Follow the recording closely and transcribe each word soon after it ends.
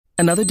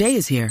Another day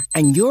is here,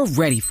 and you're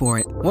ready for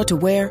it. What to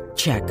wear?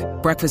 Check.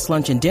 Breakfast,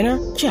 lunch, and dinner?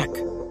 Check.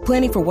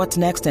 Planning for what's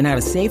next and how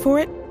to save for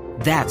it?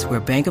 That's where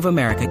Bank of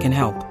America can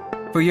help.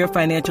 For your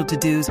financial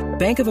to-dos,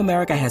 Bank of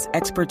America has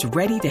experts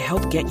ready to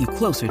help get you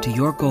closer to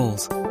your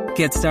goals.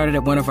 Get started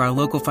at one of our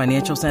local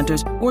financial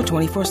centers or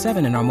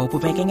 24/7 in our mobile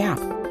banking app.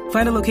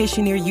 Find a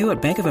location near you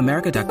at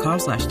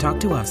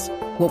bankofamerica.com/talktous.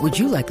 What would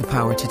you like the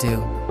power to do?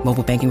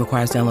 Mobile banking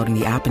requires downloading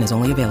the app and is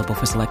only available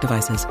for select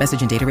devices.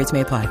 Message and data rates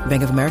may apply.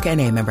 Bank of America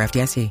N.A., member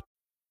FDIC.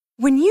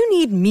 When you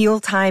need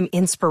mealtime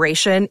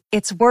inspiration,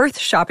 it's worth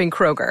shopping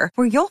Kroger,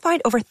 where you'll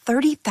find over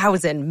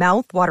 30,000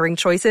 mouth-watering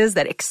choices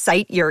that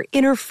excite your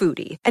inner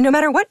foodie. And no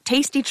matter what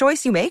tasty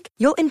choice you make,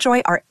 you'll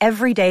enjoy our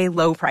everyday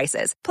low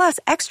prices, plus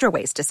extra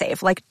ways to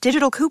save, like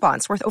digital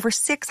coupons worth over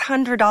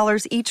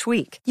 $600 each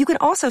week. You can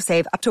also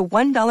save up to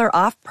 $1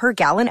 off per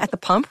gallon at the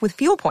pump with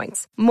fuel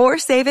points. More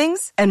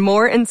savings and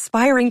more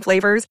inspiring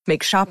flavors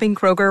make shopping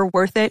Kroger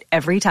worth it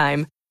every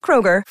time.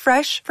 Kroger,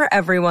 fresh for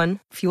everyone.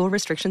 Fuel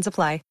restrictions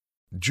apply.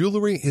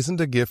 Jewelry isn't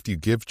a gift you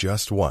give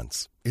just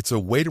once. It's a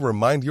way to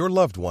remind your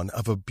loved one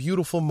of a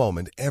beautiful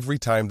moment every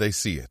time they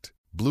see it.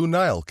 Blue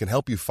Nile can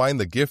help you find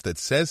the gift that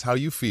says how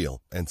you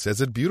feel and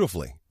says it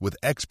beautifully, with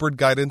expert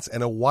guidance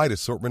and a wide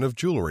assortment of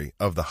jewelry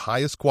of the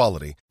highest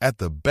quality at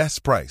the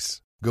best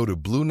price. Go to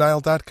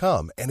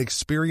BlueNile.com and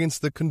experience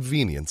the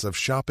convenience of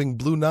shopping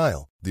Blue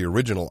Nile, the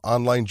original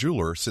online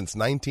jeweler since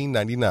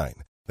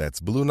 1999. That's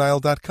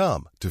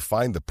BlueNile.com to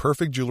find the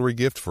perfect jewelry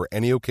gift for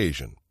any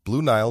occasion.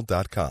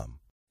 BlueNile.com.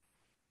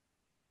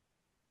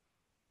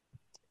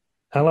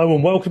 Hello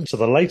and welcome to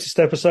the latest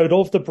episode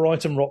of the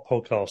Brighton Rock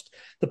Podcast,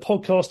 the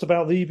podcast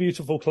about the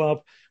beautiful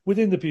club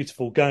within the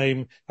beautiful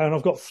game. And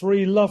I've got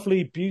three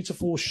lovely,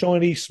 beautiful,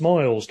 shiny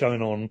smiles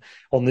going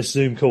on this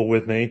Zoom call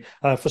with me.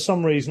 For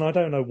some reason, I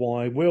don't know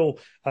why, Will,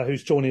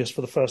 who's joining us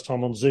for the first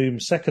time on Zoom,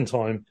 second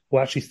time,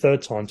 well, actually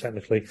third time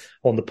technically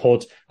on the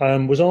pod,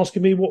 was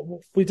asking me what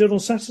we did on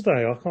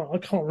Saturday. I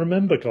can't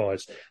remember,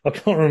 guys. I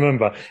can't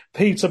remember.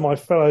 Peter, my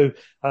fellow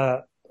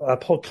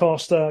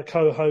podcaster,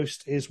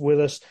 co-host, is with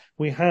us.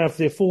 We have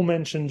the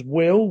aforementioned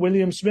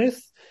William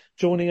Smith,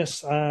 joining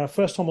us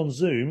first time on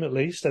Zoom, at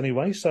least,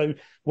 anyway. So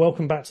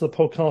welcome back to the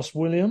podcast,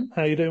 William.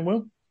 How you doing,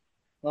 Will?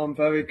 I'm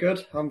very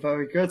good.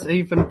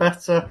 Even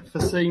better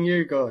for seeing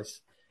you guys.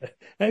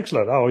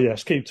 Excellent. Oh,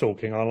 yes, keep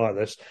talking. I like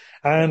this.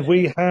 And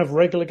we have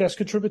regular guest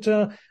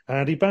contributor,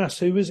 Andy Bass,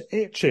 who is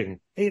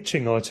itching,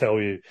 I tell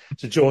you,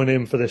 to join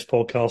in for this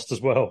podcast as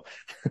well,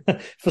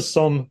 for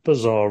some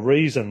bizarre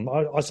reason.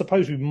 I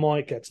suppose we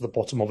might get to the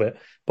bottom of it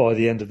by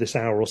the end of this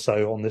hour or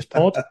so on this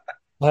pod.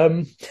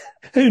 Who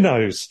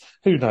knows?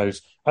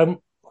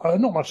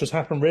 Not much has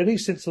happened really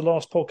since the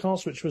last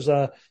podcast, which was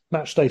a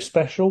match day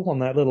special on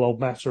that little old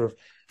matter of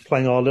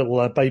playing our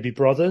little baby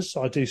brothers.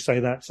 I do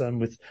say that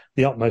with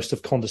the utmost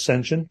of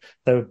condescension.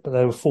 They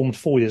were formed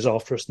 4 years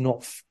after us,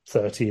 not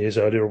 30 years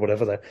earlier or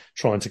whatever they're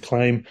trying to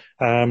claim.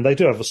 They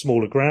do have a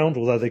smaller ground,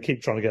 although they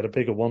keep trying to get a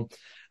bigger one.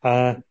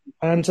 And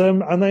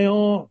they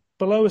are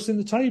below us in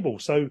the table.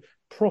 So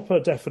proper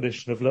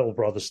definition of little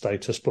brother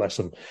status, bless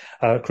them,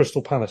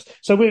 Crystal Palace.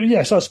 So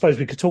yes, I suppose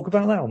we could talk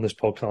about that on this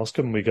podcast,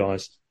 couldn't we,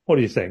 guys? What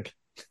do you think?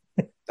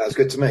 That's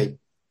good to me.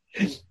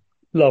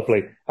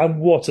 Lovely. And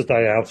what a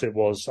day out it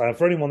was.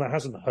 For anyone that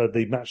hasn't heard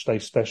the match day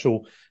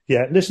special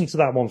yet, listen to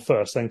that one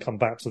first, then come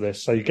back to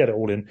this. So you get it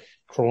all in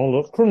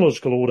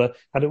chronological order,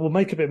 and it will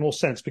make a bit more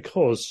sense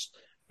because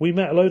we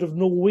met a load of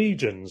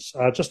Norwegians.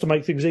 Just to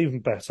make things even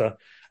better,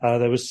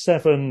 there was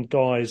 7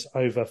 guys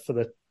over for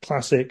the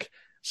classic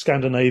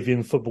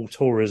Scandinavian football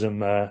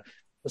tourism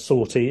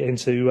sortie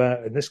into,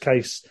 in this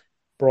case,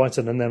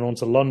 Brighton, and then on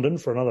to London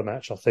for another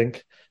match, I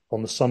think,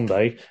 on the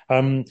Sunday.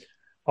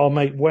 Our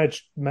mate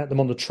Wedge met them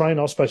on the train.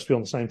 I was supposed to be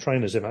on the same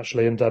train as him,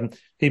 actually, and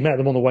he met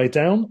them on the way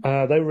down.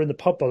 They were in the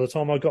pub by the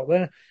time I got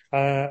there,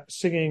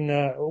 singing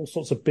all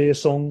sorts of beer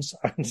songs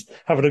and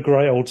having a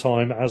great old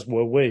time, as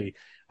were we.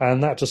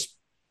 And that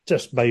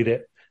just made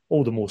it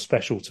all the more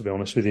special, to be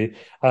honest with you.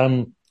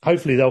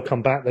 Hopefully they'll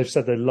come back. They've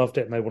said they loved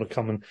it and they want to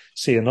come and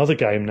see another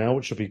game now,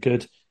 which will be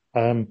good.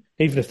 Even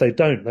if they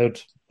don't, they'd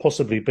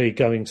possibly be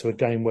going to a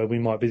game where we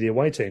might be the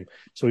away team.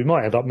 So we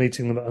might end up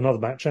meeting them at another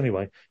match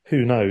anyway.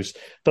 Who knows?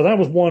 But that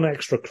was one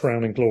extra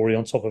crowning glory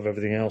on top of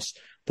everything else.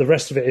 The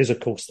rest of it is, of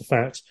course, the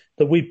fact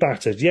that we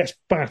battered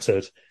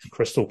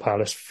Crystal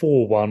Palace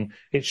 4-1.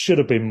 It should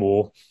have been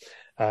more,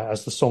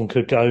 as the song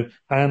could go.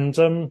 And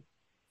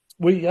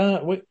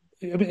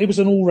it was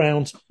an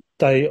all-round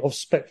day of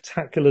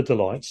spectacular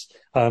delights.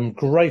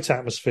 Great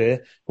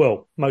atmosphere.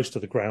 Well, most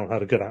of the ground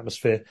had a good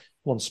atmosphere.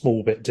 One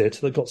small bit did.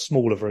 That got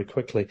smaller very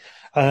quickly.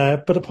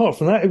 But apart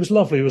from that, it was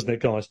lovely, wasn't it,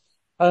 guys?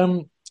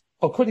 I'll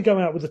quickly go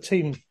out with the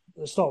team.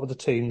 Start with the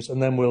teams,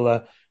 and then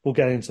we'll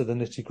get into the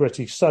nitty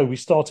gritty. So we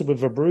started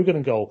with Verbruggen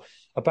in goal,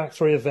 a back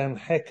three of Van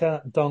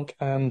Hecker, Dunk,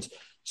 and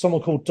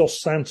someone called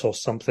Dos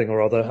Santos something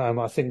or other.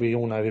 I think we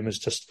all know him as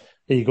just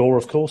Igor,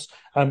 of course.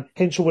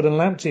 Hinchelwood and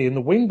Lamptey in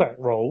the wing-back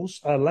roles.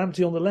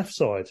 Lamptey on the left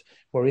side,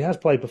 where he has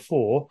played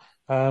before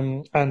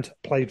and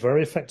played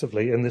very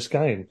effectively in this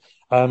game.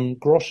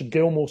 Grosh and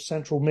Gilmore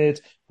central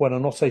mid,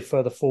 Buonanotte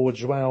further forward,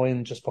 Joao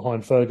in just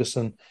behind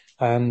Ferguson,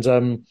 and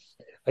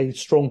a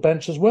strong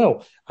bench as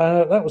well.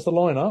 That was the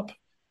lineup.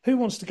 Who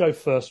wants to go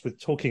first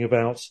with talking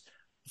about,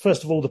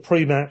 first of all, the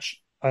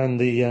pre-match and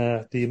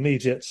the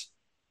immediate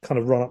kind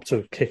of run up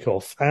to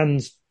kickoff,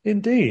 and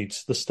indeed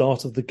the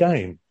start of the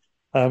game?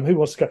 Who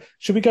wants to go?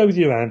 Should we go with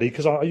you, Andy?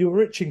 Because you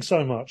were itching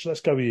so much.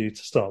 Let's go with you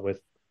to start with.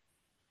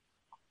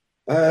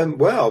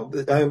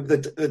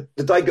 The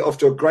day got off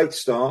to a great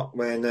start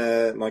when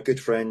my good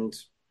friend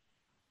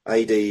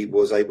AD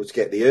was able to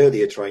get the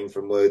earlier train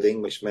from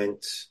Worthing, which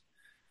meant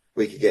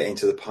we could get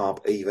into the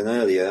pub even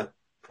earlier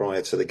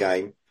prior to the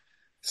game.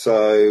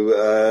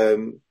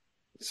 So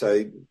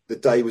the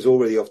day was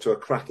already off to a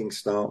cracking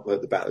start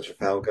at the Battle of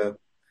Trafalgar,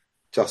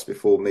 just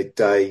before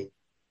midday,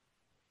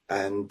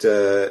 and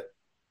a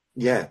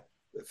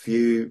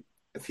few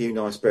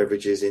nice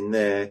beverages in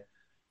there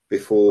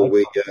before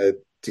we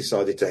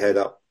decided to head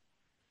up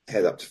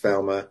to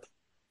Falmouth.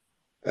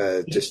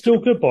 It's still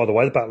good, by the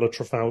way, the Battle of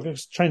Trafalgar.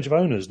 It's a change of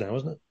owners now,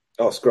 isn't it?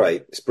 Oh, it's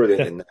great. It's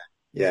brilliant in there.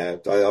 Yeah,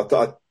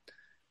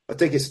 I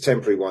think it's a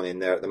temporary one in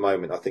there at the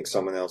moment. I think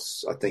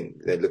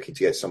they're looking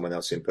to get someone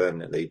else in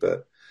permanently,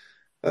 but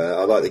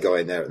I like the guy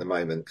in there at the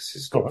moment because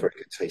he's got very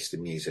good taste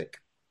in music.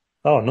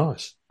 Oh,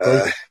 nice.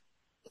 Yep.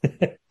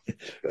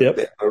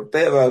 A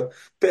bit of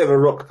a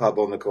rock pub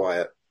on the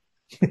quiet.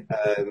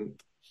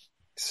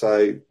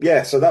 So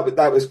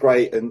that was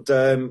great, and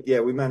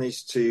we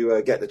managed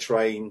to get the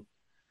train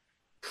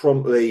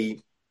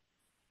promptly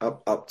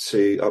up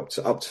to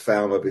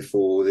Falmouth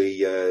before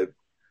the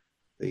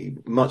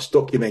much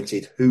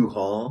documented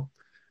hoo-ha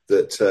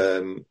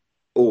that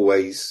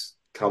always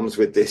comes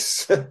with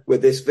this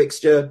with this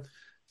fixture.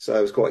 So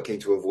I was quite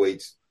keen to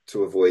avoid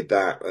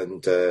that,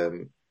 and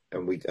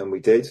we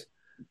did.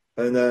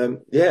 And I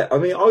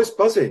mean, I was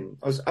buzzing.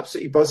 I was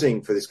absolutely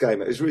buzzing for this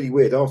game. It was really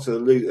weird. After the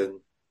Luton,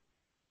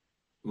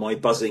 my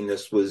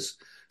buzzingness was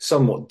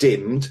somewhat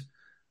dimmed.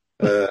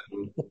 So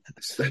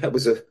that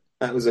was a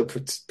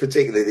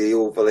particularly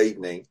awful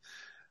evening.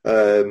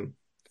 But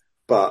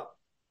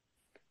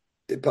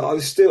I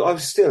was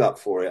still up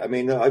for it. I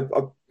mean, I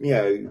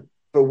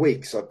for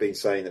weeks I've been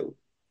saying that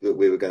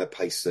we were going to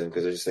pace them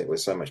because I just think we're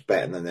so much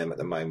better than them at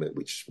the moment,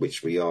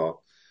 which we are.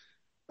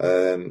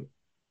 I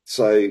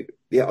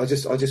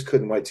just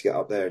couldn't wait to get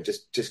up there and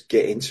just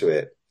get into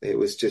it. It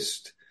was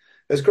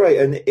great,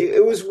 and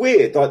it was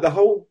weird. Like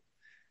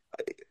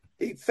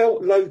it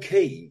felt low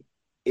key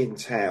in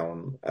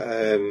town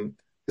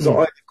because I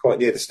live quite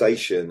near the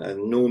station,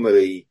 and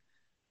normally,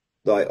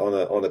 like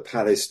on a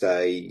Palace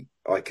day,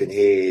 I can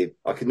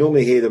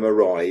normally hear them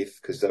arrive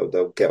because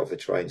they'll get off the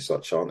train and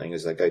start chanting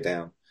as they go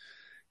down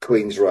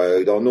Queen's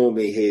Road. I'll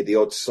normally hear the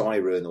odd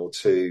siren or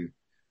two,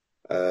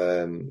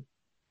 a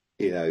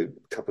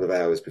couple of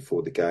hours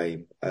before the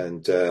game,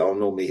 and I'll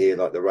normally hear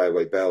like the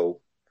railway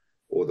bell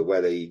or the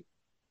welly,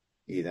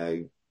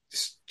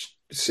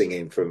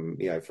 singing from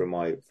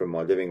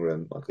my living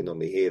room. I can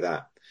normally hear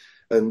that,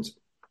 and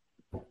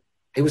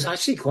it was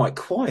actually quite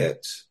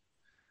quiet.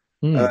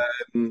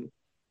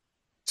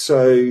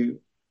 So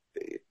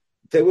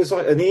there was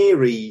like an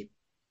eerie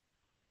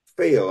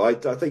feel. I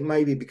think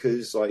maybe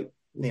because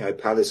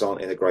Palace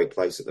aren't in a great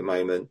place at the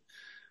moment.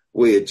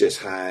 We had just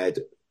had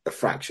a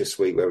fractious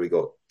week where we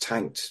got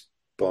tanked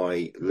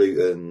by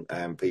Luton,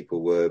 and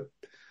people were,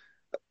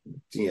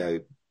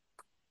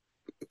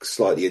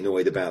 slightly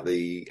annoyed about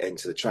the end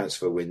to the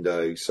transfer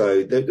window.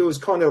 So there was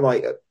kind of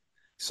like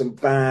some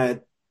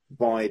bad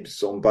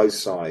vibes on both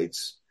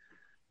sides.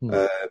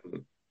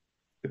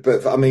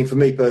 But I mean, for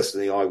me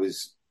personally, I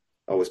was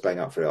bang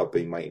up for it. I've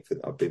been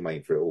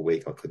waiting for it all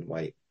week. I couldn't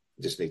wait.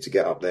 I just need to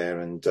get up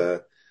there, and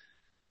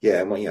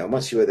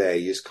once you were there,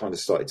 you just kind of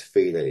started to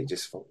feel it. You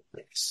just thought,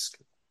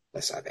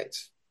 let's have it.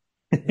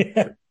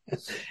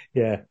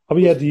 Yeah. I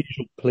mean, you had the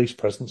usual police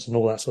presence and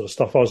all that sort of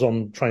stuff. I was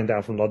on train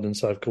down from London,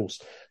 so of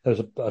course there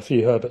was a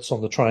few Herberts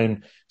on the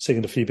train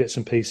singing a few bits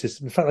and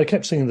pieces. In fact, they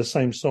kept singing the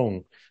same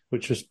song,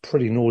 which was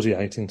pretty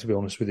nauseating, to be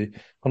honest with you.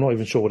 I'm not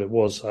even sure what it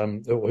was,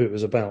 who it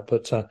was about,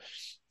 but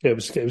it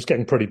was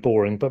getting pretty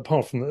boring. But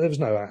apart from that, there was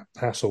no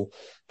hassle.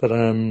 But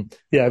it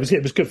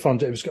was good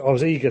fun. I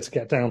was eager to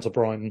get down to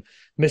Brighton.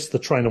 Missed the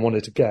train I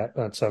wanted to get,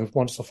 but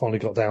once I finally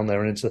got down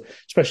there and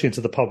especially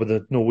into the pub with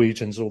the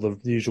Norwegians, all the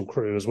usual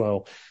crew as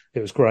well, it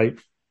was great.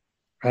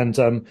 And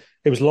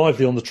it was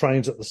lively on the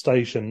trains at the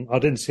station. I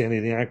didn't see any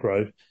of the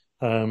aggro,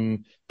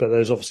 but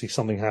there's obviously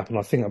something happened.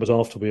 I think that was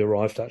after we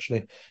arrived,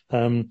 actually.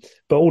 But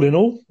all in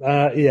all,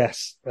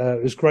 yes,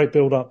 it was great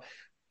build up.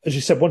 As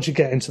you said, once you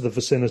get into the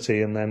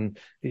vicinity and then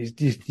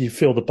you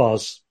feel the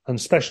buzz, and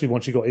especially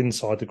once you got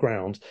inside the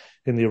ground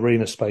in the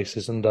arena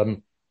spaces and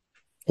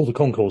all the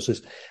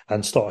concourses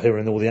and start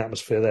hearing all the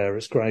atmosphere there,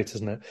 it's great,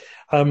 isn't it?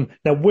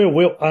 Now,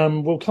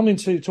 we'll come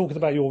into talking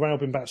about your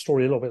Albion backstory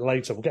a little bit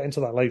later. We'll get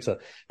into that later,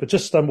 but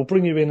just we'll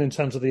bring you in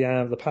terms of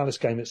the Palace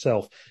game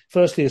itself.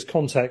 Firstly, as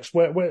context,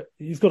 where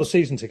you've got a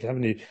season ticket,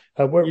 haven't you?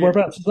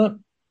 Whereabouts is that?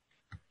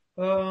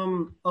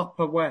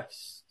 Upper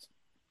West.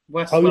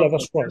 West oh, London, yeah,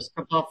 that's right. just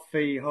above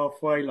the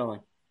halfway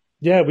line.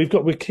 Yeah, we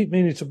keep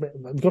meaning to.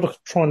 We've got to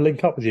try and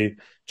link up with you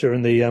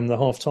during the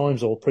half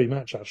times or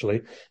pre-match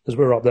actually, as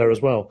we're up there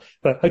as well.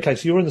 But okay,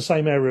 so you're in the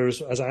same area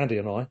as Andy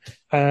and I.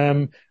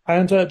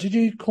 And did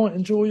you quite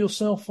enjoy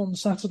yourself on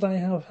Saturday?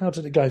 How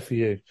did it go for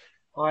you?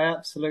 I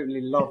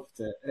absolutely loved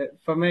it.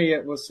 For me,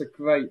 it was a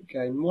great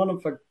game. One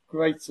of the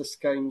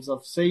greatest games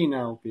I've seen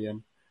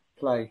Albion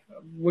play.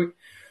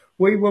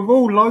 We were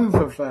all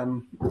over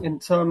them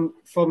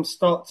from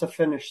start to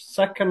finish.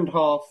 Second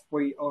half,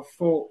 I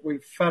thought we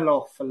fell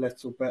off a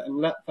little bit and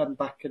let them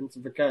back into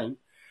the game.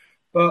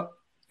 But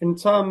in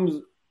terms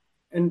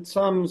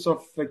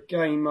of the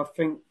game, I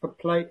think the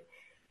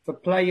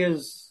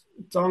players,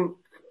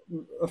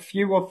 a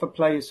few of the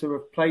players who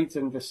have played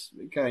in this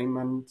game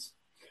and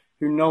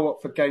who know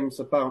what the game's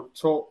about,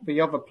 taught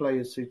the other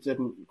players who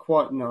didn't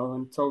quite know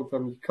and told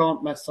them, you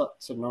can't mess up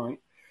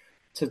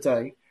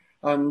today.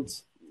 And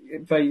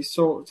they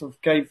sort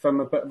of gave them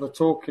a bit of a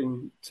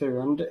talking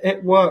to. And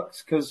it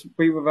worked because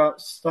we were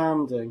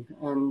outstanding.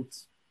 And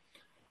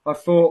I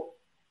thought,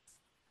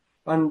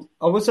 and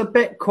I was a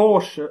bit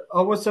cautious.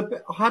 I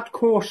had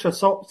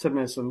cautious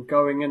optimism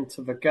going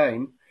into the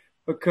game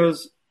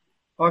because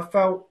I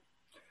felt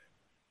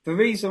the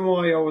reason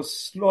why I was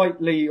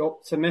slightly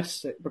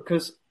optimistic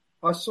because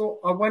I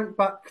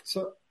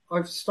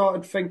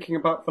started thinking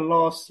about the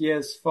last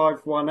year's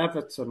 5-1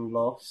 Everton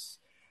loss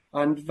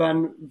and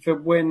then the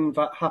win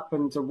that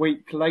happened a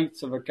week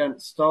later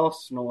against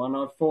Arsenal. And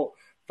I thought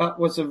that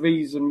was a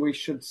reason we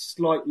should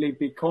slightly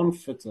be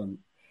confident.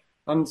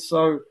 And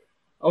so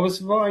I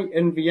was right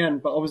in the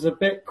end, but I was a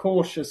bit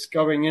cautious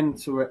going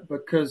into it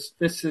because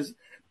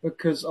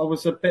I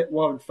was a bit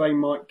worried they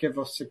might give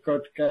us a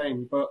good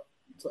game. But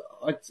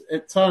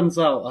it turns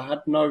out I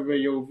had no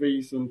real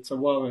reason to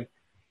worry.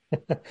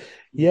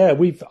 Yeah,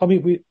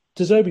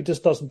 De Zerbi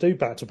just doesn't do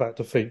back-to-back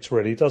defeats,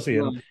 really, does he?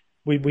 And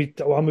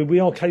we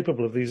are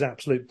capable of these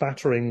absolute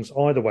batterings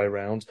either way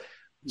around.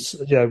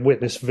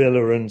 Witness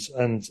Villa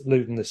and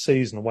Luton this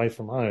season away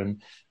from home,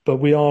 but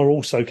we are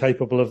also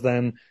capable of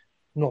then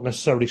not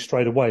necessarily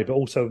straight away, but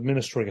also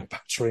administering and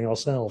battering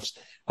ourselves.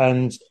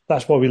 And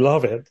that's why we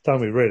love it,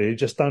 don't we, really? You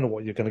just don't know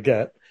what you're going to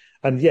get.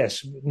 And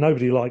yes,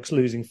 nobody likes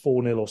losing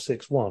 4-0 or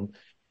 6-1,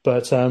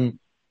 but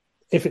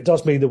if it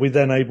does mean that we're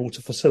then able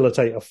to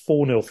facilitate a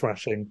 4-0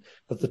 thrashing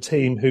of the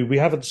team who we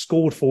haven't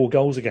scored 4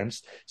 goals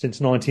against since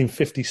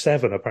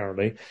 1957,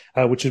 apparently,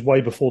 which is way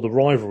before the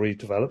rivalry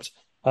developed,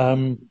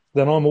 then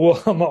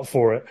I'm up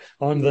for it.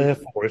 I'm there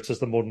for it, as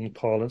the modern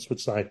parlance would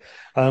say.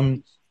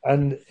 And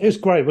it was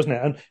great, wasn't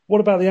it? And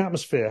what about the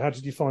atmosphere? How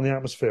did you find the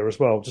atmosphere as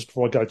well? Just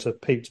before I go to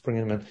Pete to bring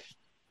him in.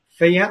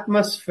 The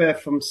atmosphere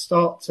from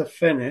start to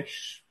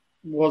finish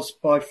was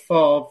by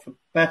far the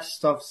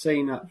best I've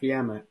seen at the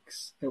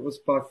Amex. It was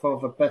by far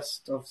the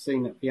best I've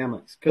seen at the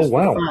Amex because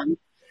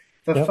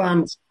the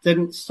fans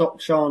didn't stop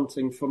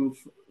chanting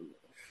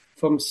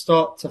from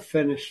start to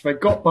finish. They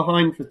got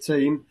behind the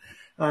team,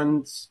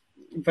 and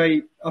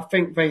I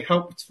think they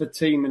helped the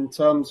team in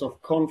terms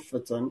of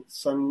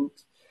confidence, and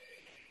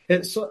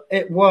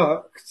it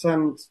worked.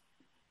 And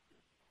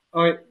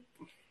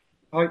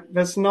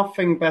there's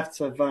nothing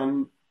better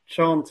than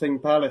chanting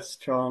Palace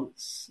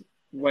chants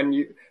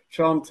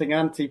chanting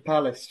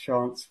anti-Palace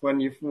chants when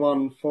you've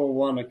won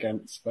 4-1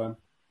 against them.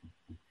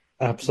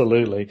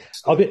 Absolutely.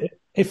 I mean,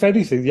 if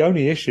anything, the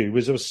only issue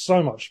was there was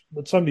so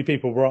many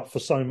people were up for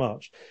so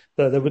much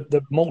that there were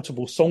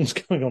multiple songs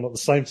going on at the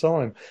same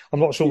time. I'm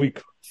not sure we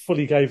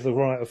fully gave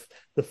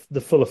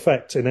the full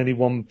effect in any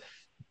one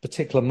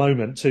particular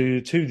moment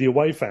to the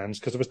away fans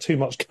because there was too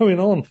much going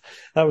on.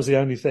 That was the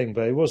only thing,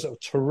 but it was a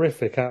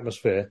terrific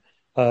atmosphere.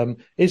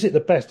 Is it the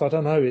best? I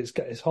don't know.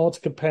 It's hard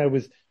to compare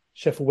with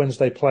Sheffield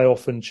Wednesday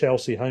playoff and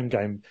Chelsea home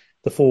game.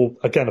 A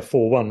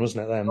 4-1,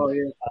 wasn't it then? Oh,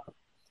 yeah.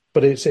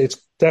 But it's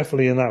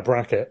definitely in that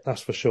bracket,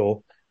 that's for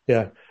sure.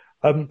 Yeah.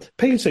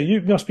 Peter, you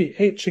must be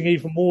itching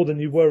even more than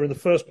you were in the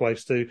first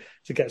place to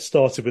get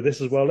started with this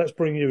as well. Let's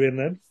bring you in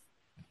then.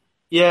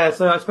 Yeah,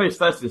 so I suppose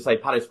firstly to say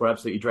Palace were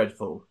absolutely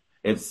dreadful.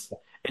 It's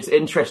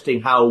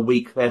interesting how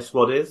weak their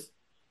squad is.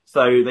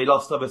 So they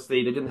lost,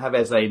 obviously, they didn't have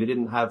Eze, they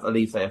didn't have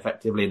Elise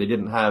effectively, they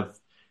didn't have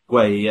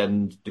Gueye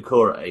and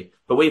Decore,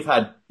 but we've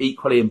had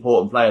equally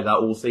important players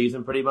out all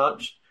season pretty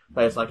much.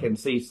 Players like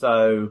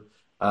Enciso,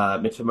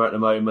 Mitchell at the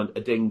moment,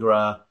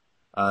 Adingra,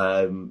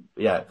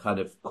 kind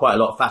of quite a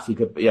lot. Fatty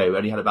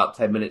only had about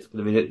 10 minutes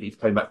because he's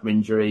coming back from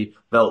injury.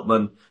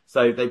 Veltman.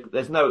 So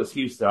there's no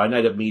excuse there. I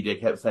know the media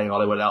kept saying,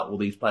 they went out all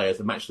these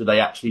players, and actually they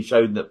actually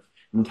showed that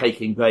in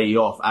taking Gueye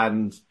off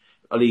and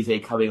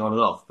Elise coming on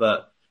and off,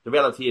 but the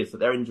reality is that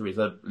their injuries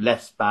are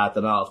less bad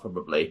than ours,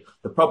 probably.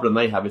 The problem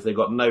they have is they've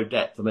got no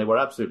depth, and they were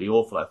absolutely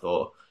awful, I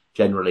thought,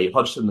 generally.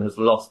 Hodgson has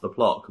lost the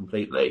plot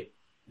completely.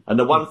 And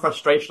the one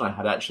frustration I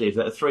had, actually, is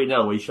that at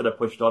 3-0, we should have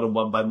pushed on and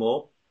won by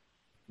more.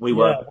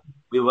 Without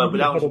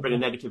to bring a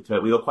negative to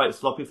it, we were quite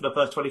sloppy for the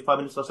first 25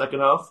 minutes of the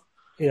second half.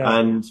 Yeah.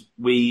 And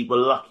we were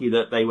lucky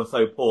that they were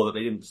so poor that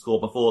they didn't score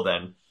before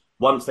then.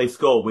 Once they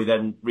scored, we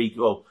then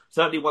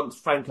certainly once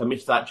Franco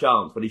missed that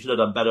chance, but he should have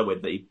done better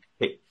with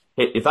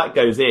if that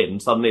goes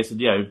in, suddenly it's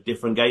a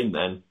different game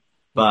then.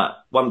 But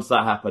once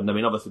that happened, I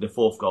mean, obviously the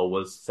fourth goal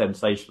was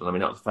sensational. I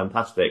mean, that was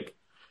fantastic.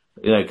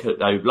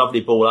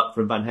 Lovely ball up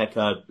from Van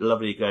Hecker,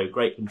 lovely go,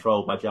 great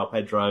control by João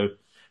Pedro,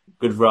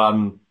 good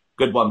run,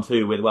 good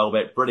 1-2 with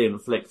Welbeck,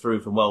 brilliant flick through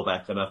from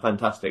Welbeck, and a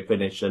fantastic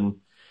finish. And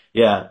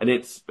yeah,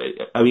 and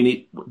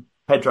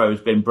Pedro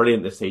has been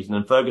brilliant this season,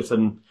 and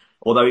Ferguson,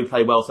 although he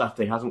played well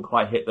Saturday, hasn't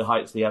quite hit the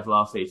heights he had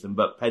last season,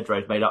 but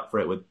Pedro's made up for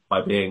it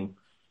by being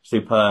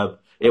superb.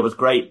 It was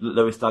great that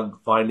Lewis Dunk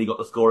finally got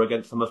the score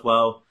against them as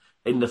well.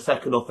 In the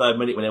second or third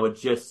minute when they were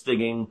just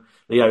singing,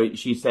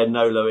 she said,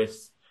 "No,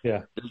 Lewis."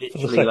 Yeah.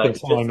 Literally,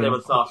 they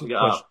were starting it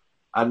up.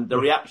 And the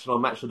reaction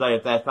on Match of the Day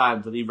of their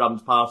fans as he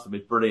runs past them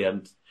is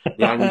brilliant.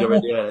 The anger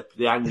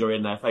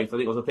in their face. I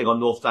think it was a thing on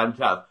North Stand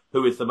chat.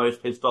 Who is the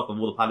most pissed off of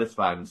all the Palace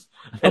fans?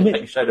 And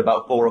they showed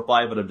about 4 or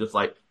 5 of them just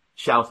like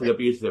shouting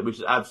abuse at it, which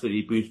is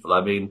absolutely beautiful.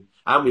 I mean,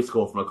 and we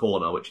score from a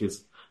corner, which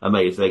is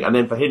amazing. And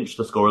then for Hinch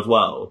to score as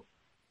well.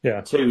 Yeah.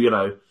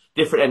 2,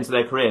 different ends of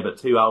their career, but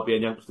 2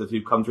 Albion youngsters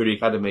who've come through the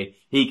academy.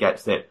 He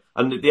gets it.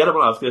 And the other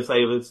one I was going to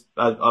say was,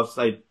 I've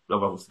obviously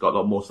got a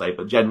lot more to say,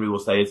 but generally will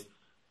say is,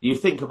 you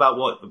think about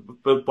what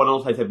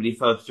Buonanotte said when he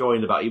first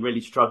joined about he really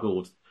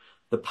struggled.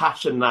 The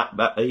passion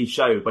that he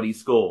showed when he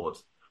scored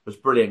was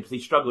brilliant because he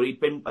struggled.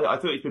 I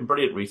thought he's been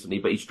brilliant recently,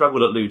 but he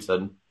struggled at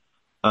Luton,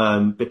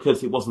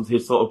 because it wasn't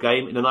his sort of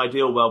game. In an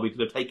ideal world, we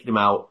could have taken him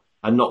out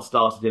and not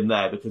started him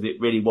there because it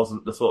really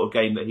wasn't the sort of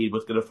game that he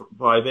was going to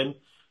thrive in.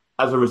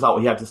 As a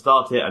result, he had to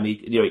start it and he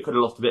could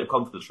have lost a bit of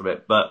confidence from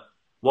it, but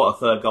what a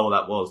third goal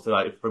that was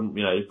from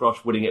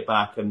Brosh winning it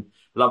back and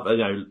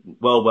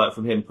well worked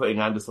from him putting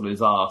Anderson on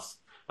his arse,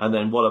 and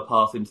then what a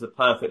pass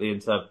perfectly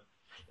into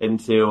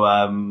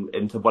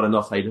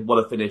Buonanotte.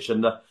 What a finish,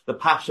 and the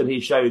passion he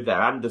showed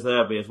there, and De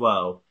Zerbi as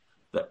well.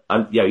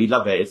 And you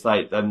love it. It's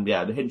like, and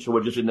the Hinshaw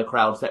were just in the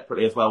crowd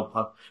separately as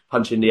well,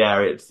 punching the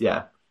air. It's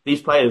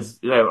these players.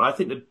 I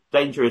think the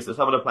danger is that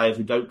some of the players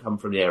who don't come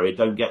from the area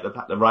don't get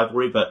the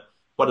rivalry, but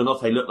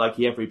Buonanotte looked like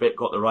he every bit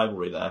got the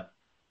rivalry there.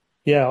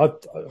 Yeah, I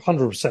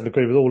 100%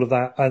 agree with all of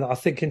that. And I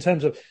think in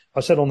terms of,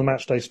 I said on the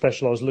match day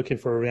special, I was looking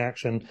for a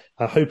reaction,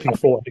 hoping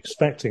for and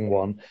expecting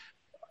one.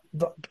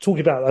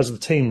 Talking about it as the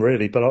team,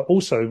 really, but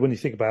also when you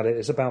think about it,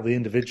 it's about the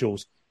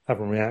individuals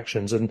having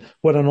reactions. And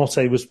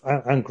Buonanotte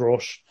and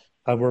Grosh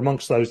were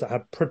amongst those that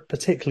had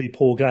particularly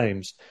poor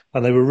games,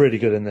 and they were really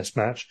good in this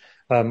match.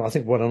 I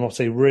think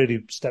Buonanotte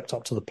really stepped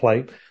up to the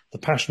plate. The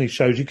passion he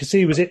showed, you could see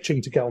he was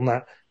itching to get on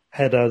that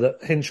header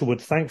that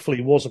Hinshelwood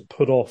thankfully wasn't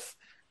put off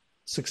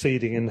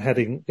succeeding in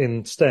heading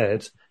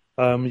instead.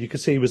 You could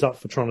see he was up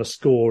for trying to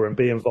score and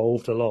be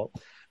involved a lot.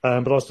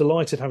 But I was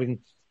delighted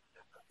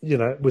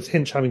with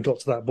Hinch having got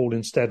to that ball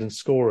instead and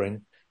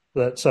scoring,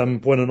 that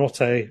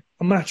Buonanotte,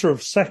 a matter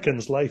of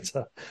seconds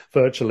later,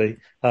 virtually,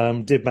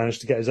 did manage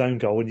to get his own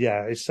goal.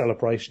 And his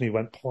celebration, he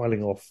went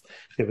piling off.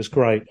 It was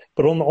great.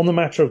 But on the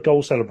matter of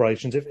goal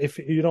celebrations, if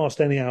you'd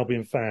asked any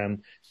Albion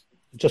fan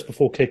just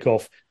before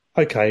kick-off,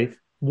 okay,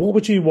 what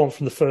would you want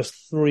from the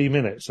first 3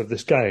 minutes of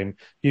this game?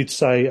 You'd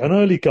say an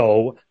early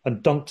goal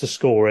and Dunk to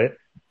score it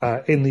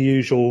in the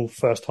usual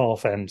first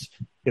half end,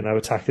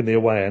 attacking the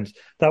away end.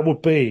 That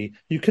would be,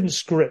 you couldn't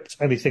script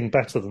anything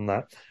better than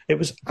that. It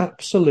was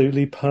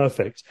absolutely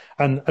perfect.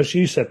 And as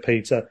you said,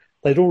 Peter,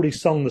 they'd already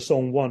sung the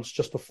song once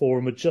just before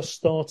and were just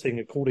starting,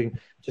 according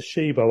to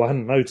Shibo, I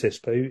hadn't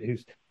noticed, but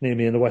who's near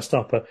me in the West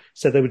Upper,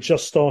 said they were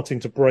just starting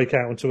to break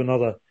out into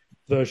another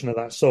version of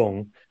that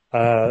song,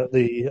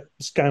 the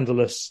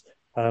scandalous,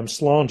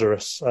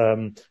 slanderous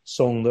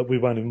song that we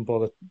won't even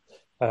bother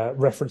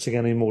referencing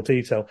any more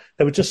detail.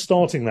 They were just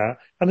starting that,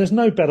 and there's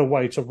no better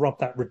way to rub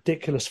that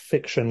ridiculous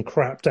fiction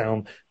crap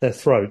down their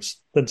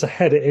throats than to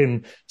head it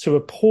in to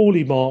a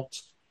poorly marked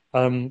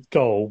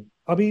goal.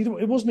 I mean,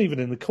 it wasn't even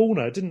in the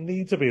corner. It didn't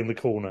need to be in the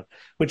corner,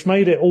 which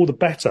made it all the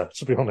better,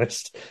 to be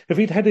honest. If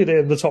he'd headed it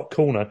in the top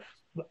corner,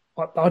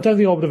 I don't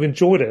think I would have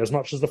enjoyed it as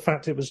much as the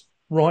fact it was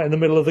right in the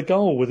middle of the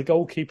goal with the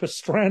goalkeeper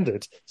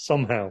stranded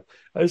somehow.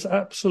 It was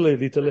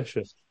absolutely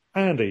delicious.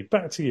 Andy,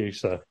 back to you,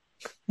 sir.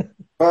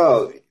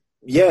 Well,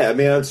 yeah, I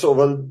mean, sort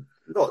of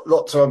a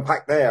lot to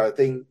unpack there. I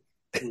think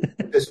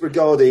just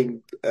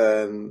regarding,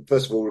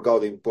 first of all,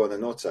 regarding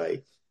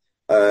Buonanotte,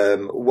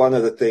 one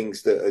of the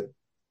things that had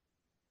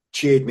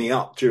cheered me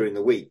up during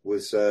the week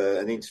was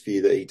an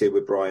interview that he did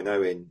with Brian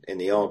Owen in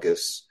the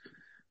Argus,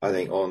 I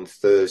think on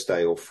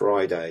Thursday or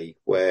Friday,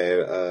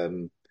 where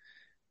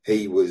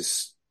he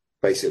was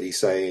basically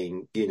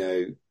saying,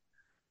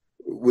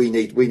 we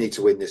need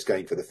to win this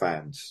game for the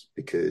fans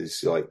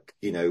because,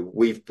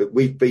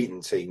 we've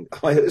beaten team.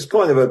 It's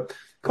kind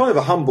of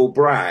a humble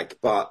brag,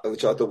 but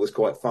which I thought was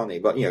quite funny.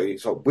 But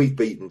it's like we've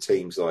beaten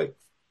teams like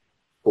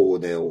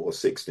 4-0 or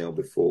 6-0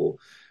 before,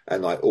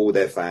 and like all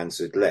their fans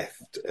had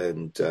left.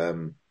 And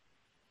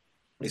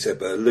he said,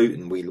 but at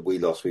Luton we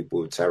lost. We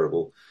were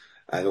terrible.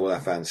 And all our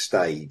fans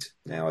stayed.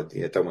 Now, I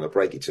don't want to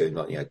break it to him.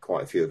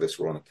 Quite a few of us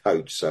were on a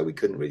coach, so we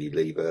couldn't really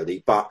leave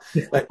early. But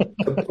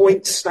the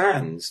point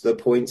stands. The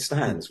point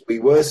stands. We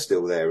were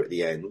still there at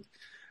the end,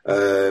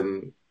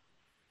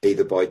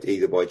 either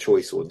by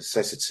choice or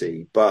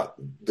necessity. But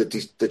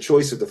the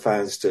choice of the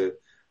fans to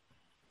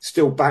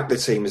still backed the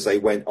team as they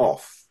went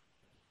off.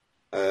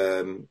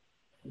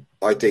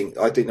 I think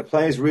the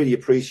players really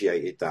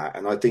appreciated that,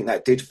 and I think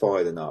that did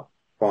fire them up.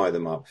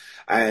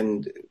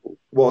 And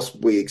whilst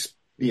we expect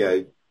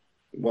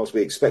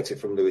it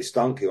from Lewis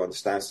Dunk, who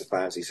understands the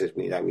fans, he says,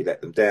 we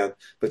let them down.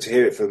 But to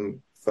hear it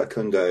from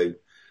Facundo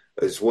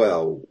as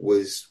well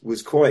was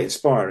quite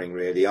inspiring,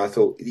 really. I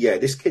thought,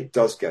 this kid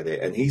does get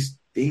it, and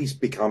he's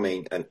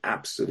becoming an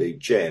absolute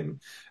gem.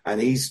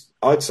 And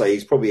I'd say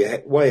he's probably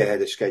way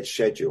ahead of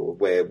schedule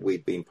where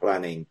we've been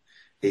planning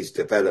his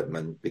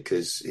development,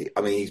 because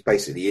he's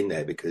basically in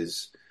there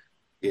because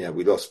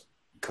we lost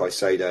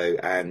Caicedo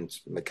and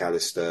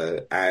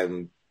McAllister,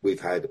 and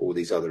we've had all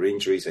these other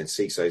injuries, and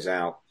Cisso's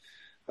out,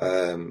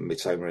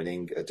 Mitoma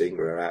and Adingra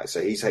are out,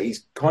 so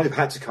he's kind of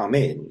had to come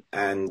in,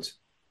 and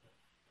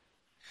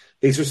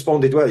he's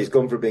responded well. He's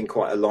gone from being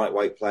quite a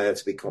lightweight player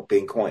to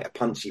being quite a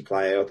punchy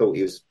player. I thought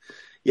he was.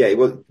 Yeah, he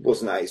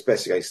wasn't at his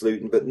best against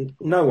Luton, but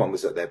no one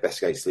was at their best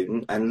against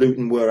Luton, and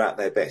Luton were at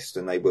their best,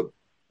 and they were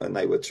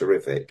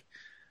terrific.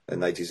 And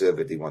they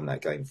deservedly won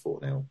that game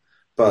 4-0.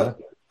 But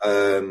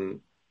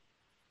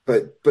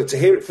to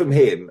hear it from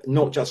him,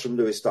 not just from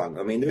Lewis Dunk.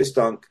 Lewis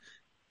Dunk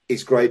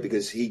is great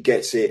because he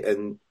gets it,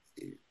 and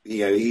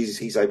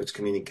he's able to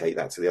communicate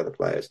that to the other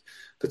players.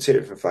 But to hear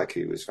it from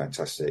Faku was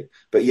fantastic.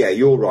 But yeah,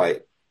 you're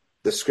right.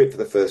 The script for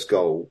the first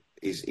goal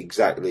is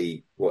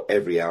exactly what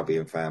every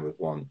Albion fan would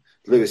want.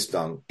 Lewis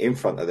Dunk in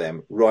front of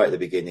them right at the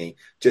beginning,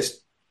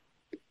 just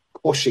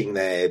quashing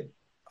their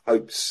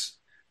hopes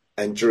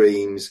and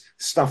dreams,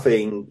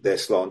 stuffing their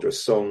slanderous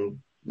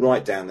song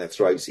right down their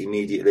throats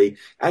immediately.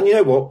 And you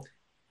know what?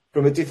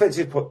 From a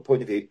defensive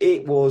point of view,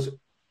 it was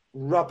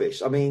rubbish.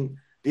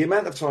 The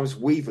amount of times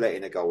we've let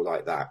in a goal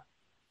like that,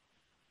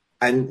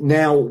 and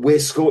now we're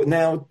scored.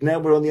 Now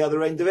we're on the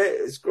other end of it.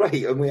 It's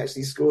great, and we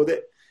actually scored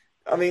it.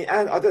 And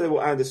I don't know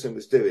what Anderson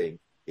was doing.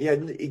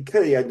 He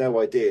clearly had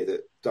no idea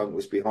that Dunk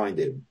was behind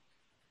him.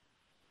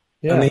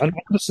 Yeah, and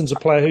Anderson's a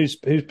player who's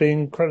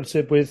being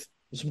credited with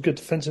some good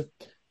defensive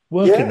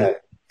work.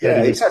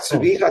 He's had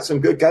some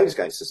good games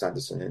against us,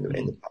 Anderson, in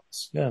the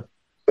past. Yeah,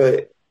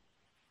 but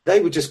they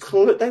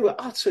were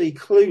utterly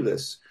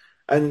clueless,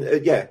 and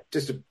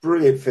just a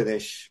brilliant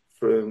finish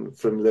from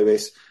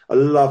Lewis. I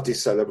loved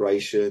his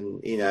celebration.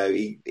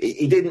 He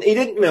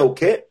didn't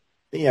milk it.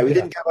 He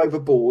didn't go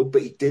overboard,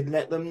 but he did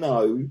let them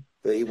know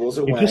that he was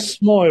aware. He just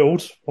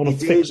smiled on a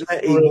fixed.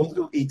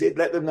 He did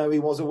let them know he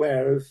was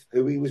aware of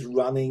who he was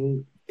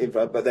running in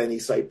front, but then he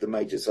saved the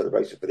major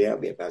celebration for the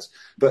Albion fans.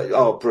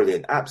 But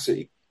brilliant,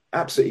 absolutely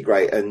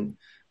great, and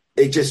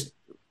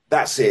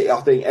that's it.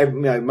 I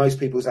think most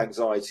people's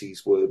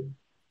anxieties were,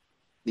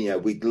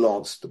 we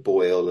glanced the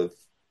boil of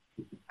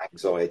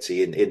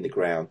anxiety in the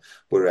ground.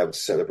 We were able to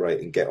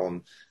celebrate and get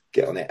on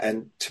it,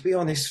 and to be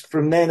honest,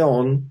 from then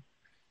on,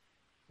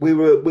 we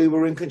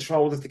were in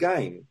control of the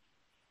game.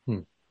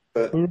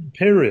 But we were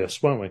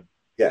imperious, weren't we?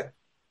 Yeah.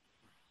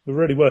 We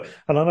really were.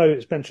 And I know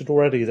it's mentioned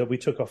already that we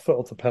took our foot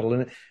off the pedal,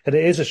 and it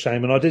is a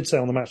shame. And I did say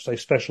on the Matchday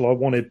special, I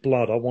wanted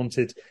blood. I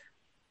wanted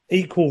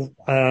equal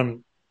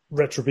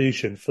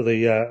retribution for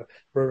the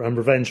and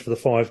revenge for the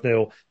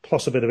 5-0,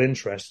 plus a bit of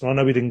interest. And I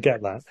know we didn't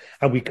get that,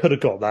 and we could have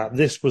got that.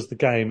 This was the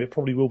game. It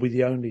probably will be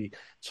the only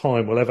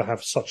time we'll ever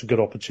have such a good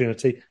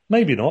opportunity.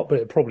 Maybe not, but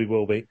it probably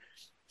will be,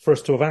 for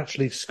us to have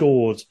actually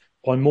scored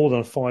by more than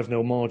a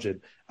 5-0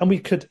 margin. And we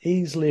could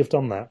easily have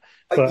done that.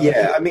 But,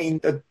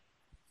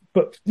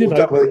 but we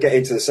don't want to get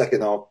into the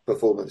second half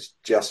performance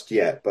just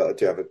yet, but I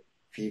do have a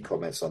few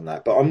comments on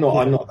that. But I'm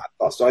not that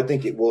fussed. I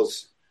think it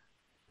was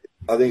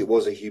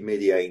a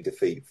humiliating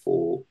defeat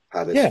for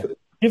Palace. Yeah,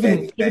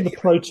 given the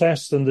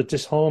protests and the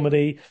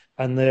disharmony,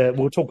 and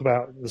we'll talk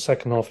about the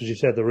second half, as you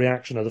said, the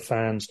reaction of the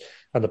fans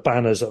and the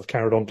banners that have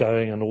carried on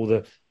going, and all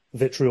the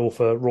vitriol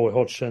for Roy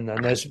Hodgson.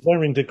 And there's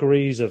varying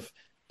degrees of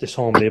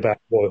disharmony about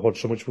Roy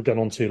Hodgson, which we'll get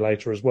on to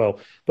later as well.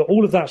 But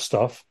all of that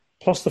stuff,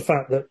 plus the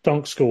fact that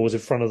Dunk scores in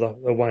front of the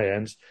away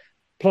ends,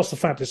 plus the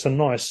fact it's a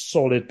nice,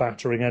 solid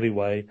battering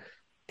anyway,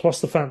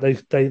 plus the fact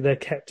they're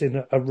kept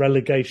in a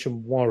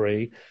relegation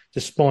worry,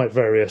 despite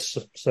various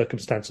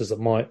circumstances that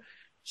might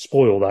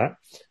spoil that.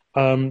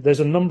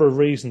 There's a number of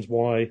reasons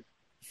why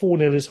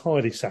 4-0 is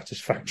highly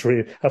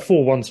satisfactory.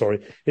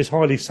 4-1, is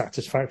highly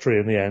satisfactory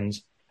in the end.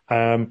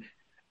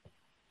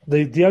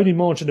 The only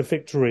margin of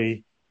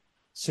victory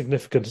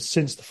significant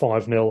since the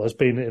 5-0 has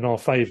been in our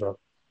favour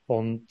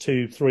on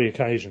 2-3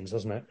 occasions,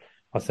 hasn't it?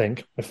 I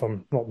think, if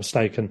I'm not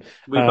mistaken.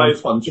 We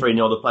both won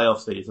 3-0 the playoff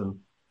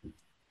season.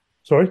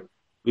 Sorry?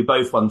 We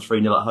both won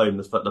 3-0 at home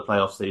the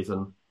playoff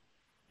season.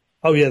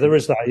 Oh, yeah, there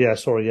is that. Yeah,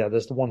 sorry. Yeah,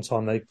 there's the one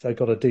time they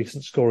got a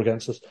decent score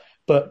against us.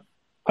 But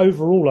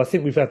overall, I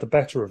think we've had the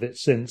better of it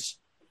since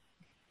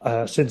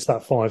that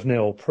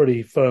 5-0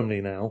 pretty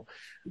firmly now.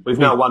 We've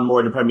now won more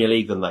in the Premier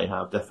League than they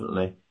have,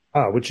 definitely.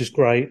 Which is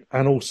great.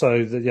 And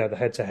also, the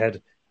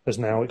head-to-head has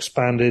now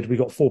expanded. We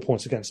got 4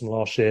 points against them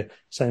last year,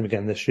 same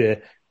again this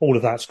year. All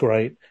of that's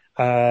great.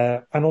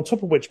 And on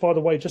top of which, by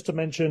the way, just to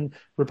mention,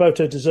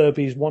 Roberto De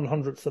Zerbi's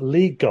 100th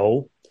league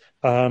goal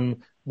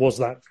was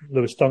that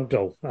Lewis Dunk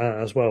goal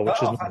as well,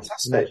 which is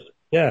fantastic.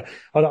 Yeah,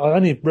 I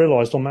only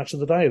realised on Match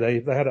of the Day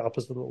they had it up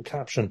as the little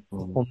caption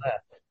on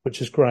there,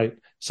 which is great.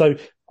 So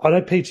I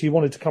know, Peter, you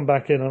wanted to come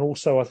back in, and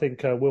also I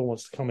think Will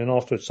wants to come in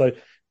afterwards. So,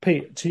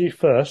 Pete, to you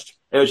first.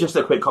 It was just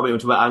a quick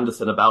comment about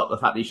Anderson about the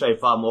fact that he showed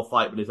far more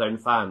fight with his own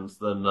fans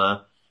than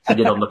he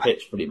did on the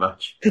pitch, pretty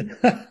much.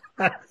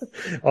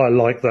 I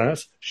like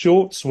that.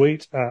 Short,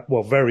 sweet,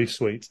 well, very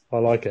sweet. I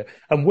like it.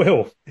 And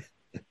Will.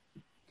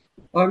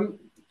 I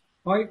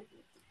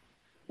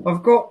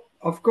I've got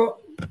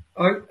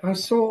I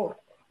sort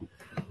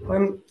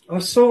I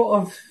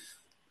sort of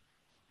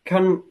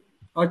can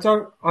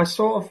I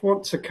sort of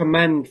want to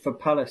commend the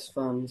Palace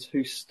fans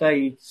who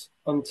stayed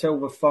until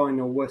the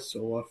final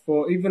whistle. I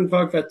thought even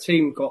though their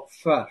team got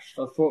thrashed,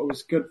 I thought it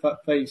was good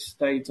that they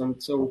stayed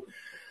until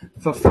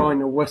the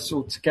final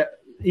whistle to get,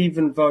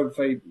 even though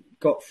they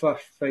got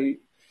thrashed, they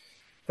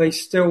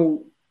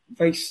still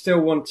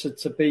wanted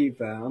to be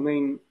there. I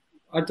mean,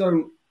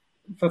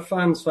 the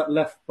fans that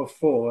left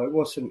before, it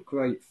wasn't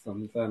great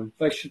from them.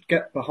 They should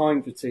get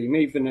behind the team,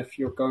 even if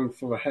you're going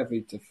for a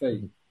heavy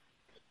defeat.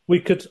 We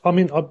could,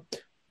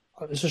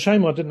 it's a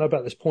shame I didn't know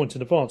about this point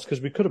in advance,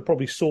 because we could have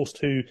probably sourced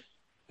who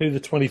the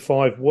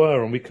 25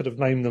 were, and we could have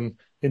named them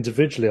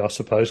individually, I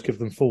suppose, give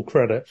them full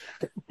credit.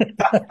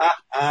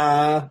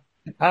 I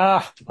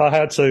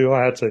had to. So,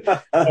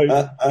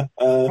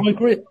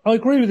 I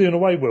agree with you in a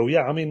way, Will.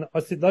 Yeah, I mean,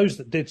 I think those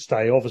that did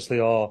stay obviously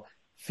are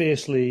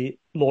fiercely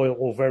loyal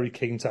or very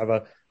keen to have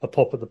a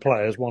pop at the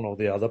players, one or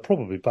the other,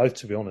 probably both,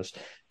 to be honest.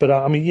 But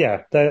I mean,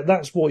 yeah,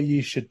 that's what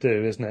you should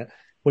do, isn't it?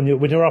 When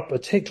you're up,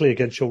 particularly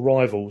against your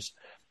rivals,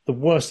 the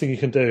worst thing you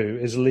can do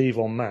is leave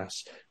en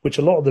masse, which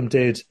a lot of them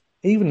did,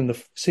 even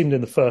seemed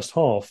in the first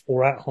half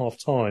or at half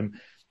time,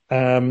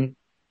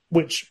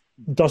 which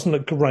doesn't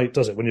look great,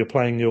 does it? When you're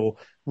playing your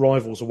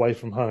rivals away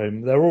from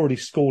home, they're already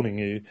scorning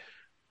you.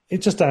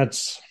 It just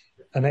adds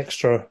an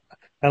extra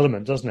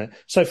element, doesn't it?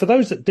 So for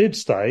those that did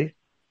stay,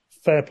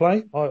 fair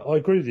play. I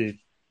agree with you.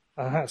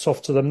 Hats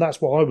off to them.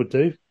 That's what I would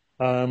do.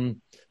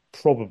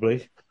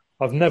 Probably.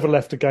 I've never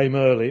left a game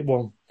early.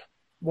 Well,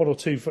 one or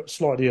two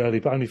slightly early,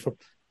 but only for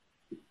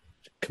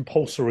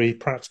compulsory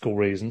practical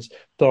reasons.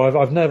 Though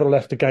I've never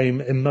left a game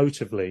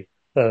emotively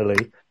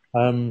early.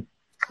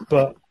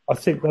 But I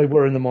think they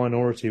were in the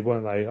minority,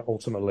 weren't they,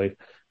 ultimately?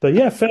 But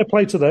yeah, fair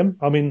play to them.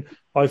 I mean,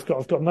 I've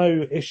got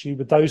no issue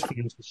with those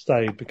fans to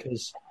stay,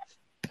 because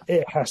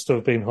it has to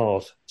have been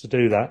hard to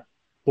do that.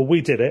 But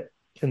we did it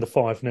in the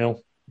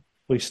 5-0.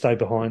 We stayed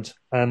behind.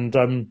 And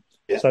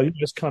so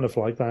it's kind of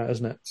like that,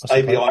 isn't it?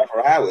 Stay behind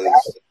for hours.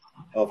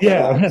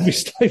 Yeah, and then we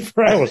stayed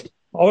for hours.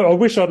 I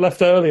wish I'd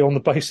left early on the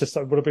basis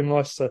that it would have been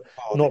nice to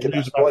not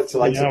lose about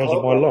 3 hours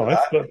of my life.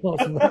 But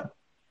apart from that.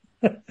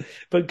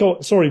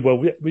 But sorry, Will,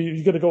 were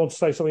you going to go on to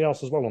say something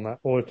else as well on that,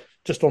 or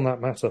just on that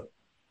matter?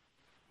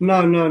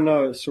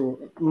 No, it's all,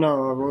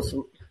 no, I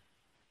wasn't.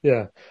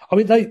 Yeah, I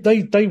mean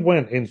they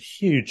went in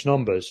huge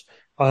numbers.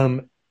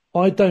 I'm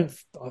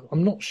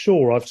not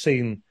sure I've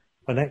seen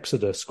an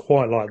exodus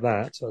quite like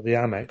that at the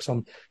Amex.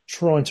 I'm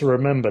trying to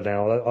remember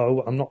now.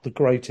 I'm not the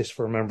greatest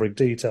for remembering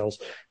details.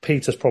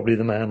 Peter's probably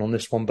the man on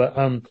this one, but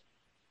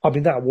I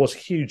mean, that was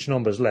huge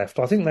numbers left.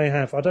 I think they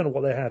have, I don't know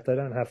what they have. They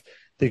don't have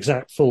the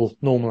exact full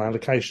normal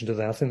allocation to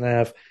that. I think they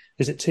have,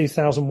 is it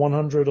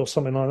 2,100 or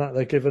something like that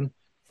they're given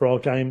for our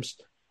games?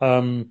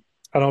 And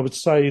I would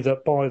say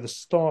that by the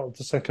start of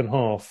the second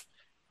half,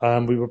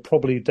 we were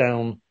probably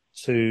down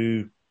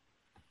to,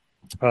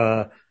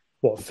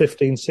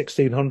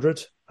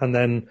 1,600, and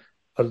then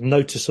a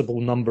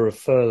noticeable number of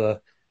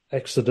further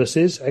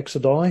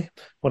exodi,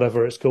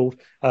 whatever it's called,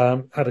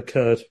 had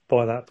occurred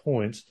by that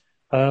point.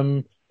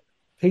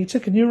 Peter,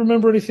 can you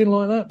remember anything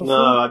like that before?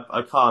 No,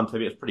 I can't. I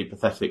mean, it's pretty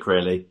pathetic,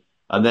 really.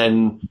 And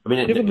then, I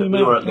mean,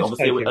 we were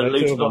obviously at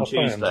Luton on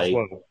Tuesday.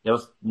 Well. There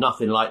was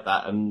nothing like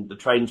that, and the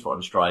trains were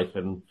on strike.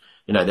 And,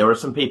 you know, there were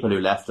some people who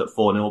left at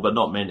 4-0, but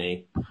not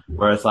many.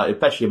 Whereas, like,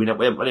 especially when it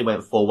went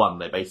 4-1,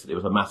 they basically, it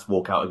was a mass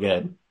walkout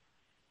again.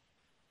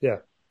 Yeah.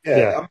 I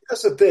mean,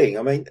 that's the thing.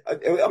 I mean,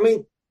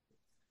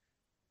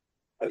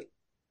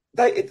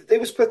 it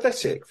was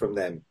pathetic from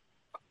them.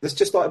 There's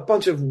just like a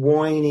bunch of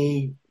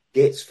whiny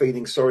gits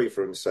feeling sorry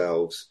for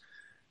themselves.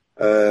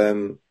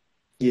 You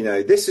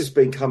know, this has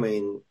been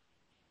coming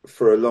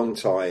for a long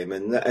time,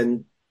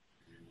 and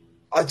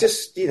I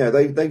just, you know,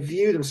 they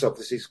view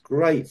themselves as this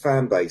great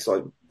fan base,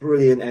 like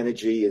brilliant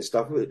energy and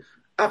stuff.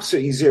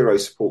 Absolutely zero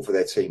support for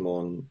their team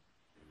on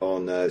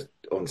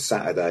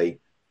Saturday,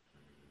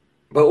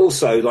 but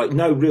also like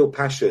no real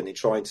passion in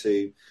trying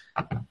to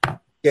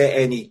get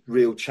any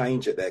real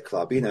change at their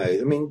club. You know,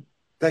 I mean,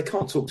 they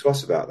can't talk to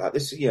us about that.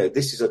 This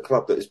is a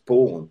club that is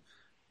born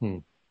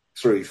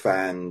through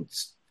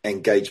fans'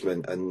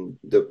 engagement and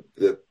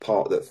the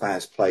part that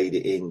fans played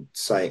in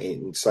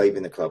saving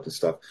the club and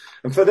stuff.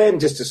 And for them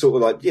just to sort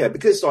of like,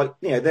 because like,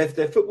 you know,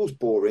 their football's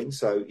boring,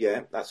 so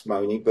yeah, that's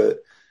moany, but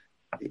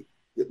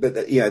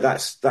you know,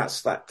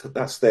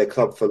 that's their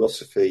club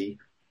philosophy.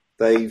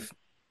 They've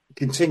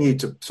continued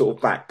to sort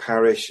of back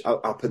Parish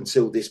up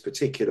until this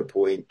particular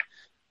point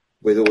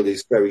with all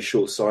his very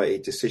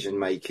short-sighted decision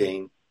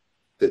making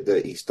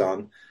that he's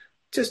done.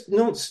 just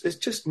nonsense.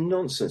 It's just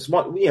nonsense.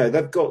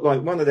 They've got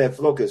like one of their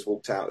vloggers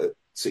walked out at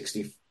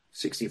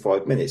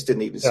 65 minutes,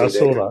 didn't even see I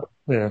saw that.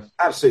 Yeah.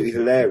 Absolutely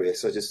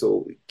hilarious. I just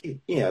thought,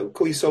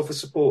 call yourself a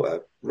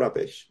supporter.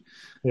 Rubbish.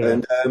 Yeah.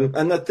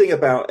 And the thing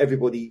about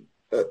everybody,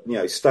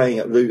 staying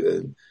at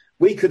Luton,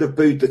 we could have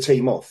booed the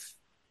team off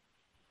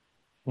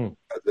at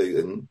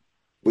Luton.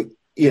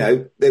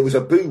 There was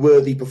a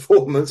boo-worthy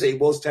performance. It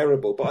was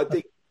terrible, but I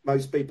think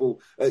most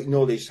people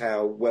acknowledged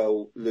how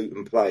well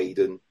Luton played,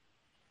 and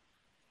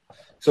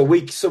so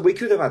we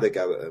could have had a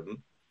go at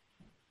them,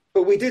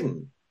 but we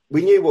didn't.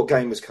 We knew what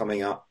game was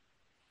coming up.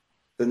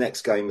 The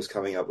next game was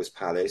coming up was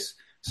Palace,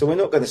 so we're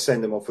not going to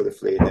send them off with a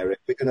flea in their ear.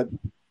 We're going to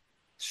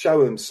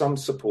show them some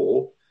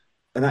support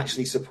and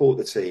actually support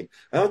the team.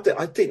 And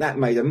I think that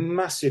made a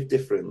massive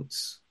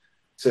difference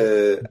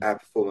to our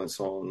performance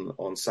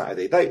on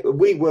Saturday.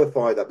 We were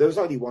fired up. There was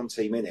only one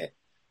team in it,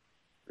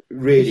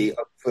 really,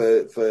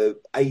 for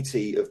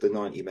 80 of the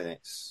 90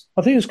 minutes.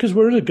 I think it's because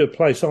we're in a good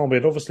place, aren't we?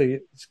 And obviously,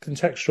 it's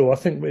contextual. I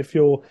think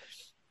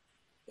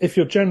if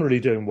you're generally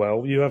doing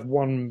well, you have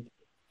one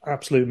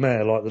absolute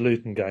mare like the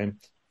Luton game.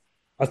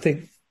 I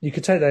think you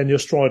could take that in your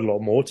stride a lot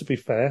more, to be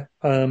fair.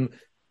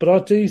 But I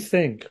do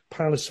think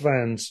Palace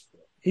fans,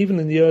 even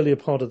in the earlier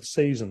part of the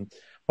season,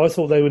 I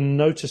thought they were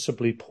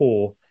noticeably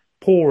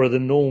poorer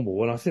than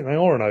normal, and I think they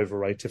are an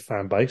overrated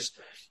fan base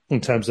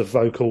in terms of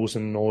vocals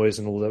and noise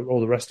and all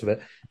the rest of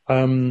it.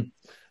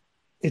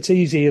 It's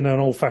easy in an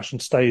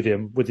old-fashioned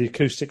stadium with the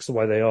acoustics the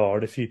way they are,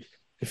 and if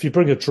you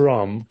bring a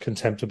drum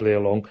contemptibly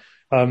along,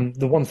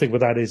 the one thing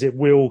with that is it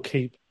will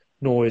keep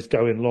noise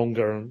going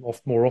longer and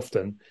more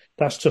often.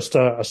 That's just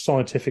a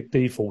scientific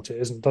default.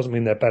 It doesn't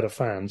mean they're better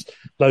fans.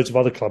 Loads of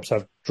other clubs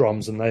have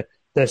drums, and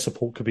their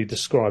support could be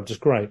described as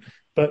great,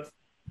 but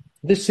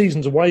this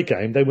season's away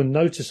game, they were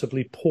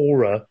noticeably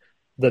poorer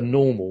than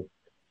normal,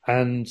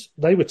 and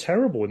they were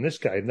terrible in this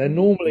game. They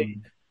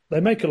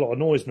make a lot of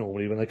noise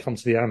normally when they come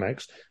to the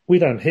Amex. We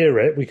don't hear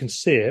it. We can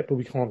see it, but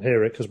we can't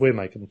hear it because we're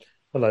making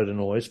a load of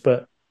noise.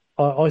 But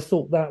I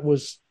thought that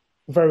was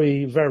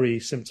very, very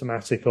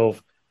symptomatic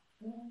of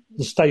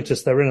the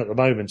status they're in at the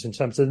moment, in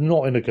terms of they're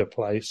not in a good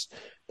place.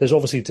 There's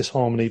obviously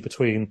disharmony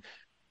between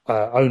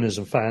owners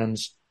and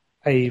fans,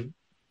 a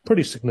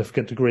pretty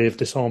significant degree of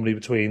disharmony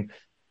between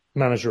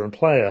manager and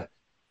player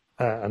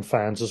and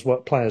fans as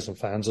well, players and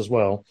fans as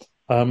well.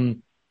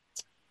 And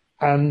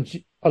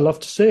I love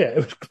to see it.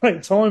 It was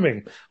great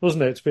timing,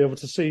 wasn't it, to be able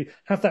to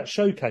have that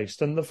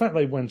showcased. And the fact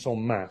they went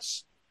en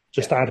masse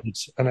just added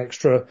an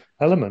extra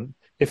element.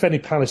 If any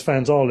Palace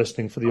fans are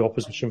listening for the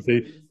opposition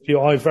view,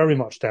 I very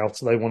much doubt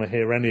they want to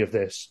hear any of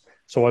this.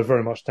 So I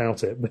very much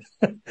doubt it.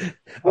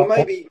 Well,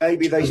 maybe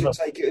they should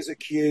take it as a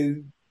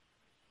cue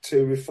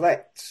to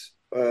reflect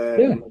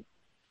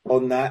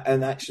on that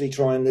and actually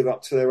try and live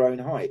up to their own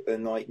hype.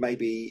 And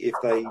maybe if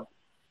they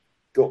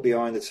got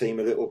behind the team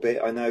a little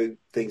bit, I know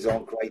things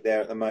aren't great there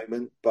at the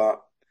moment,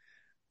 but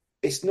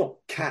it's not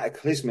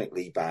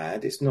cataclysmically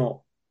bad. It's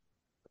not,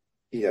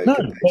 No,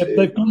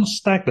 they've gone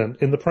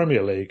stagnant in the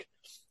Premier League.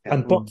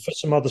 And but for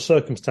some other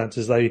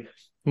circumstances, they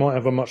might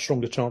have a much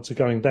stronger chance of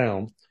going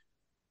down.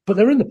 But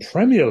they're in the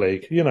Premier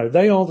League.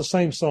 They are the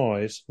same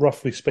size,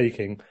 roughly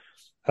speaking,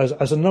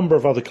 as a number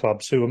of other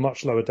clubs who are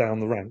much lower down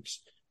the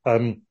ranks.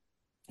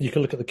 You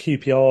can look at the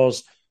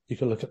QPRs, you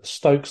can look at the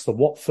Stokes, the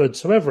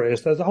Watfords, whoever it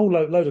is. There's a whole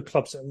load of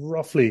clubs that are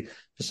roughly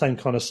the same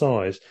kind of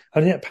size.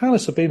 And yet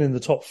Palace have been in the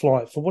top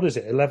flight for,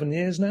 11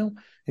 years now,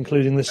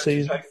 including this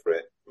season? For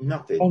it.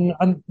 Nothing.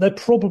 And they're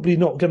probably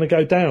not going to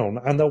go down,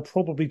 and they'll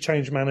probably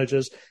change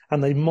managers,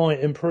 and they might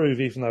improve,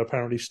 even though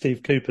apparently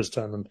Steve Cooper's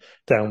turned them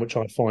down, which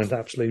I find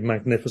absolutely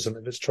magnificent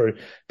if it's true.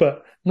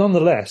 But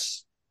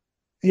nonetheless,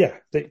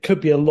 it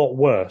could be a lot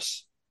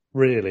worse,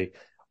 really.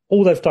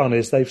 All they've done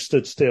is they've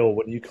stood still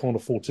when you can't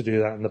afford to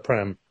do that in the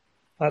Prem.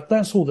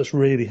 That's all that's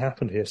really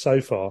happened here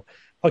so far.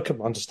 I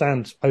couldn't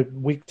understand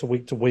week to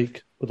week to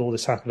week with all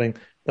this happening.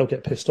 They'll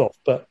get pissed off,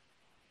 but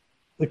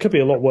they could be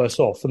a lot worse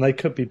off, and they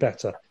could be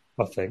better,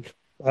 I think.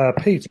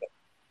 Peter?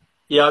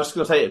 Yeah, I was just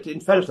going to say, in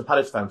fairness to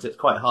Palace fans, it's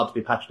quite hard to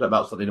be passionate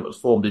about something that was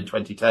formed in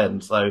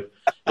 2010. So,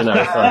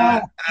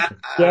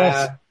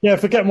 yes,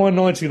 forget my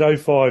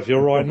 1905.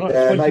 You're right.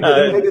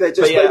 Maybe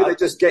they're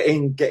just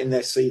getting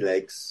their sea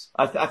legs.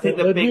 I think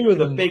the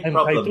big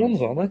problem,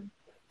 Dons, aren't they?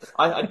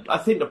 I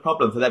think the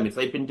problem for them is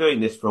they've been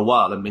doing this for a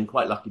while and been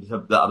quite lucky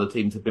that other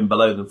teams have been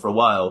below them for a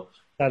while.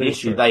 The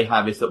issue they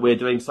have is that we're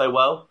doing so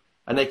well,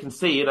 and they can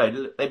see, I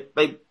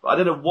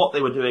don't know what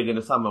they were doing in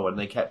the summer when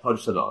they kept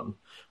Hodgson on.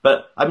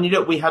 But,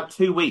 we had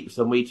 2 weeks,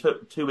 and we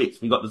took 2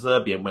 weeks. We got the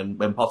Zerbian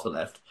when Potter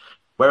left.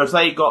 Whereas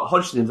they got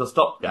Hodgson as a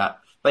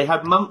stopgap. They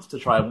had months to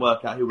try and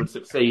work out who would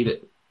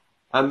succeed.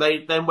 And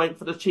they then went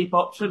for the cheap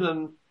option.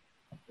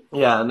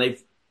 And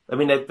they've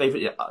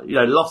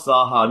lost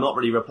Zaha, not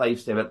really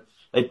replaced him.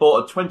 They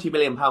bought a £20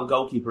 million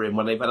goalkeeper in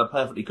when they've had a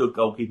perfectly good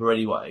goalkeeper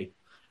anyway.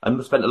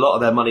 And spent a lot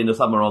of their money in the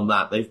summer on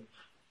that.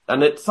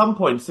 And at some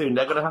point soon,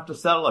 they're going to have to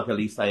sell like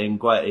Elise and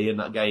Guetti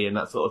and that Gay and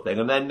that sort of thing.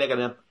 And then they're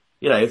going to,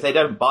 if they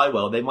don't buy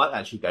well, they might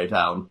actually go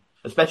down,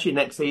 especially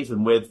next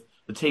season with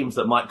the teams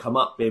that might come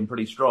up being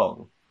pretty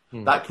strong.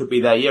 that could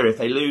be their year. If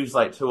they lose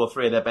like 2 or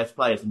 3 of their best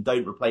players and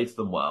don't replace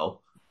them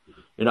well,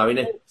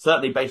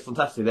 certainly based on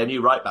Saturday, their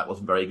new right back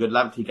wasn't very good.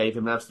 Lamptey gave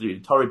him an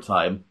absolutely torrid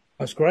time.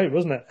 That's great,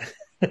 wasn't it?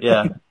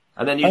 Yeah.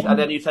 And then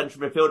you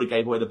central midfielder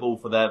gave away the ball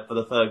for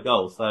the third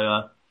goal.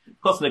 So,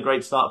 wasn't a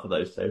great start for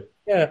those two.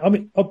 Yeah, I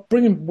mean, I'll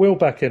bring Will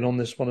back in on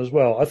this one as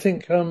well. I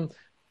think,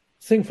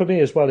 thing for me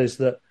as well is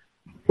that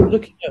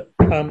looking at,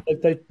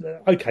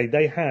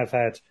 they have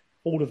had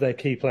all of their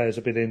key players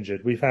have been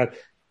injured. We've had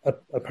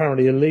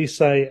apparently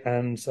Elise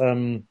and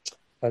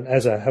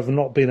Eze have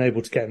not been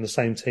able to get in the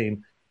same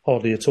team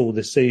hardly at all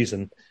this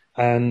season.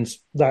 And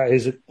that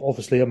is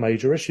obviously a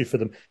major issue for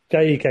them.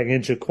 Gay getting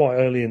injured quite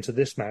early into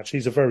this match.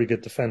 He's a very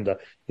good defender.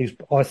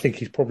 I think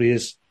he's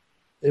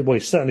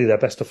certainly their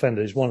best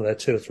defender. He's one of their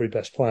 2 or 3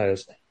 best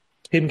players.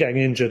 Him getting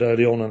injured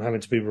early on and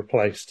having to be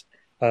replaced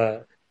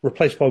by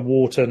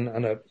Wharton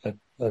and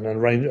an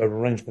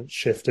arrangement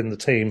shift in the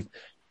team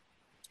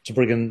to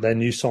bring in their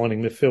new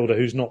signing midfielder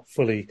who's not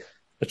fully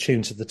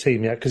attuned to the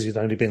team yet because he's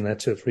only been there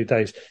 2 or 3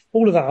 days.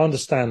 All of that, I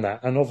understand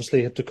that. And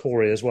obviously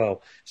Decore as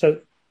well.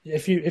 So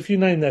if you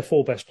name their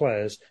 4 best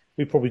players,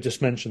 we probably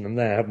just mentioned them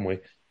there, haven't we?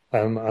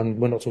 And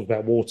we're not talking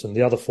about Wharton,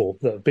 the other 4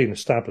 that have been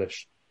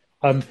established.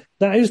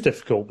 That is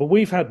difficult, but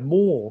we've had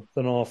more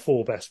than our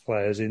 4 best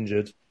players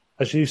injured.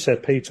 As you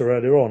said, Peter,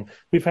 earlier on,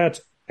 we've had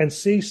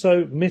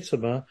Enciso,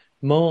 Mittemer,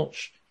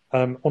 March,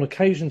 on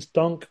occasions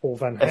Dunk or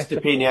Van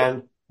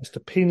Hetten.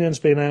 Estepinian's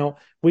been out.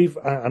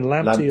 And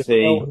Lamptey as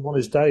well, on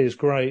his day is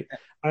great.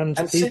 And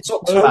since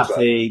October,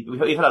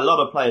 we've had a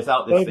lot of players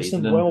out this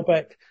season.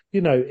 Welbeck,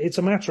 it's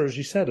a matter, as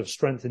you said, of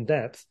strength and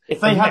depth.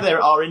 If they had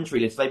our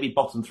injury list, they'd be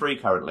bottom 3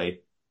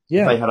 currently.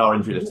 Yeah, if they had our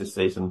injury list this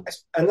season,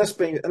 and that's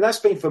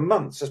been for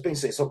months. That's been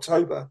since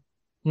October.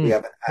 We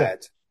haven't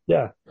had.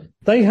 Yeah,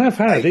 they have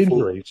had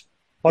injuries.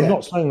 I'm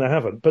not saying they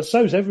haven't, but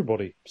so's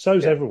everybody.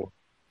 So's everyone.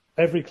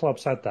 Every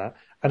club's had that,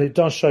 and it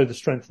does show the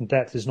strength and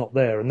depth is not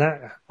there. And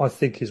that, I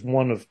think, is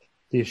one of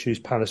the issues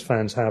Palace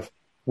fans have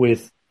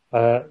with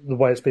the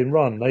way it's been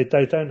run. They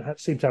don't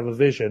seem to have a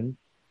vision.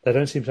 They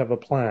don't seem to have a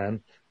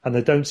plan, and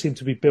they don't seem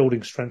to be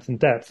building strength and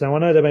depth. Now, I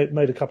know they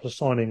made a couple of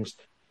signings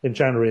in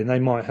January, and they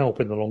might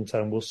help in the long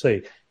term. We'll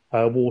see.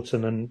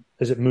 Wharton and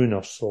is it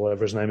Munoz or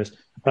whatever his name is?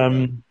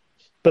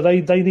 But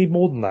they need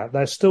more than that.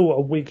 They're still a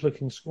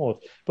weak-looking squad.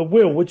 But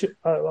Will,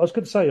 I was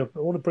going to say, I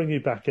want to bring you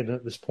back in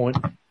at this point.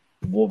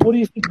 What do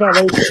you think about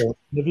those guys?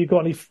 Have you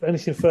got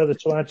anything further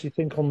to add, do you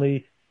think, on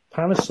the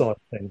Palace side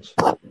of things?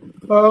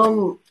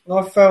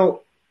 I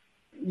felt,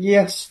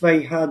 yes,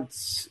 they had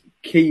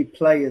key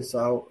players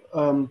out.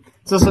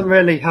 Doesn't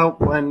really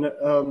help when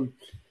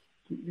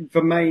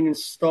the main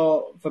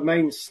star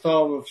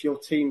of your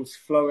team's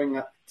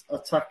flowing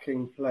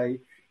attacking play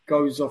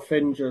goes off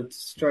injured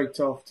straight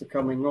after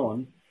coming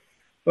on.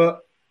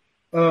 But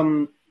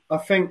I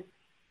think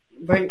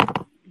they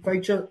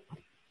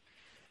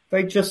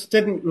just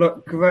didn't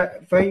look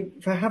great. They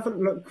haven't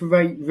looked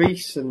great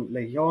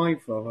recently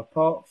either.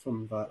 Apart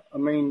from that, I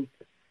mean,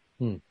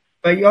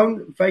 they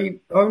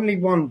only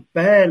won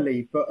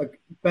barely, but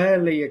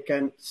barely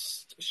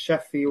against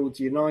Sheffield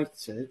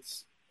United,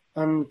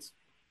 and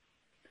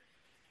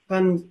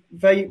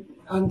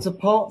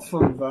apart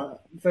from that,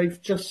 they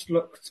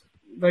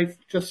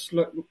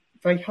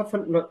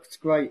haven't looked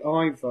great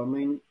either. I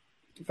mean,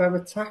 their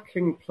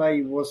attacking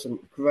play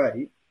wasn't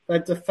great. Their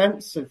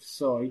defensive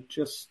side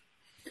just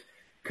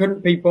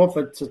couldn't be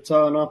bothered to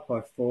turn up,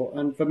 I thought.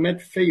 And the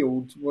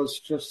midfield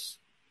was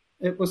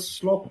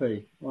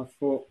sloppy, I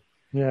thought.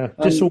 Yeah,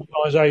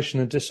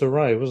 disorganisation and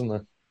disarray, wasn't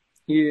there?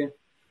 Yeah.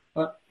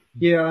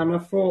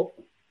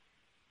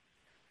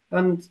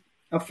 And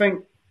I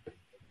think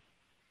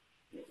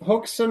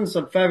Hodgson's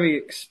a very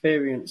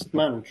experienced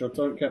manager,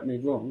 don't get me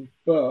wrong,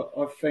 but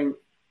I think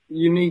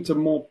you need a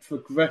more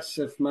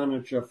progressive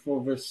manager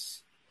for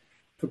this.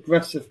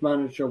 Progressive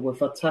manager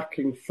with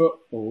attacking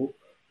football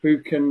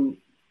who's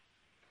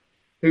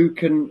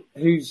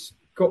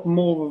got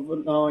more of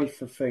an eye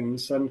for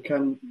things and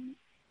can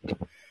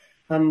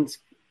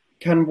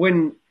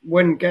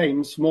win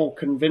games more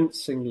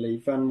convincingly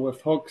than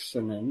with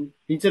Hodgson in.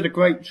 He did a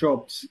great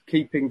job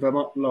keeping them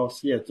up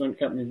last year, don't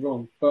get me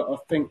wrong, but I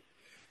think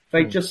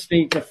they just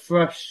need a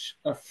fresh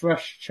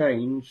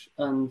change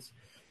and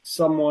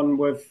someone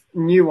with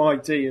new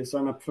ideas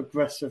and a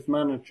progressive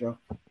manager.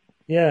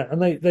 Yeah,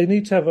 and they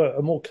need to have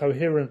a more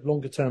coherent,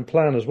 longer-term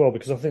plan as well,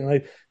 because I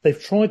think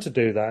they've tried to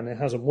do that and it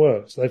hasn't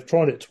worked. So they've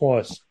tried it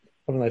twice,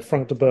 haven't they?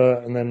 Frank de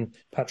Boer and then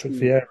Patrick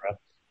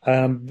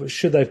Vieira.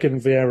 Should they have given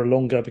Vieira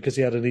longer because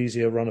he had an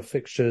easier run of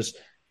fixtures,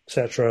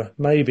 etc.?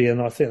 Maybe, and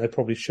I think they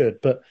probably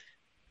should. But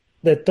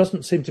there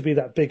doesn't seem to be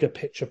that bigger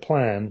picture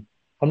plan.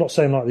 I'm not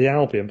saying like the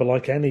Albion, but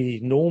like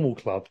any normal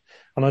club.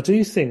 And I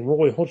do think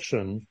Roy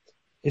Hodgson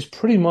is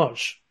pretty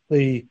much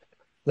the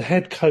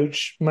head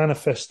coach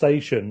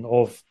manifestation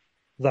of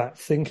that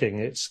thinking.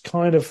 It's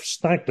kind of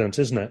stagnant,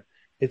 isn't it?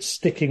 It's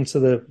sticking to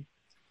the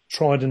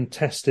tried and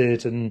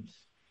tested and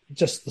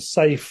just the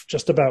safe,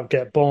 just about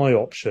get by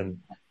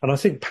option. And I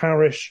think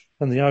Parish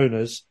and the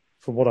owners,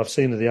 from what I've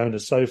seen of the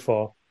owners so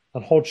far,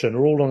 and Hodgson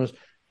are all on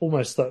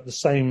almost like the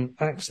same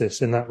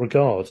axis in that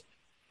regard.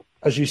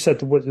 As you said,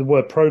 the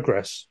word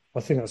progress,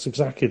 I think that's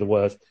exactly the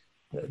word.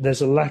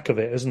 There's a lack of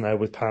it, isn't there,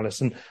 with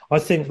Palace? And I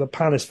think that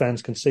Palace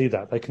fans can see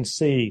that. They can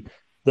see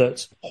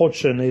that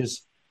Hodgson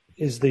is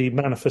the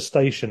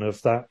manifestation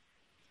of that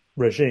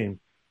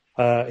regime.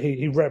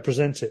 He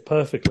represents it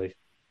perfectly.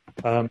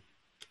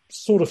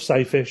 Sort of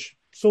safe-ish,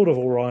 sort of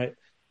all right.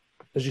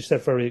 As you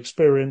said, very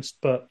experienced,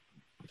 but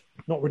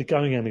not really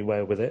going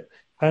anywhere with it.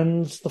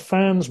 And the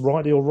fans,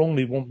 rightly or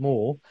wrongly, want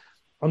more.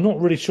 I'm not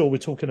really sure we're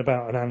talking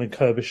about an Alan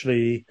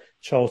Kirbishley,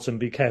 Charlton,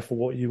 be careful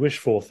what you wish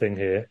for thing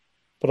here.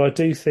 But I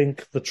do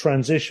think the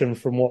transition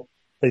from what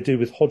they do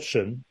with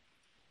Hodgson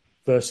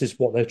versus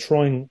what they're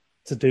trying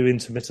to do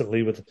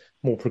intermittently with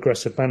more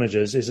progressive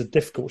managers is a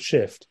difficult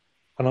shift.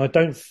 And I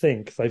don't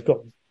think they've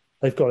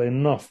got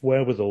enough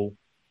wherewithal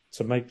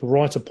to make the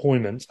right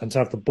appointment and to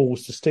have the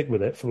balls to stick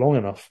with it for long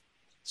enough.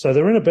 So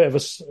they're in a bit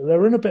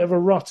of a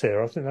rut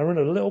here. I think they're in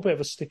a little bit of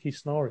a sticky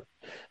scenario.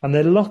 And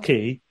they're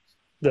lucky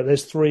that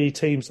there's 3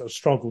 teams that have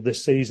struggled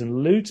this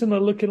season. Luton are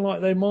looking like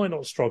they might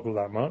not struggle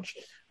that much.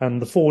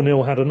 And the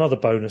 4-0 had another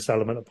bonus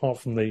element, apart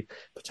from the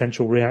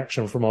potential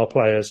reaction from our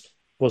players,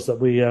 was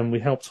that we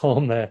helped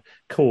harm their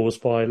cause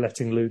by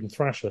letting Luton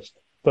thrash us.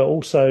 But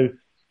also,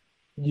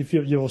 you've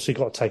obviously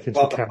got to take into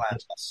account...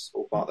 That's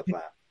all part of the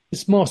plan.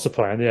 It's master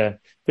plan, yeah.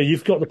 But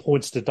you've got the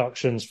points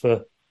deductions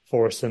for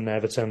Forest and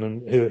Everton,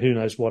 and who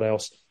knows what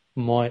else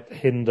might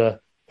hinder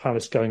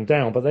Palace going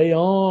down. But they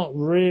are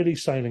really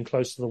sailing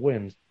close to the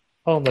wind,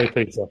 aren't they,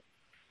 Peter?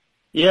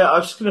 Yeah, I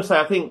was just going to say,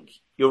 I think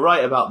you're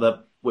right about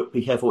the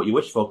be careful what you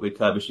wish for with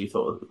Kirbishley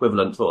sort of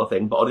equivalent sort of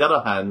thing. But on the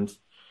other hand,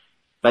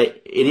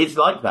 it is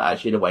like that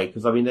actually in a way,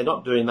 because I mean they're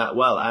not doing that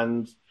well,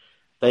 and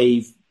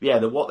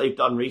what they've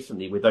done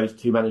recently with those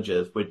 2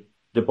 managers, with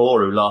De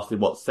Boer, who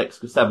lasted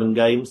 6 or 7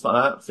 games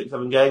like that, 6,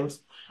 7 games,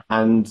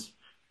 and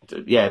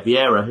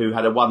Vieira, who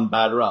had a one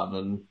bad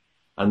run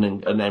and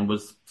then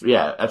was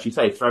as you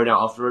say, thrown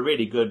out after a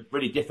really good,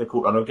 really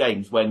difficult run of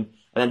games and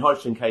then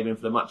Hodgson came in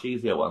for the much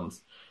easier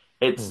ones.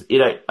 It's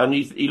and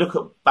you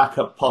look back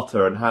at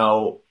Potter and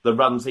how the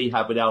runs he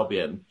had with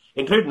Albion,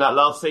 including that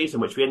last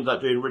season, which we ended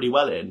up doing really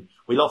well in.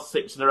 We lost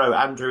 6 in a row.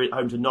 Andrew at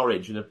home to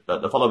Norwich in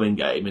the following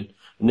game, and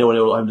 0-0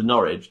 at home to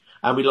Norwich.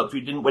 And we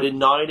didn't win in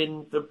 9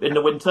 in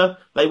the winter.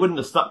 They wouldn't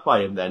have stuck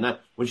by him then,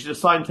 which is a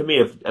sign to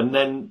me and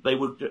then they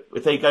would,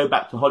 if they go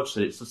back to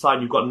Hodgson, it's a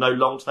sign you've got no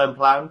long-term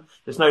plan.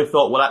 There's no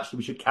thought, well, actually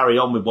we should carry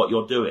on with what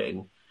you're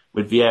doing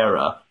with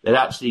Vieira. It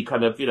actually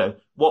kind of,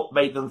 what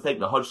made them think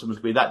that Hodgson was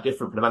going to be that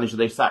different from the manager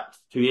they sacked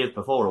 2 years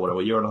before or whatever,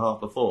 a year and a half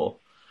before.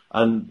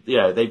 And,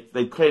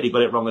 they've clearly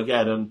got it wrong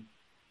again, and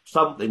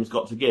something's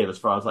got to give as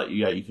far as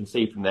you can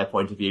see from their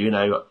point of view.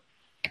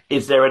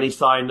 Is there any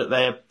sign that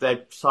their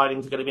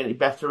signings are going to be any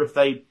better if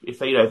they're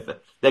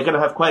going to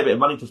have quite a bit of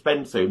money to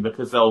spend soon,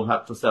 because they'll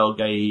have to sell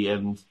Gay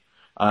and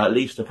at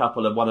least a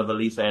couple of one of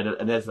Elise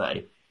and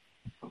Eze.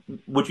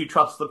 Would you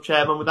trust the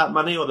chairman with that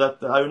money or the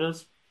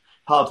owners?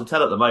 Hard to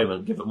tell at the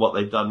moment, given what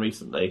they've done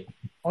recently.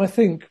 I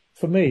think,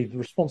 for me, the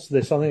response to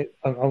this, I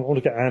want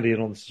to get Andy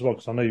in on this as well,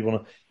 because I know you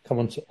want to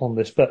come on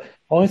this, but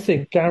I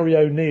think Gary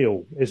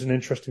O'Neill is an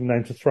interesting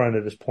name to throw in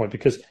at this point,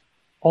 because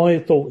I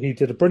thought he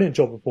did a brilliant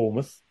job at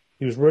Bournemouth.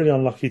 He was really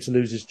unlucky to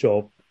lose his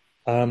job.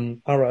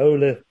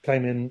 Araola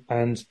came in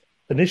and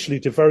initially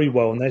did very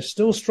well, and they're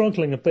still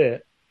struggling a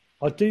bit.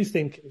 I do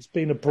think it's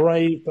been a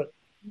brave but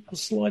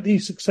slightly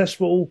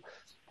successful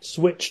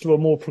switch to a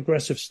more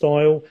progressive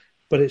style,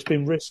 but it's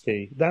been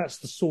risky. That's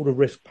the sort of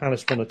risk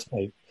Palace want to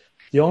take.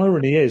 The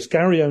irony is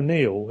Gary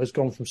O'Neill has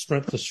gone from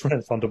strength to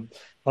strength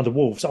under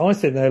Wolves. I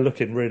think they're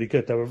looking really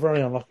good. They were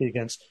very unlucky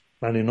against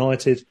Man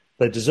United.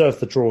 They deserved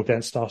the draw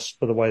against us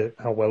for the way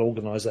how well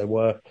organised they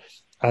were.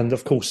 And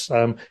of course,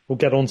 we'll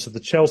get on to the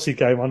Chelsea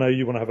game. I know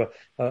you want to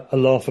have a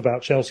laugh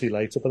about Chelsea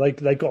later,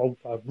 but they got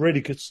a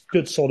really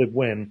good solid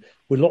win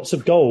with lots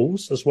of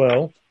goals as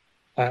well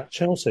at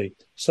Chelsea.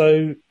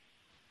 So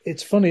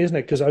it's funny, isn't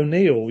it? Because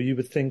O'Neill, you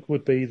would think,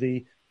 would be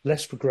the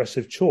less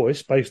progressive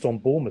choice based on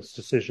Bournemouth's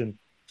decision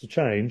to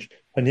change.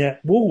 And yet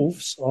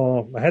Wolves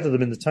are ahead of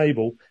them in the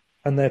table,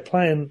 and they're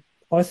playing,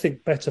 I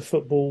think, better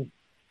football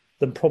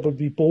than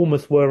probably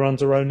Bournemouth were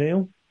under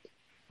O'Neill,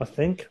 I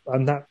think.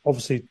 And that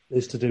obviously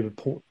is to do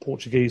with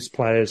Portuguese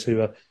players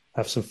who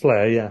have some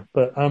flair, yeah.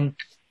 But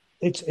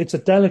it's a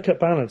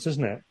delicate balance,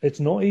 isn't it? It's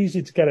not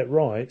easy to get it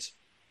right.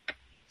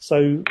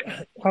 So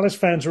Palace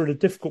fans are in a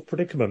difficult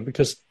predicament,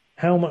 because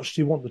how much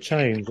do you want the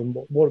change, and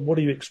what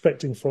are you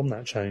expecting from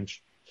that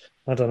change?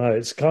 I don't know.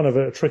 It's kind of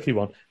a tricky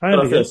one. But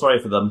I feel sorry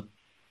for them.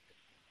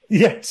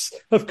 Yes,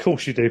 of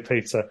course you do,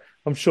 Peter.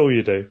 I'm sure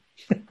you do.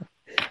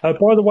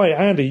 By the way,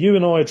 Andy, you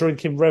and I are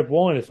drinking red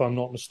wine, if I'm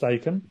not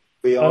mistaken.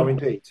 We are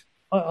indeed.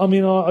 I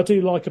mean, I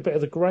do like a bit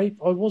of the grape.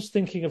 I was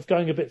thinking of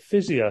going a bit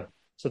fizzier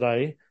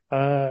today.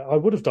 I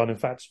would have done, in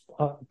fact,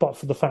 but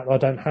for the fact I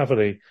don't have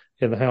any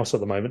in the house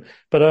at the moment.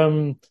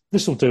 But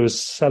this will do as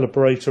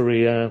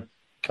celebratory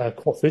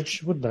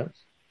quaffage, wouldn't it?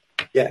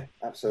 Yeah,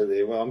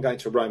 absolutely. Well, I'm going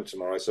to Rome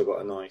tomorrow, so I've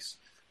got a nice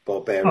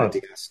Barbera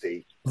di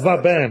Asti.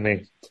 Va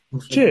bene.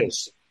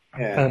 Cheers.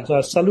 Yeah.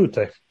 And salute.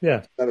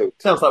 Yeah.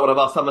 Salute. Sounds like one of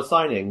our summer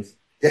signings.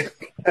 Yeah.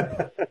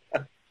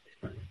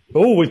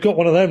 Oh, we've got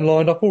one of them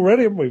lined up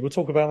already, haven't we? We'll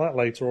talk about that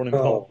later on in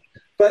part.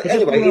 But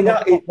anyway,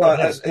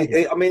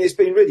 I mean, it's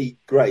been really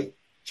great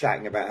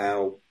chatting about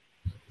how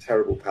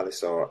terrible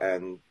Palace are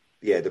and,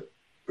 the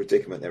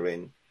predicament they're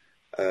in.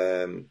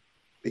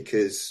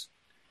 Because,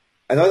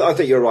 and I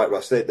think you're right,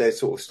 Russ, they're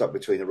sort of stuck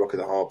between a rock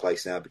and a hard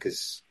place now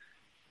because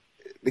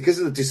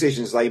of the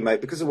decisions they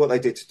made, because of what they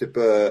did to De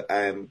Boer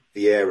and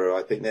Vieira.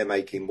 I think they're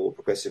making more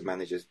progressive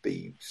managers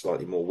be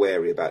slightly more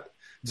wary about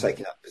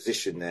taking that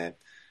position there.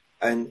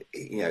 And,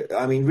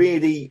 I mean,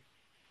 really,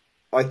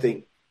 I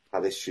think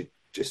Palace should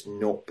just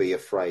not be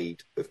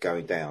afraid of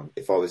going down.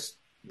 If I was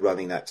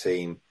running that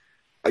team,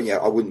 I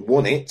wouldn't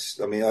want it.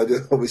 I mean, I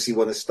obviously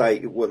want to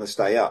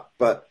stay up,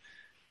 but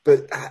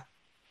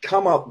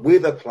come up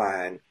with a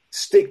plan,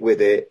 stick with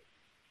it,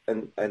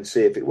 and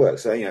see if it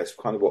works. So, it's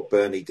kind of what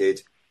Burnley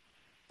did.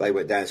 They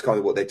went down. It's kind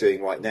of what they're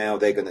doing right now.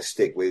 They're going to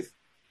stick with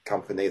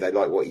Company. They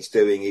like what he's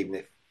doing,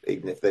 even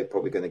if they're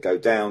probably going to go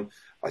down.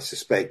 I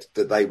suspect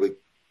that they would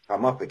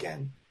come up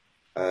again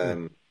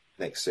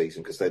next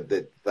season because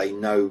they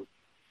know,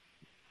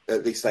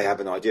 at least they have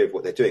an idea of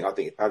what they're doing. I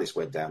think if Palace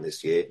went down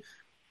this year,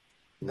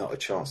 not a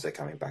chance they're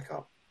coming back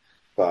up.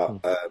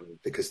 But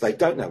because they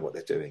don't know what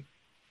they're doing.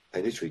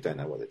 They literally don't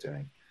know what they're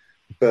doing.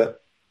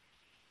 But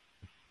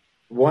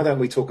why don't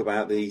we talk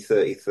about the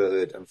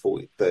 33rd and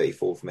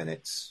 34th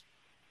minutes?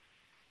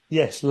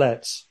 Yes,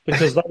 let's.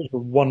 Because those were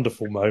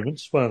wonderful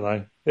moments, weren't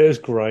they? It was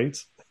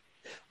great.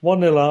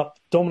 1-0 up,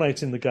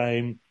 dominating the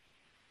game.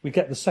 We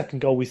get the second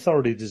goal we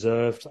thoroughly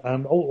deserved.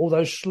 And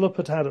although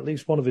Schlupp had at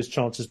least one of his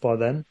chances by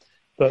then,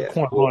 but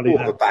quite highly.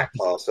 A back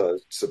pass, so I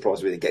was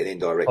surprised we didn't get an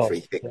indirect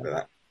free kick for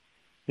that.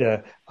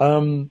 Yeah.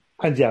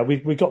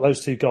 We got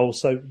those two goals.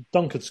 So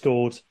Dunk had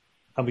scored,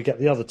 and we get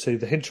the other two,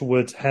 the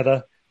Hinchelwood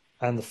header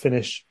and the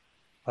finish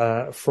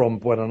from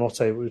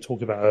Buonanotte we were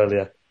talking about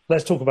earlier.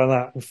 Let's talk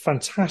about that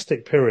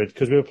fantastic period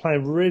because we were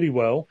playing really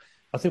well.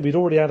 I think we'd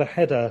already had a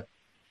header.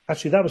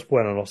 Actually, that was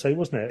Buonanotte,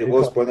 wasn't it? It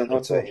was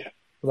Buonanotte, yeah.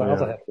 That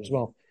other header as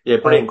well. Yeah,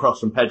 brilliant cross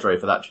from Pedro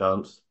for that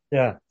chance.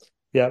 Yeah.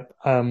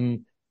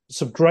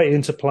 Some great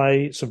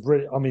interplay.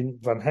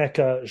 Van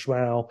Hecker,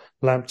 João,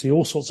 Lamptey,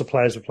 all sorts of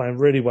players were playing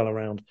really well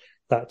around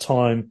that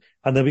time.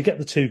 And then we get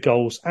the two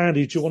goals.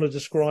 Andy, do you want to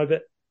describe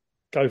it?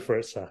 Go for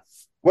it, sir.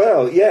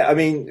 Well, yeah, I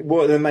mean,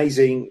 what an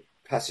amazing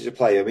passage of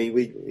play. I mean,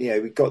 we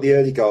got the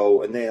early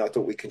goal and then I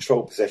thought we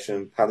controlled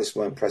possession. Palace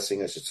weren't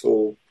pressing us at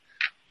all,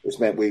 which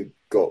meant we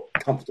got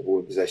comfortable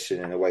in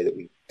possession in a way that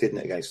we didn't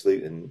against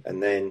Luton.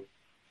 And then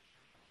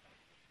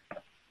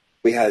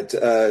we had,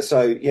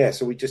 so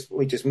we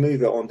just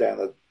move it on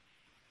down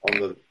on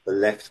the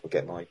left. I'll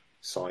get my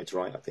sides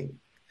right, I think.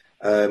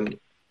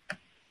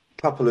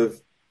 Couple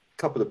of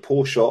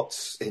poor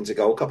shots into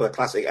goal, a couple of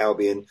classic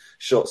Albion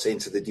shots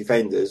into the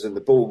defenders, and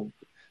the ball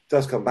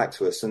does come back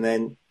to us. And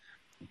then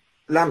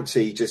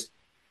Lamptey just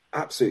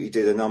absolutely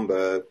did a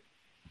number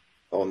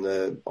on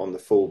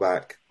the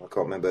fullback. I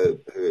can't remember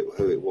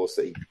who it was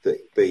that he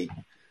beat,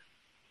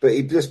 but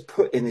he just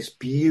put in this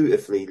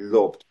beautifully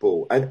lobbed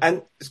ball,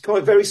 and it's kind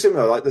of very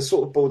similar, like the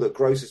sort of ball that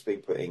Gross has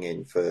been putting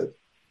in for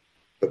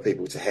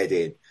people to head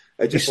in.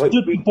 He stood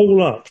the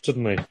ball up,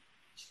 didn't he?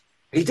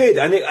 He did,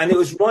 and it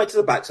was right to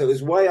the back, so it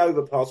was way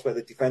over past where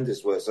the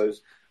defenders were. So it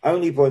was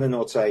only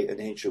Buonanotte and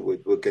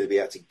Hinchelwood were going to be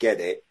able to get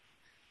it.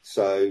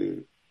 So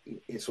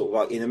it's sort of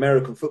like in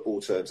American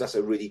football terms, that's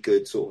a really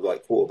good sort of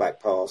like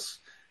quarterback pass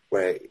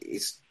where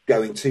it's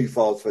going too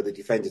far for the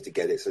defender to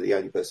get it. So the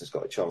only person who's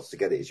got a chance to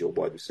get it is your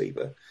wide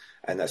receiver,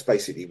 and that's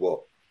basically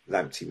what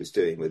Lamptey was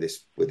doing with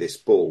this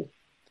ball.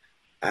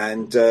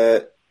 And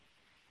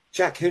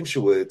Jack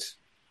Hinchelwood,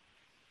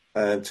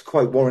 to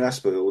quote Warren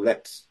Aspinall,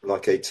 leapt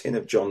like a tin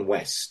of John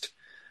West.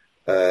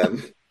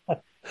 That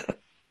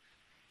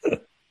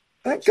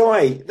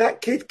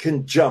kid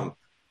can jump.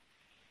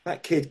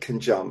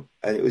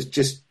 And it was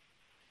just,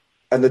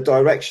 and the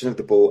direction of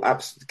the ball,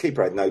 the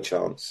keeper had no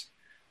chance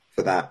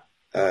for that.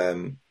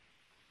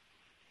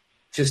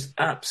 Just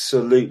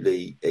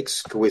absolutely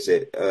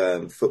exquisite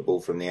football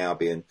from the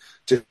Albion.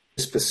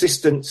 Just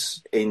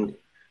persistence in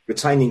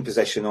retaining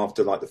possession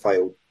after like the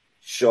failed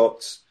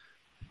shots.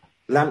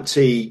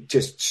 Lamptey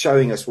just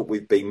showing us what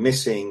we've been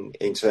missing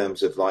in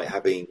terms of like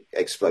having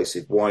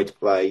explosive wide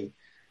play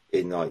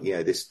in like,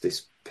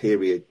 this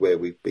period where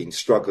we've been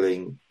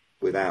struggling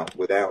without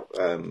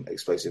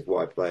explosive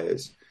wide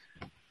players,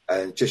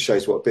 and just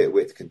shows what a bit of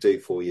width can do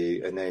for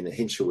you. And then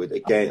Hinchelwood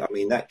again, I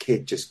mean, that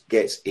kid just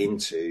gets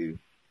into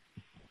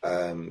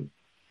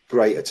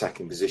great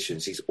attacking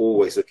positions. He's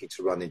always looking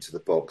to run into the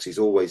box. He's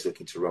always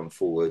looking to run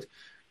forward.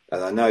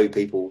 And I know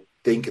people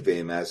think of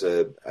him as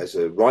a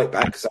right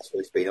back because that's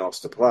what he's been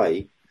asked to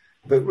play,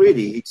 but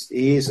really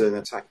he is an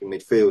attacking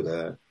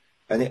midfielder,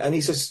 and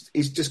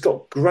he's just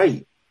got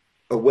great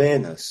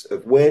awareness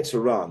of where to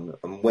run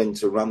and when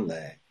to run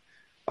there.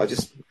 I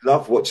just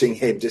love watching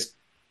him just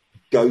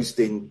ghost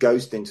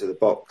into the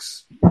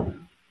box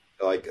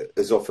like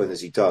as often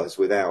as he does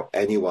without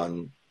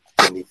anyone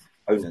from the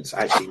opponents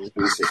actually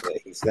noticing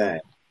that he's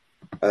there.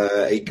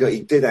 He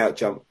did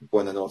outjump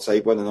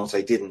Buonanotte.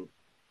 Buonanotte didn't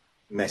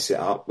mess it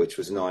up, which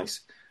was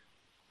nice.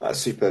 That's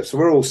superb. So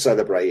we're all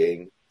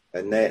celebrating,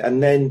 and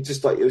then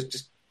just like it was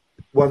just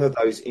one of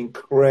those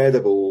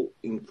incredible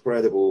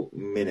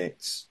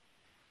minutes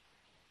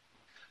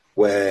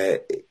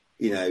where,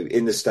 you know,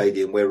 in the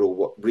stadium we're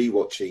all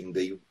rewatching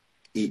the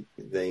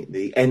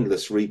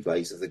endless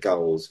replays of the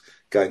goals,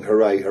 going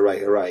hooray, hooray,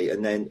 hooray,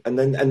 and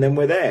then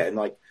we're there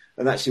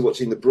and actually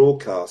watching the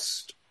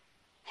broadcast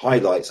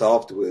highlights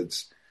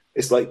afterwards.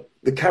 It's like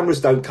the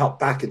cameras don't cut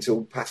back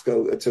until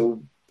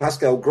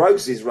Pascal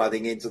Gross is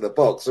running into the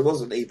box. It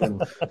wasn't even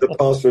the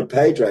pass from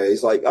Pedro.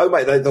 It's like, oh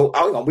mate, they thought,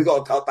 hang on, we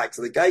got to cut back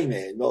to the game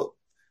here, not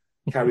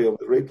carry on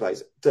with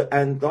replays.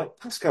 And like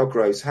Pascal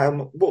Gross,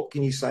 what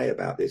can you say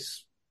about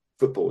this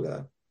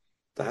footballer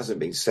that hasn't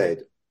been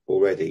said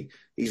already?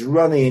 He's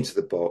running into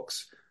the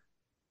box.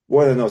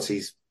 Whether or not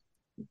he's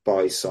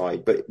by his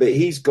side, but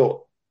he's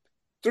got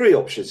three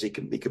options. He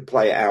can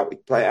play it out. He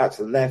can play it out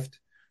to the left.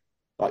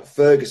 Like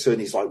Ferguson,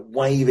 he's like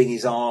waving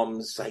his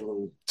arms,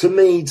 saying, to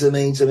me,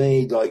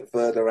 like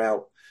further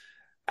out.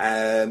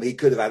 He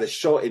could have had a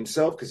shot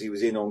himself because he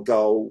was in on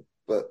goal,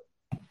 but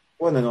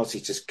whether or not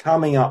he's just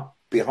coming up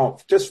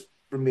just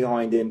from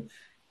behind him,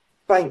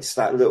 faints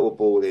that little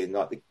ball in.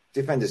 Like the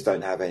defenders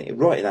don't have any,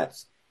 right in that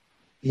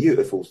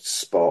beautiful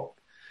spot,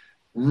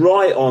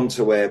 right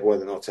onto where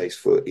Buonanotte's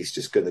foot is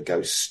just going to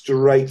go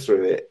straight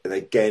through it. And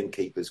again,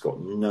 keeper's got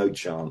no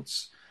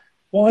chance.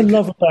 What I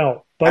love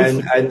about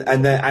both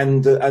and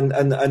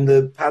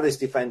the Palace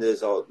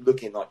defenders are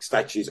looking like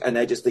statues, and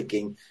they're just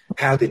thinking,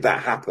 how did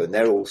that happen?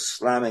 They're all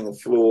slamming the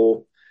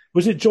floor.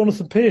 Was it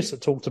Jonathan Pearce that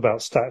talked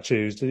about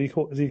statues? Did he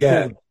call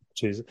them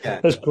statues?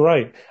 Yeah. That's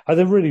great. And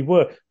they really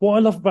were. What I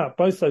love about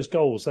both those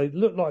goals, they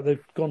look like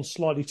they've gone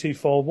slightly too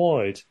far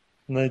wide,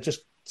 and they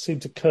just seem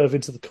to curve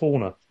into the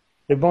corner.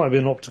 It might have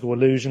been an optical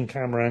illusion,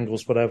 camera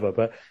angles, whatever,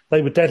 but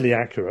they were deadly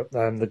accurate,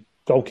 and the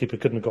goalkeeper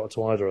couldn't have got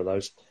to either of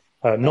those.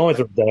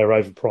 Neither of their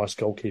overpriced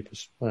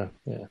goalkeepers.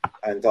 Yeah.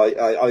 And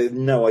I have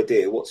no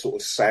idea what sort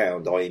of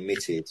sound I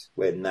emitted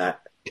when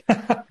that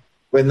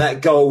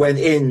goal went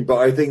in, but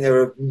I think there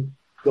were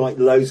like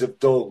loads of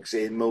dogs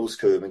in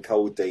Moulsecoombe and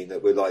Colddean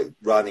that were like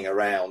running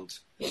around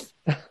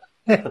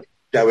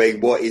going,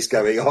 what is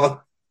going on?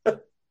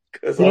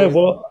 Because I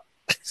was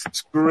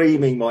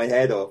screaming my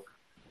head off.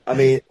 I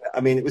mean,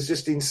 it was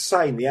just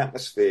insane. The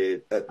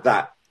atmosphere at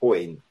that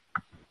point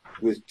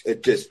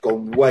had just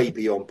gone way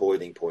beyond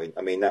boiling point.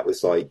 I mean, that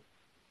was like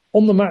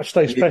on the match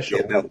day special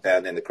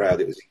meltdown in the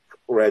crowd. It was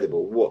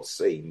incredible. What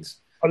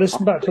scenes! I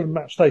listened back to the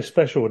match day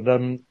special,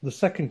 and the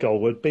second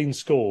goal had been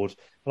scored,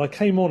 and I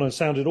came on and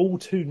sounded all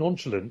too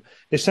nonchalant.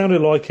 It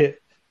sounded like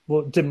it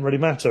didn't really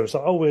matter. It's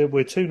like, oh, we're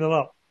 2-0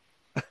 up.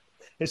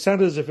 It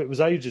sounded as if it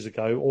was ages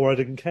ago, or I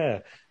didn't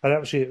care. And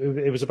actually,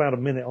 it was about a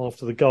minute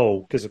after the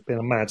goal because it'd been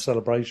a mad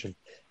celebration.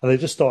 And they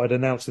just started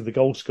announcing the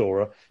goal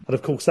scorer. And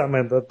of course, that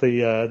meant that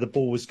the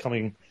ball was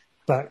coming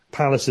back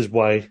Palace's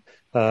way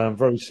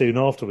very soon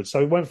afterwards.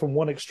 So it went from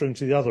one extreme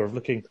to the other of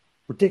looking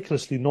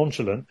ridiculously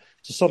nonchalant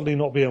to suddenly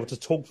not be able to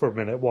talk for a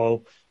minute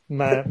while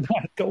mad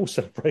goal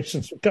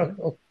celebrations were going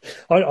on.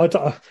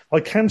 I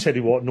can tell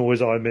you what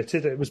noise I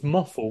emitted. It was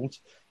muffled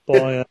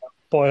by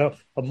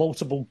a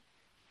multiple,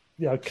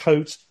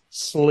 coat,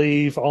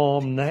 sleeve,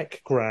 arm,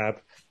 neck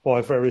grab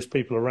by various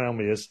people around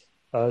me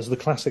as the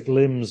classic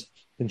limbs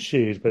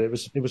ensued. But it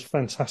was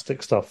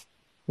fantastic stuff.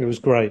 It was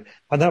great.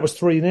 And that was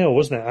 3-0,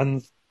 wasn't it?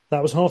 And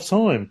that was half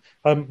time.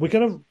 We're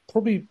going to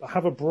probably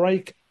have a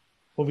break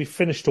when we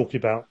finish talking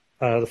about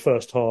the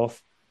first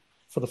half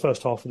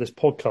of this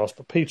podcast.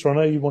 But Peter, I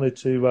know you wanted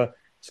to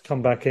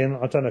come back in.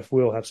 I don't know if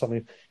we'll have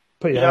something.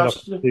 Put your hand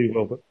up to do,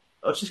 Will, but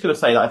I was just going to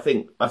say that I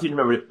seem to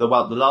remember the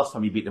last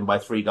time you beat them by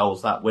 3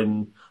 goals, that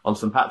win on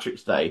St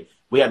Patrick's Day.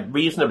 We had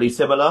reasonably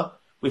similar.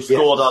 We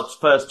scored our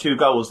first 2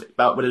 goals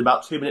within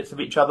about 2 minutes of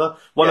each other.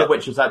 One of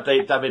which was that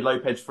David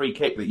Lopez free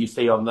kick that you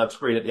see on the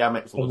screen at the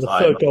Amex all the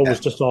time. The third goal was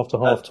just after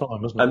half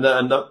time, wasn't it?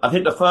 And I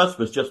think the first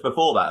was just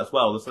before that as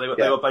well. So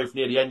they were both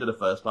near the end of the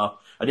first half.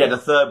 And the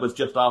third was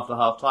just after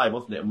half time,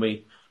 wasn't it? And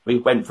we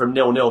went from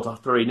 0-0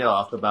 to 3-0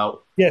 after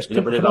about,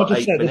 within about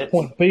 8 minutes. At this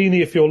point,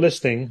 Beanie, if you're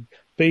listening,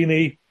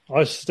 Beanie,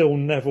 I still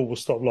never will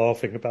stop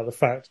laughing about the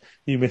fact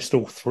you missed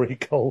all 3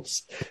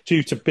 goals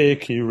due to beer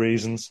queue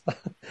reasons.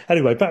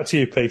 Anyway, back to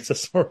you, Peter.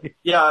 Sorry.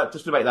 Yeah,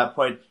 just to make that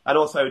point. And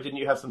also, didn't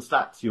you have some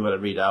stats you want to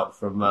read out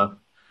from a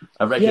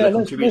regular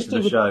contributor to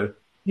the show?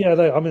 Yeah,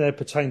 they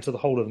pertain to the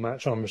whole of the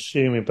match, I'm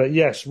assuming. But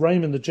yes,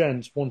 Raymond the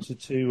Gent wanted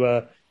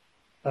to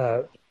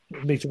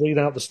me to read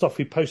out the stuff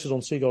he posted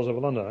on Seagulls Over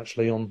London,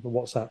 actually, on the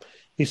WhatsApp.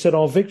 He said,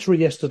 our victory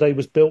yesterday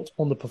was built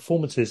on the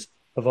performances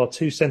of our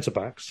 2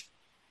 centre-backs,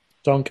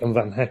 Dunk and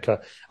Van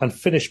Hecker, and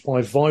finished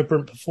by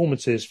vibrant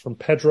performances from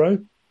Pedro,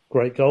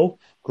 great goal,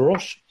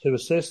 Grosh, 2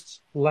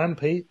 assists,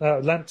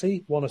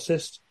 Lamptey, 1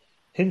 assist,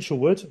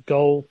 Hinchelwood,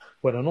 goal,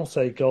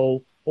 Buonanotte,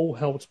 goal, all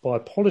helped by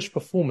a polished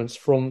performance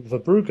from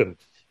Verbruggen.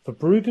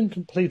 Verbruggen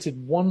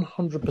completed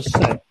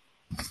 100%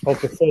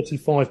 of the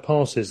 35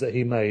 passes that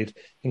he made,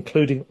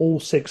 including all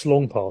 6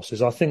 long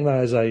passes. I think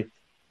that is a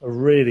A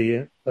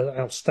really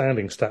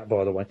outstanding stat,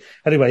 by the way.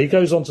 Anyway, he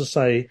goes on to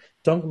say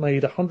Dunk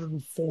made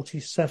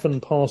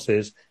 147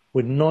 passes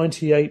with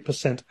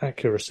 98%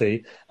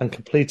 accuracy and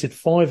completed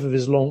 5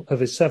 of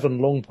his 7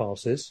 long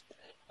passes.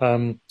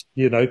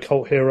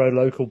 Cult hero,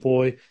 local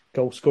boy,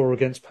 goal scorer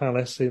against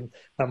Palace.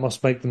 That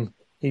must make them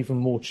even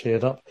more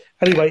cheered up.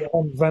 Anyway,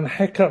 Van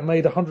Hecker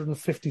made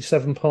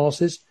 157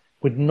 passes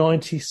with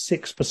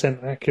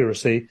 96%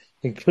 accuracy,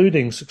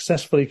 including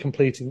successfully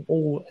completing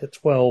all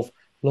 12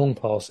 long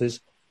passes.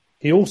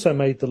 He also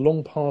made the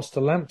long pass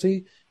to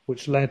Lamptey,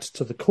 which led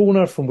to the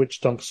corner from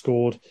which Dunk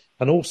scored,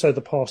 and also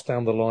the pass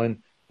down the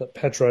line that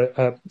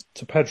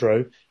to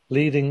Pedro,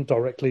 leading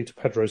directly to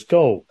Pedro's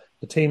goal.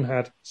 The team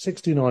had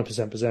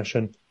 69%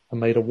 possession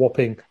and made a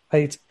whopping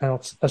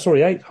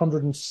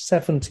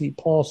 870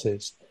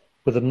 passes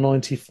with a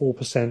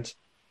 94%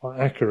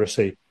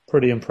 accuracy.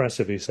 Pretty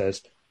impressive, he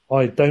says.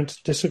 I don't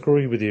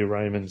disagree with you,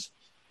 Raymond,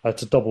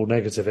 to double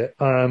negative it.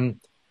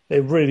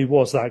 It really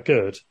was that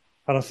good.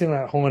 And I think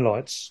that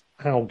highlights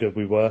how good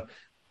we were.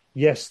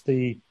 Yes,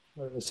 we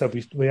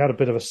had a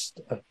bit of a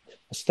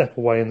step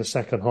away in the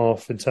second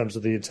half in terms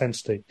of the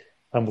intensity,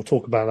 and we'll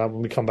talk about that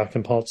when we come back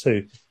in part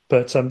 2.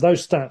 But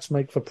those stats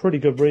make for pretty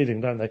good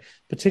reading, don't they?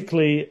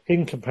 Particularly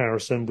in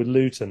comparison with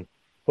Luton,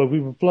 where we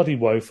were bloody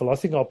woeful. I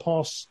think our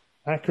pass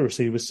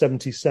accuracy was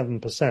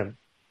 77%,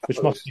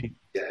 which must be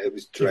it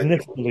was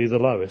significantly the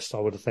lowest, I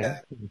would think.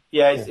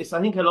 It's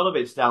I think a lot of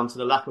it's down to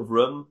the lack of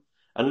room.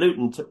 And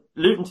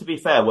Luton, to be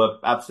fair, were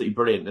absolutely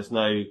brilliant. There's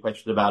no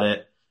question about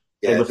it.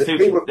 Yeah,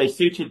 they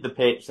suited the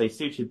pitch, they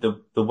suited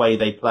the way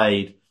they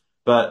played,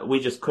 but we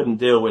just couldn't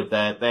deal with they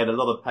had a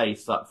lot of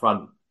pace up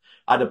front.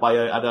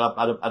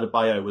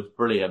 Adebayo was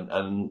brilliant,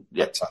 and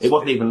it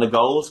wasn't even the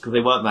goals because they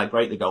weren't that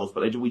great, the goals,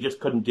 but we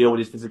just couldn't deal with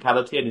his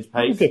physicality and his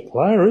pace. He's a good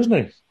player, isn't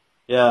he?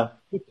 Yeah.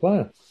 Good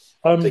player.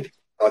 I think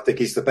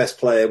he's the best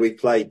player we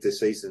played this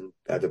season,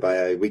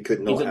 Adebayo. We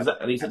could not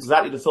he's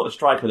exactly the sort of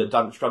striker that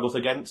Dunk struggles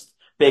against.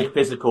 Big,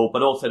 physical,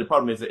 but also the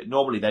problem is that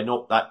normally they're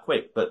not that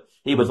quick, but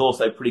he was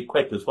also pretty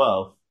quick as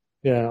well.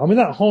 Yeah, I mean,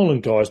 that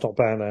Haaland guy is not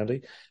bad,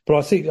 Andy, but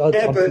I think I'm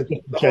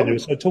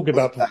generous. So talking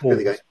about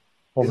performance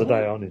on the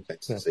day, aren't you?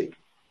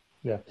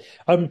 Yeah.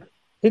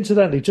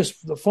 Incidentally,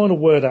 just the final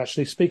word,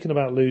 actually, speaking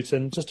about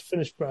Luton, just to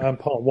finish part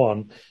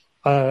 1,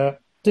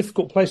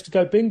 difficult place to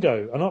go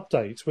bingo, an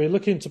update. We're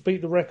looking to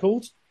beat the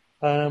record.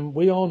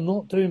 We are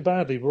not doing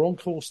badly. We're on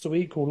course to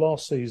equal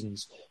last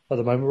season's at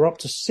the moment. We're up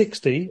to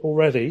 60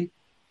 already.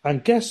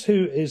 And guess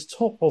who is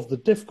top of the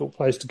difficult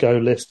place to go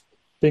list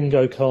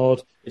bingo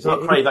card? It's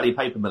not Cray Valley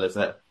Paper Mill, is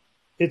it?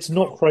 It's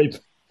not Cray.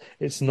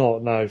 It's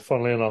not, no,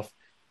 funnily enough.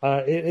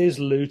 It is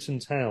Luton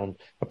Town.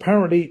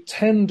 Apparently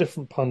 10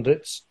 different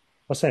pundits,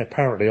 I say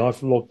apparently,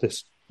 I've logged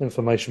this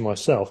information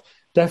myself,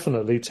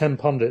 definitely 10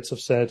 pundits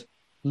have said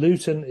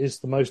Luton is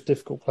the most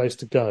difficult place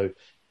to go.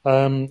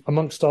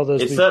 Amongst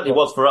others... It certainly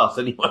was for us,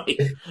 anyway.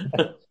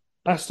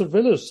 Aston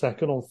Villa's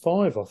second on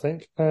 5, I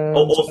think. And,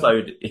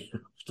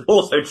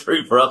 also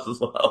true for us as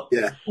well.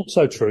 Yeah.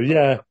 Also true,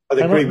 yeah. I'd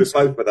agree with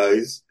both of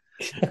those.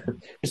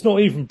 It's not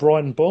even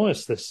Brighton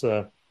biased, this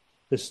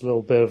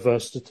little bit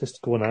of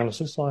statistical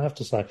analysis, I have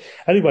to say.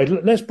 Anyway,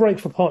 let's break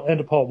for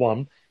end of part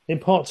 1. In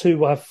part 2,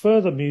 we'll have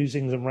further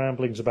musings and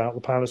ramblings about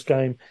the Palace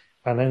game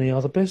and any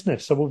other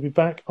business. So we'll be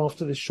back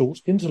after this short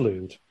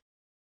interlude.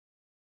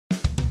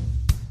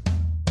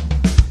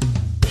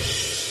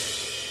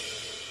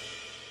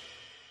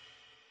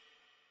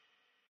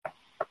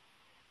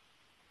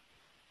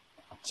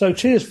 So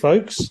cheers,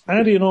 folks.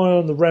 Andy and I are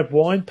on the red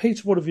wine.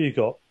 Peter, what have you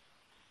got?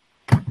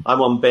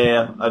 I'm on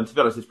beer. To be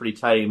honest, it's pretty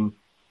tame,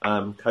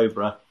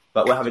 Cobra.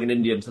 But we're having an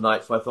Indian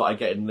tonight, so I thought I'd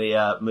get in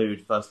the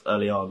mood first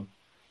early on.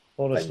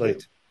 Honestly.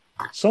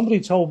 Somebody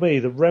told me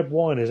that red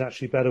wine is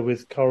actually better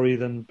with curry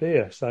than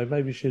beer, so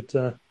maybe we should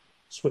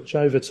switch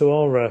over to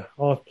our...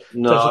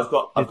 No, I've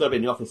got to be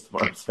in the office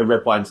tomorrow, so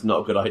red wine's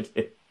not a good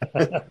idea.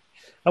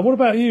 And what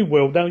about you,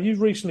 Will? Now, you've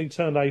recently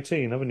turned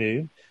 18, haven't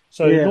you?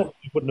 So not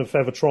you wouldn't have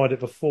ever tried it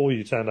before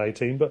you turned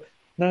 18, but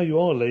now you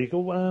are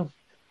legal.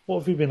 What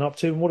have you been up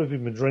to and what have you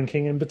been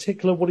drinking? In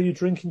particular, what are you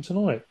drinking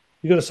tonight?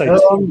 You're going to say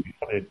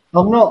tea.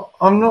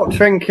 I'm not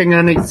drinking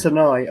any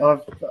tonight.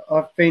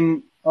 I've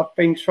been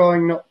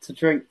trying not to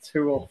drink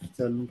too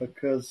often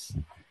because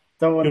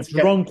don't want to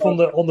get drunk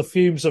on the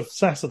fumes of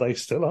Saturday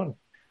still, aren't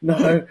you?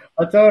 No,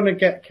 I don't want to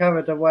get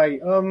carried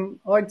away.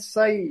 I'd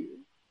say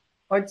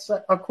I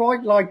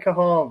quite like a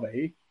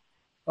Harvey.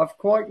 I've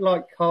quite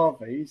liked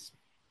Harveys.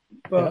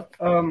 But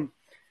and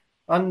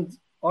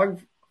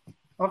I've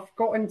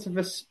got into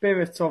the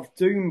spirit of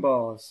Doom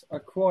bars. I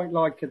quite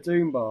like a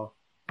Doom bar,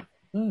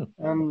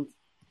 and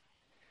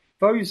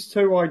those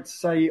two I'd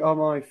say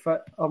are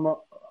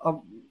the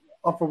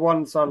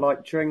ones I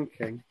like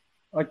drinking.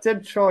 I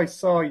did try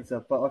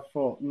cider, but I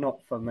thought not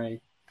for me.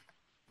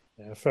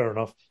 Yeah, fair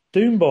enough.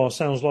 Doom bar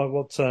sounds like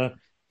what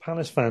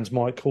Palace fans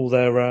might call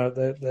their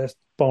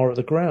bar at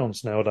the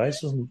grounds nowadays,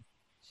 doesn't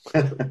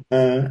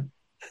it?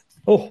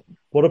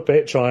 What a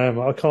bitch I am.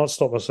 I can't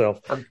stop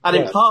myself. And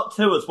in part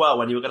 2 as well,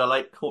 when you were going to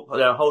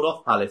hold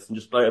off Palace and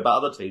just gloat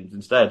about other teams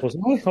instead.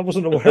 I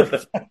wasn't aware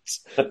of that.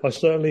 I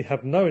certainly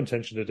have no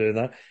intention of doing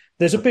that.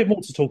 There's a bit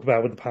more to talk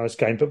about with the Palace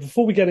game, but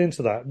before we get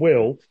into that,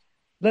 Will,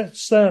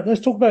 let's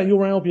talk about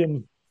your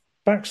Albion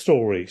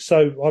backstory.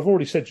 So I've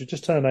already said you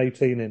just turned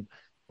 18 in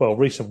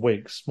recent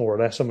weeks, more or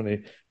less, how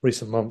many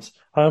recent months.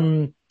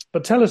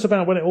 But tell us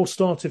about when it all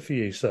started for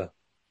you, sir.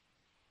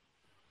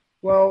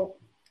 Well,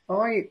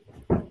 I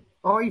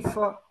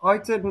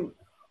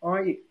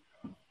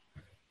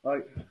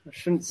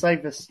shouldn't say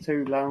this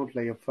too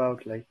loudly or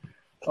proudly.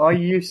 I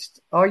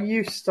used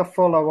to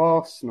follow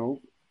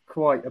Arsenal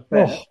quite a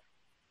bit.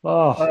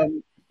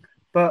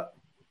 But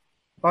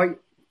I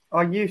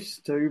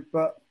used to,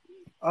 but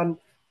I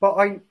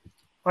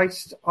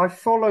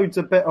followed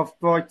a bit of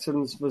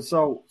Brighton's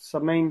results. I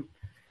mean,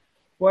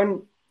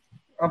 when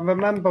I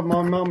remember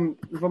my mum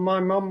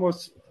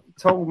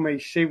told me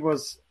she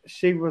was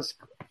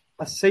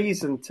a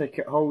season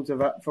ticket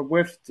holder at the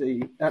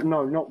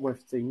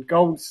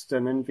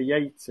Goldstone in the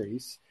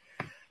 80s,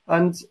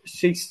 and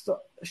she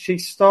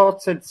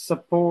started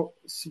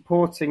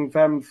supporting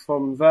them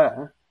from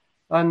there.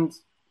 And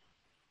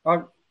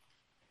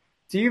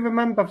do you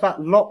remember that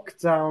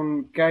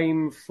lockdown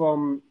game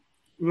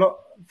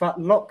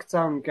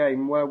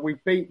where we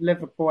beat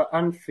Liverpool at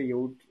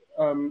Anfield?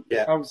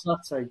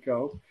 Alzate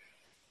goal.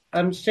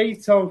 And she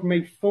told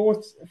me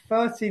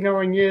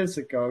 39 years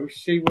ago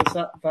she was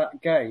at that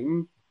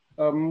game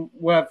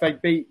where they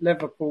beat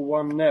Liverpool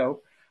 1-0.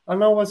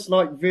 And I was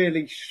like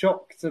really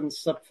shocked and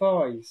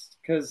surprised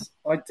because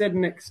I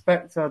didn't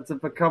expect her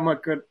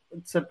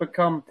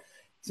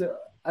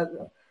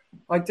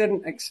I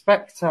didn't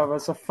expect her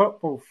as a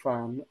football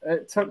fan.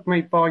 It took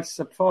me by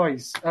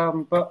surprise.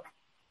 And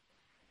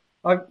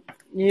a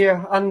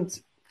year and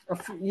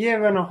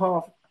a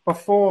half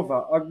before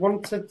that, I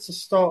wanted to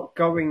start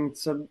going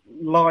to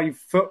live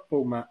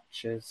football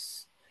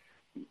matches,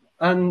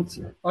 and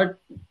I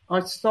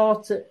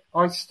started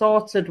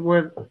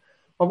with.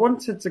 I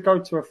wanted to go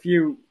to a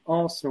few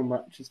Arsenal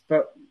matches,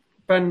 but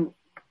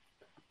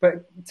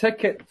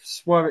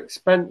tickets were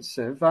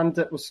expensive, and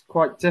it was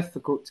quite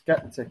difficult to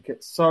get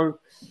tickets. So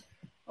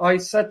I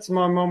said to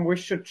my mum, we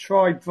should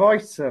try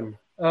Brighton,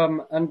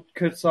 and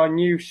because I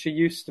knew she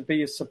used to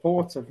be a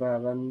supporter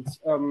there, and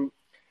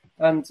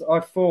I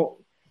thought.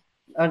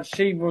 And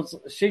she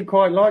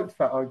quite liked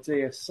that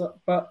idea. So,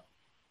 but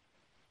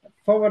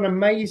for an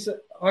amazing,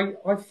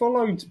 I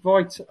followed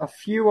a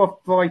few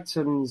of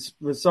Brighton's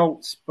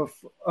results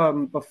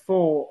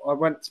before I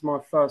went to my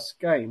first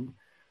game,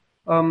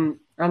 and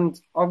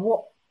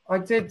I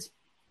did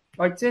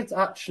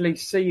actually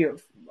see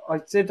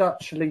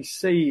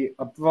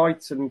a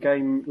Brighton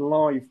game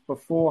live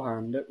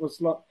beforehand. It was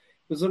an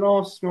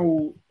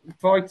Arsenal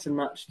Brighton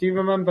match. Do you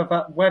remember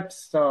that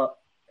Webster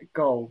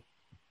goal?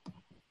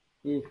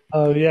 Yeah.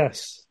 Oh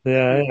yes,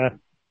 yeah.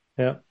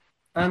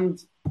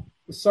 And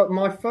so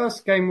my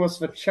first game was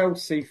for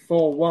Chelsea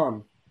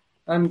 4-1,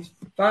 and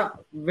that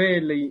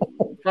really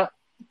that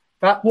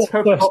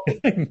took off,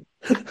 that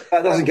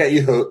doesn't get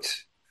you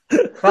hooked.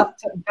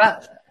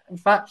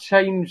 That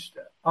changed.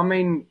 I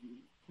mean,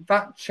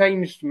 that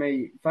changed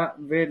me. That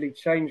really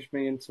changed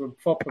me into a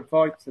proper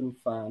Brighton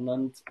fan,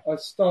 and I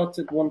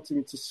started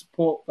wanting to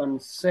support them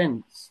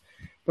since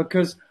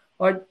because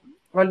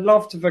I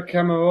loved the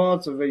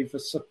camaraderie, the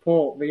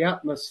support, the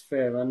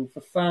atmosphere, and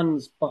the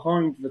fans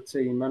behind the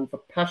team and the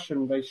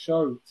passion they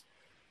showed.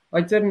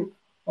 I didn't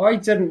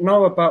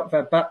know about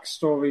their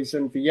backstories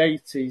in the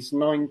 80s,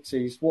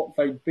 90s, what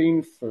they'd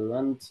been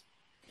through,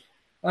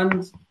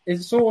 and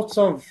it sort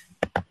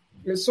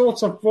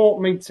of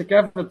brought me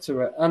together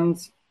to it. And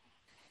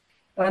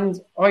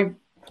I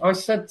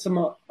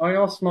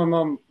asked my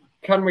mum,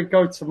 can we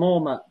go to more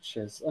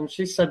matches? And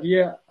she said,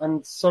 yeah.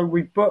 And so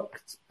we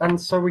booked, and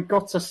so we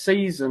got a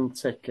season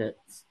ticket,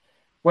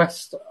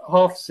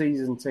 half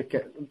season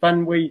ticket.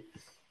 Then we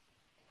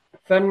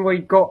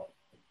got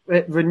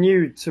it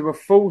renewed to a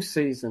full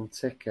season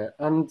ticket.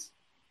 And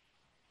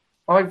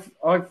I've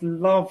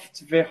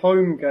loved the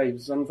home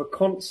games and the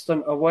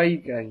constant away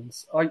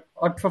games. I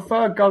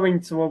prefer going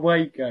to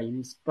away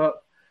games,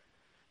 but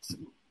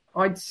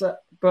I've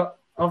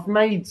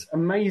made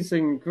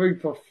amazing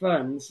group of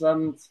friends,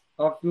 and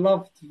I've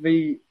loved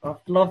the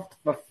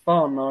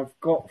fun I've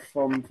got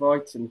from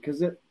Brighton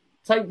because it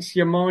takes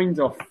your mind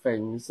off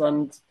things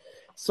and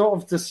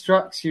sort of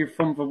distracts you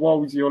from the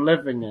world you're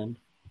living in.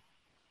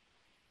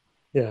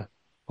 Yeah,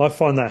 I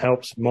find that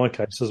helps in my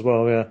case as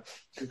well. Yeah,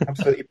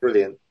 absolutely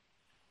brilliant.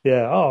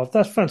 Yeah, oh,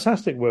 that's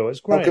fantastic, Will. It's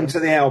great. Welcome to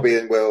the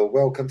Albion, Will.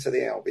 Welcome to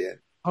the Albion.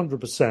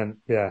 100%.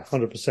 Yeah,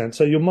 100%.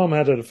 So your mum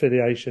had an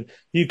affiliation.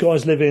 You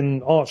guys live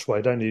in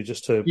Archway, don't you?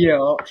 Just to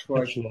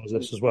Archway. Actualise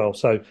this as well.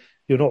 So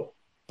you're not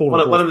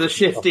one of the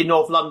shifty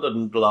North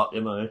London block,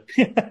 you know.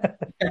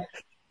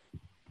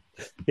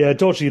 Yeah,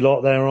 dodgy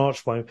lot there,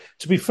 Archway.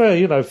 To be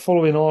fair,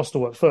 following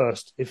Arsenal at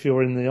first, if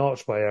you're in the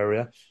Archway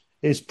area,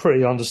 is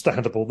pretty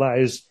understandable. That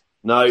is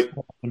No.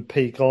 And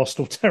peak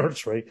Arsenal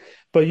territory.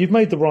 But you've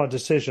made the right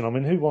decision. I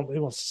mean, who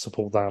wants to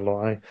support that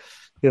lot? Eh?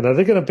 You know,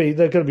 they're going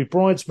to be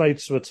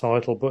bridesmaids to a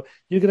title, but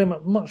you're going to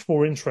have much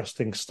more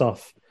interesting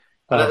stuff.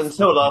 And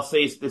until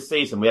this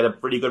season, we had a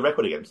pretty good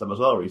record against them as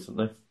well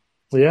recently.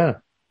 Yeah.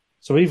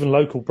 So even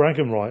local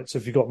bragging rights,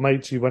 if you've got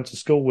mates you went to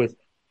school with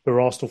who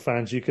are Arsenal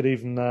fans, you could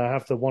even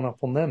have the one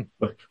up on them.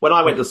 When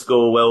I went to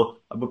school, well,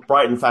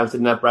 Brighton fans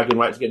didn't have bragging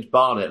rights against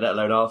Barnet, let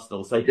alone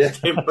Arsenal. So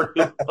didn't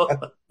really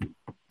bother.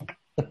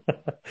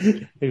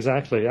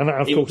 Exactly. And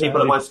of even course,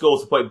 people at my school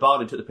supporting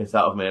Barnet took the piss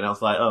out of me, and I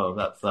was like, oh,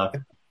 that's...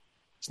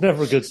 It's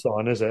never a good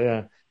sign, is it?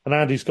 Yeah. And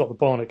Andy's got the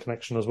Barnet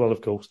connection as well,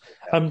 of course.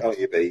 Oh,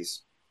 you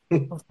bees.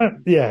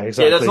 Yeah,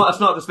 exactly. Yeah, that's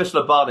not the special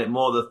of Barnet,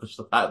 more the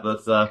fact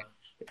that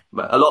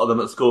a lot of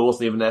them at school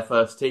wasn't even their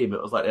first team.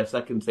 It was like their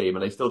second team,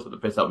 and they still took the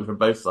piss out of me from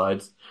both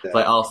sides. Yeah. It's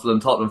like Arsenal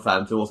and Tottenham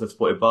fans who also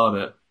supported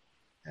Barnet.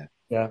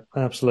 Yeah,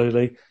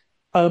 absolutely.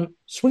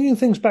 Swinging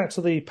things back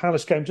to the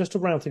Palace game, just to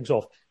round things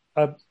off,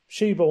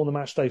 Sheba on the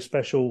Matchday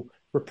special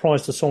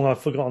reprised the song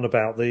I've forgotten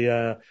about,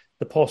 the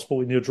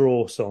Passport in Your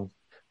Drawer song.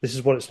 This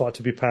is what it's like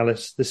to be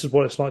Palace. This is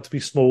what it's like to be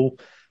small.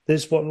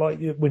 This is what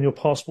when your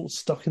passport's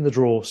stuck in the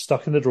drawer,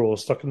 stuck in the drawer,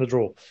 stuck in the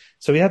drawer.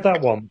 So he had that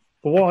one.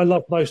 But what I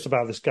loved most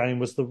about this game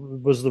was the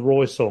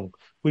Roy song.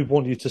 We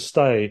want you to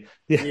stay.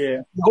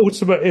 The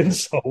ultimate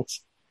insult.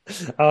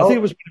 I think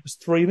it was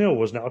 3-0,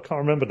 wasn't it? I can't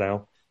remember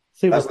now.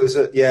 That was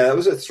at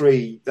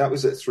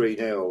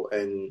 3-0,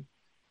 and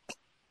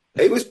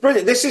it was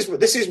brilliant.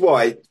 This is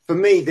why, for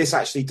me, this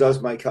actually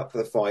does make up for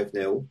the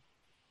 5-0,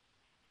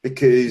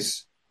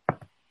 because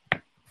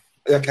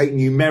okay,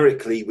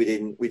 numerically we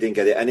didn't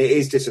get it, and it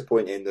is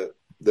disappointing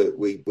that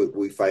we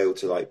failed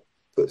to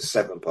put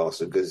 7 past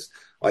them, because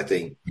I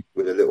think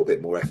with a little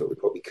bit more effort we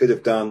probably could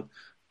have done.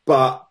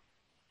 But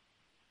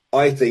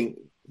I think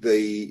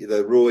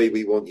the Roy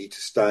 "We want you to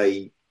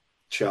stay"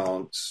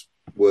 chants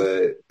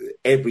were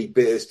every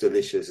bit as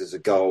delicious as a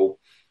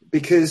goal,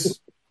 because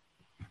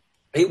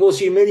it was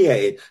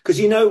humiliating. Because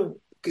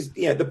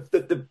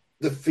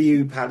the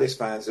few Palace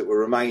fans that were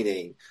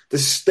remaining, the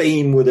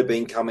steam would have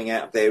been coming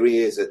out of their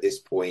ears at this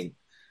point.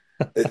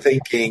 They're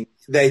thinking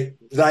they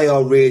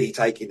are really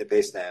taking the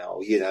piss now.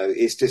 You know,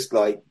 it's just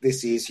like,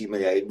 this is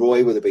humiliating.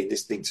 Roy would have been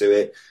listening to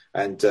it,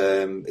 and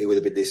he would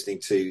have been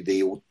listening to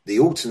the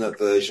alternate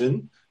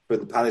version for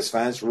the Palace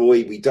fans.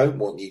 Roy, we don't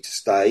want you to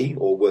stay,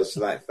 or words to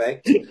that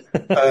effect.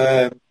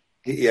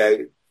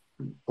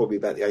 Probably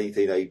about the only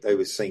thing they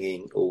were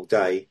singing all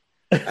day.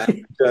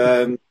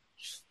 And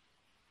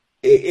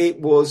it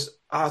was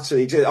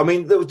utterly. I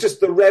mean, there was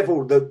just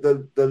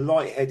the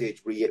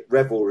light-headed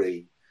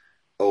revelry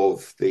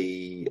of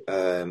the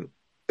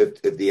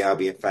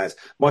Albion fans.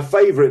 My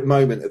favourite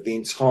moment of the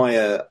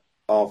entire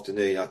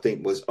afternoon, I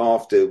think, was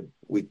after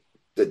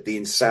the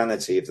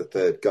insanity of the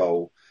third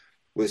goal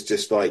was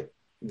just like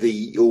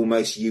the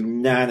almost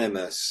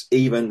unanimous,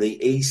 even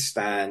the East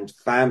Stand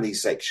family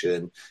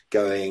section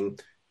going,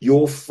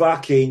 "You're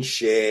fucking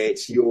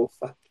shit, you're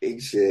fucking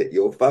shit,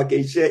 you're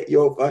fucking shit,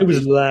 you're fucking." It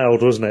was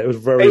loud, wasn't it? It was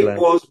very loud.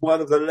 It was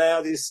one of the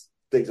loudest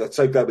things. I'm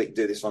so glad we can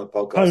do this on a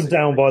podcast. Toned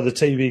down by the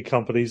TV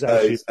companies.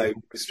 No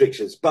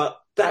restrictions.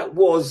 But that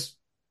was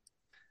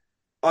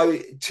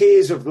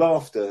tears of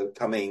laughter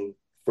coming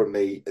from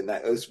me, and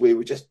that as we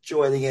were just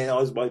joining in.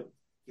 My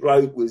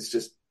throat was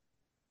just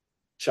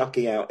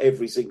chucking out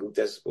every single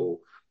decibel.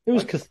 It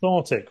was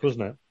cathartic,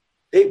 wasn't it?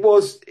 That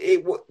was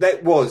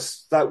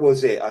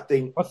it. I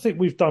think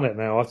we've done it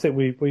now. I think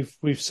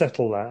we've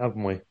settled that,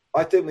 haven't we?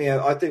 I think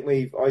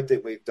we've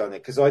done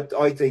it, because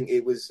I think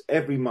it was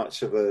every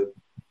much of a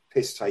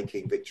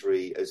piss-taking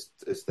victory as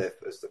the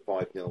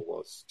 5-0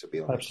 was, to be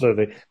honest.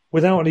 Absolutely,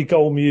 without any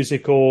goal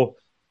music or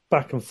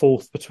back and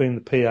forth between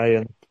the PA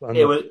and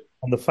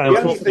the fans.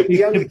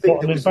 The only thing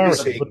that was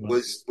missing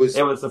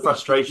was the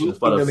frustration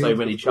as well of so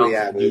many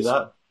chances to do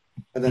that,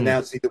 and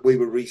announcing that we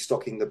were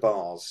restocking the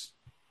bars.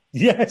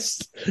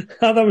 Yes,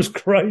 that was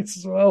great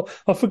as well.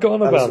 I've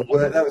forgotten about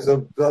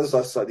that. That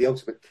was like the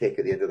ultimate kick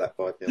at the end of that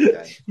 5-0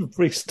 game.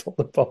 Restock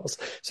the bars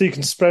so you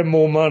can spend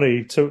more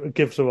money to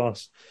give to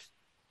us.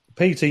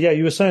 Peter,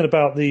 you were saying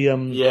about the...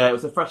 it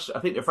was I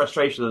think the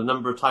frustration of the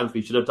number of times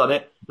we should have done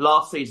it.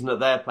 Last season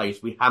at their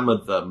place, we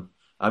hammered them.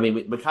 I mean,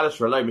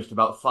 McAllister alone missed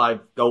about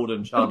 5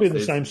 golden chances. Could have been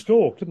the same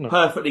score, couldn't it?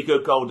 Perfectly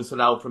good goal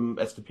disallowed from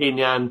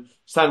Estepinian.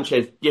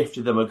 Sanchez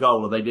gifted them a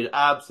goal, and they did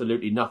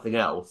absolutely nothing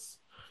else.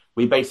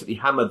 We basically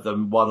hammered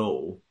them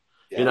 1-1.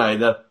 Yeah. You know,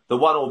 the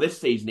 1-1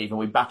 this season, even,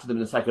 we battered them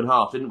in the second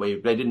half, didn't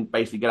we? They didn't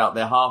basically get out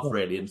their half,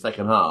 really, in the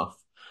second half.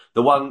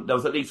 There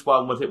was at least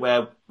one, was it,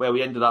 where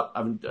we ended up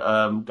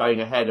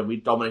going ahead and we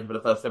dominated for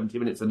the first 70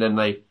 minutes, and then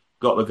they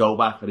got the goal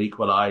back and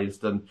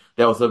equalised. And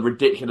there was a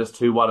ridiculous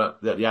 2-1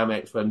 at the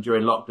Amex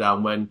during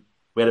lockdown, when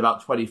we had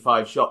about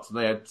 25 shots and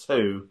they had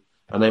 2,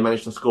 and they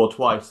managed to score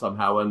twice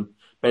somehow, and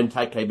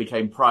Benteke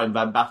became prime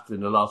Van Basten in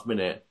the last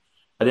minute.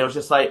 And it was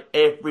just like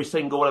every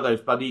single one of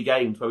those bloody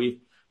games where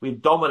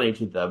we've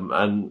dominated them,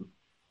 and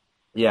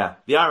Yeah,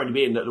 the irony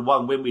being that the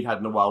one win we'd had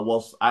in a while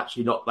was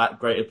actually not that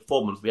great a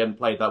performance. We hadn't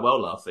played that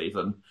well last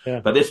season.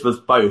 Yeah. But this was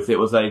both. It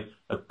was a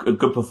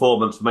good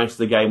performance for most of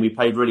the game. We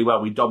played really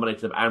well. We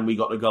dominated them and we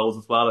got the goals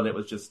as well. And it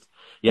was just,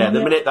 the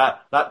minute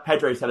that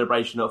Pedro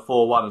celebration at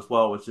 4-1 as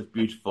well was just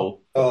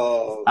beautiful.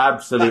 Oh,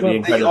 Absolutely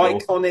incredible.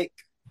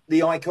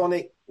 The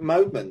iconic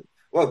moment.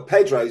 Well,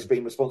 Pedro's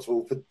been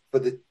responsible for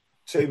the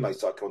two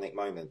most iconic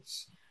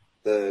moments.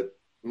 The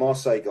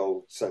Marseille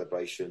goal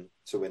celebration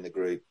to win the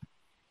group.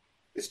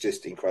 It's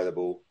just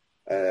incredible.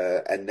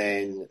 And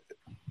then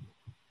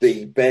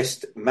the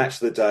best match of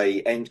the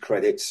day end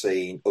credits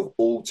scene of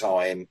all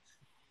time.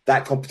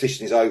 That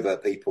competition is over,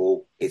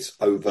 people. It's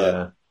over.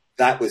 Yeah.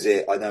 That was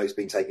it. I know it's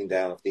been taken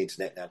down off the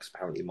internet now because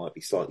apparently it might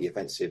be slightly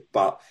offensive,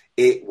 but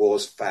it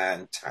was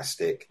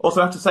fantastic.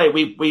 Also, I have to say,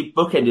 we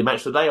bookended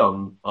match of the day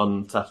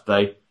on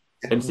Saturday.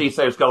 And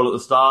Cisso's goal at the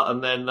start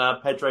and then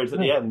Pedro's at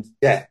the end.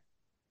 Yeah.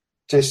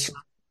 Just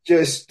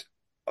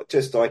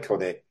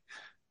iconic.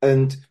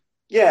 And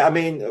yeah, I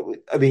mean,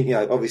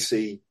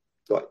 obviously,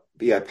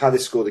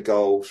 Palace scored a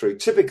goal through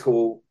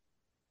typical.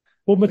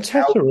 Well,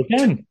 Mateta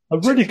again, a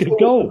really good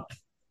goal.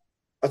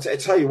 I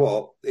tell you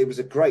what, it was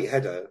a great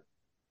header.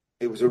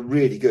 It was a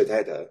really good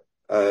header,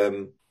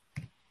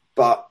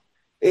 but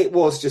it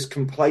was just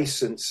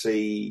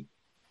complacency.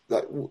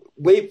 Like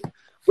we're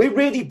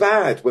really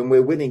bad when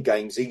we're winning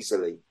games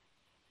easily.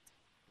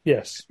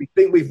 Yes. We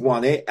think we've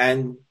won it.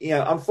 And,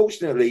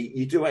 unfortunately,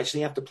 you do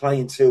actually have to play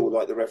until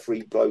the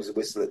referee blows a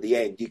whistle at the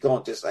end. You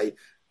can't just say,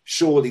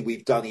 surely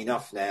we've done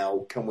enough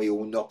now. Can we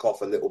all knock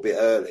off a little bit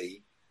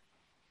early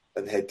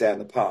and head down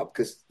the pub?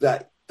 Because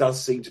that does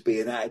seem to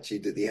be an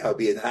attitude that the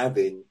Albion have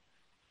in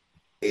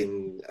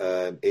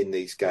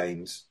these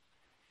games.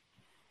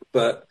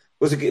 But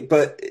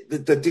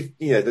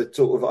the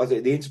sort of, I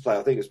think the interplay,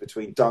 I think it was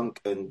between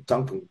Duncan,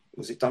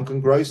 was it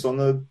Duncan Gross on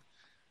the...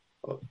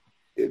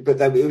 But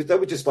they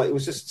were just it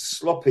was just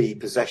sloppy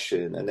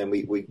possession, and then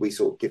we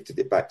sort of gifted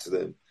it back to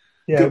them.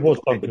 Yeah, good, it was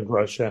Duncan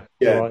Gross. Yeah,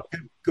 right.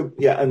 Good,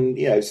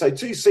 and so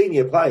two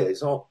senior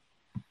players.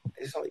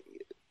 It's like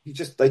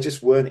they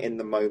just weren't in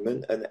the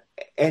moment, and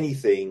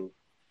anything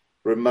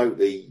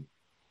remotely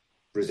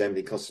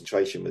resembling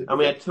concentration. And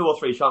we had 2 or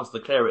 3 chances to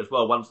clear it as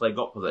well once they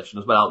got possession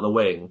as well out in the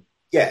wing.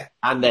 Yeah,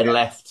 and then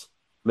left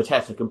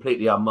Mateta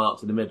completely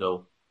unmarked in the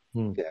middle.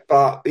 Yeah,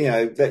 but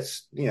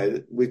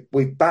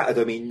we've battered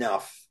them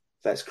enough.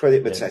 Let's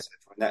credit Mateta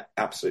for that.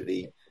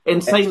 Absolutely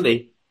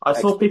insanely. I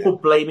saw people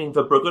blaming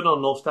Verbruggen on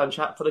North Stand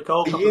chat for the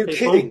goal. Are you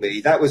kidding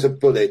me? That was a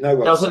bullet. No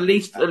one. There was at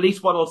least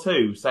 1 or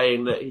 2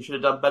 saying that he should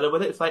have done better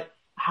with it. It's like,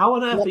 how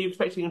on earth are you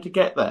expecting him to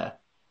get there?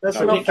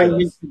 There's nothing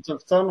he could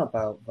have done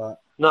about that.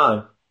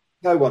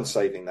 No one's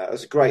saving that. It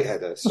was a great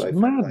header. That's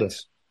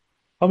madness.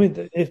 I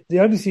mean, if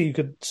the only thing you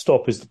could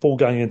stop is the ball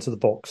going into the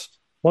box.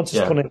 Once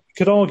it's gone in, you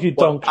could argue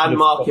Duncan and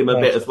mark him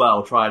a bit as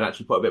well. Try and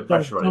actually put a bit of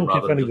pressure on him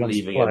rather than just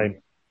leaving him.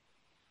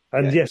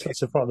 And yes,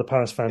 that's in front of the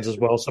Palace fans as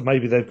well. So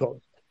maybe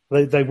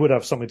they would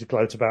have something to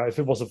gloat about if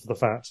it wasn't for the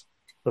fact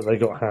that they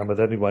got hammered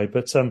anyway.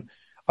 But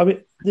I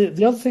mean,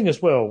 the other thing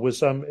as well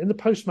was in the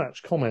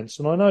post-match comments,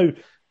 and I know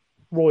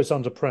Roy's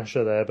under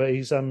pressure there, but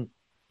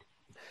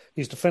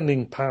he's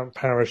defending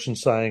Parish and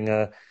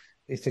saying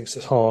he thinks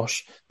it's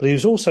harsh. But he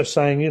was also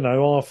saying,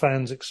 our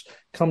fans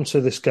come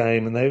to this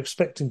game and they're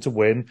expecting to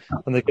win,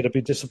 and they're going to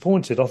be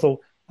disappointed. I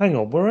thought, hang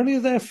on, were any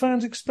of their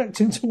fans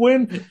expecting to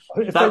win?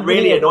 That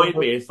really annoyed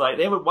me. It's like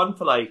they were won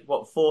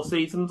for 4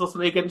 seasons or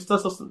something against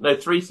us,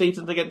 3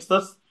 seasons against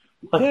us.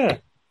 Yeah.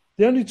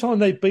 The only time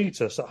they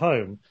beat us at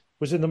home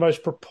was in the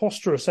most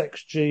preposterous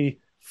XG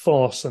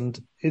farce and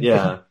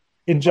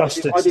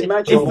injustice. I'd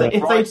imagine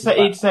if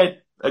he'd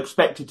said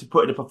expected to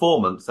put in a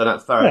performance, then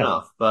that's fair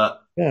enough.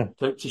 But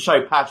to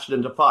show passion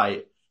and to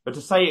fight, but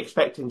to say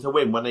expecting to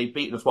win when they've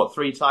beaten us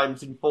 3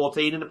 times in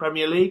 14 in the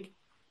Premier League.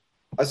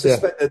 I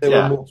suspect that there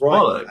were more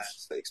Brighton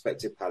fans that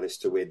expected Palace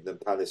to win than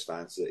Palace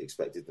fans that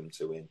expected them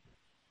to win.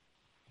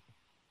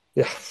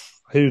 Yeah,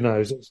 who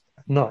knows? It's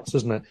nuts,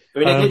 isn't it? I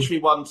mean, they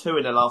literally won 2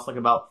 in the last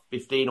about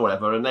 15 or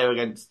whatever, and they were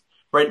against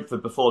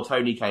Brentford before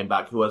Tony came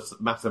back, who was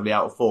massively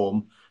out of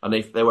form, and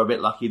they were a bit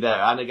lucky there,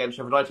 and against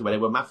Sheffield United, where they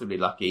were massively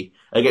lucky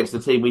against the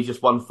team we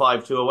just won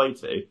 5-2 away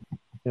to,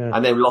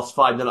 and then lost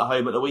 5-0 at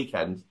home at the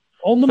weekend.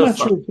 On the match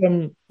of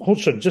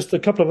Hodgson, just a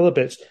couple of other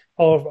bits.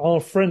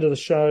 Our friend of the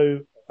show,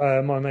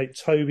 my mate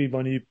Toby,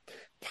 my new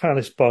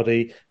Palace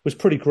buddy, was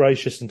pretty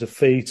gracious in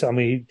defeat. I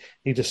mean,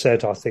 he just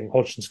said, I think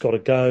Hodgson's got to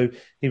go.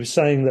 He was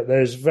saying that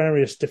there's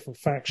various different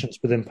factions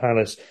within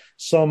Palace.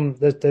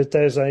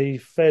 There's a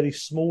fairly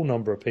small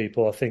number of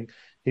people, I think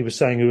he was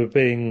saying, who are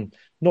being,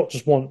 not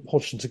just want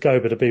Hodgson to go,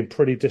 but are being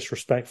pretty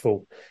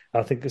disrespectful.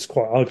 I think it's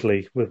quite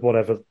ugly with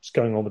whatever's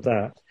going on with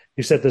that.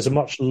 He said there's a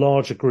much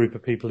larger group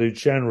of people who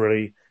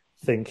generally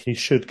think he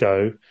should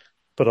go,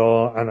 but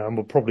and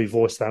will probably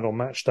voice that on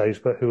match days,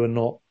 but who are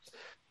not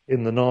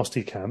in the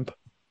nasty camp.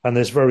 And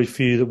there's very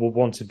few that will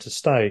want him to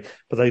stay,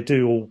 but they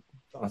do all.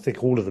 I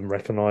think all of them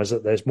recognise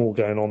that there's more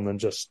going on than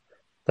just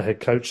the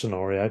head coach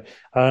scenario.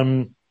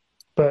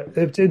 But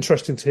it's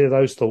interesting to hear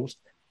those thoughts.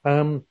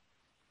 And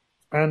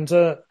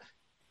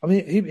I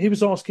mean, he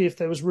was asking if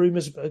there was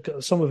rumours.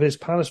 Some of his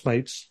Palace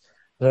mates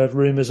heard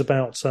rumours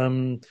about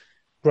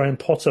Graham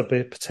Potter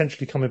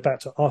potentially coming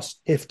back to us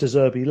if De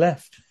Zerbi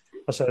left.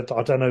 I said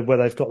I don't know where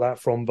they've got that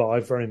from, but I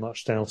very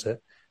much doubt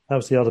it. That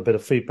was the other bit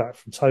of feedback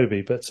from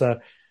Toby, but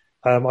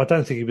I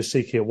don't think he was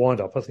seeking a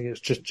wind-up. I think it's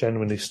just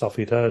genuinely stuff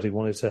he'd heard he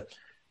wanted to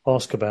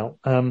ask about.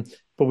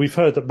 But we've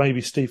heard that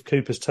maybe Steve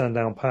Cooper's turned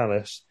down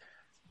Palace.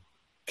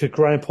 Could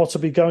Graham Potter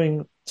be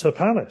going to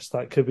Palace?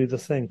 That could be the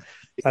thing.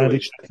 And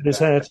he's shaking his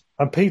head.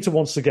 And Peter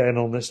wants to get in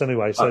on this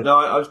anyway. So no,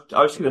 I was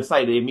just going to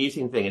say the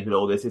amusing thing in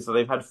all this is that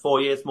they've had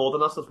 4 years more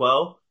than us as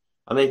well,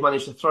 and they've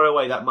managed to throw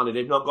away that money.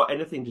 They've not got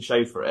anything to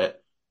show for it.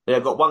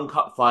 They've got one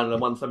cup final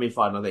and one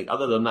semi-final, I think.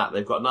 Other than that,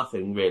 they've got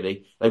nothing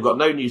really. They've got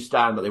no new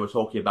stand that they were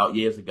talking about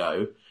years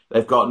ago.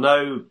 They've got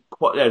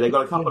they've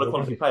got a couple of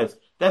quality players.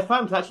 Their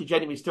fans actually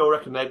genuinely still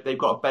reckon they've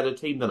got a better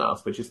team than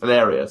us, which is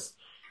hilarious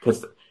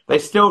because they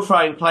still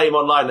try and claim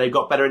online they've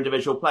got better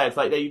individual players.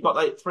 Like you've got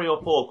like 3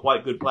 or 4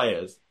 quite good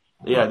players.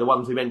 Yeah, the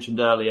ones we mentioned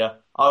earlier,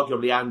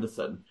 arguably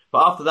Anderson.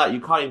 But after that,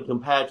 you can't even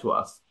compare to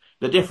us.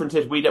 The difference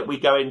is we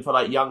go in for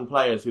like young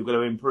players who are going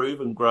to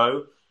improve and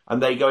grow,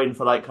 and they go in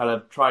for like kind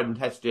of tried and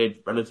tested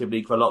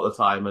relatively for a lot of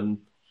the time. And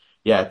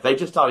yeah, they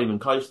just aren't even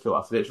close to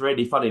us. And it's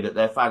really funny that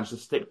their fans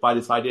just stick by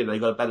this idea that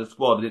they've got a better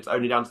squad and it's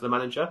only down to the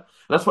manager. And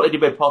that's what they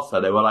did with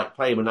Potter. They were like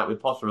claiming that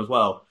with Potter as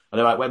well. And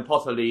they're like, when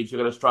Potter leaves, you're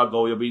going to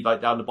struggle. You'll be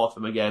like down the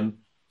bottom again.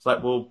 It's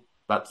like, well,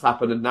 that's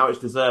happened. And now it's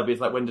De Zerbi.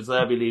 It's like when De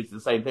Zerbi leaves,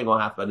 the same thing will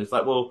happen. It's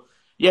like, well,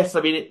 yes,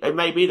 I mean, it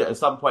may be that at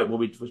some point we'll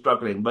be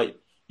struggling, but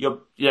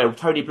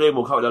Tony Bloom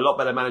will come with a lot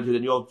better manager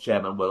than your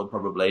chairman will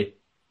probably.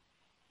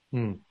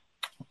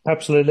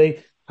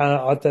 Absolutely.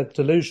 They're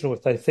delusional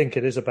if they think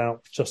it is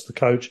about just the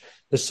coach.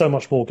 There's so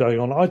much more going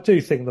on. I do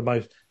think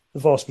the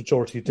vast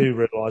majority do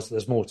realise that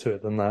there's more to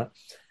it than that.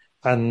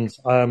 And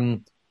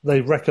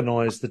they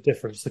recognise the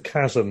difference, the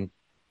chasm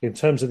in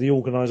terms of the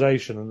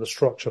organisation and the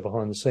structure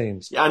behind the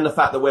scenes. Yeah, and the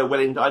fact that we're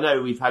willing I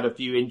know we've had a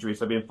few injuries,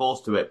 so being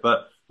forced to it,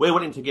 but we're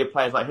willing to give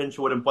players like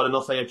Hinshelwood and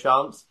Bonanossi a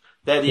chance.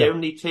 They're the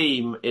only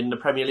team in the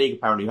Premier League,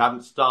 apparently, who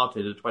haven't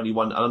started an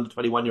under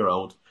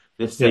 21-year-old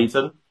this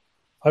season.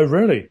 Oh,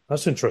 really?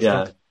 That's interesting.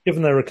 Yeah.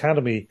 Given their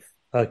academy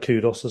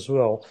kudos as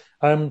well.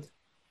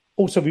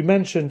 Also, we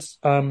mentioned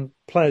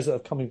players that are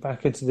coming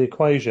back into the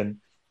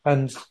equation.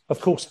 And,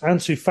 of course,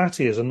 Ansu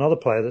Fati is another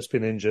player that's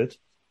been injured.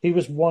 He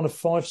was one of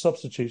 5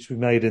 substitutes we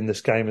made in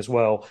this game as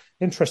well.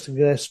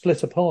 Interestingly, they're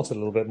split apart a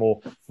little bit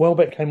more.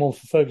 Welbeck came on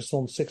for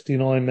Ferguson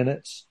 69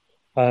 minutes.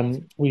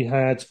 We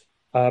had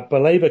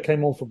Baleba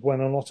came on for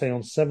Buonanotte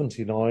on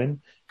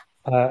 79.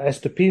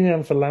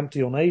 Estepinian for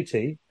Lamptey on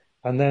 80.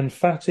 And then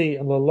Fati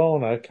and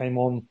Lallana came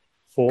on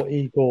for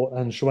Igor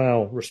and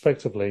Joao,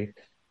 respectively,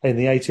 in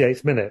the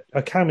 88th minute.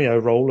 A cameo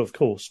role, of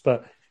course,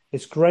 but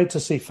it's great to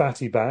see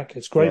Fati back.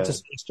 It's great to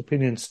see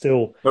Estepinian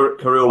still.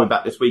 Kirill will be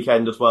back this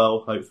weekend as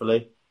well,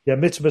 hopefully. Yeah,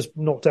 Mittima's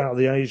knocked out of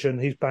the Asian.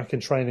 He's back in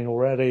training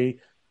already.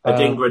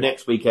 Adingra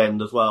next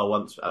weekend as well,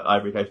 once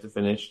Ivory Coast have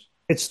finished.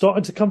 It's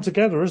starting to come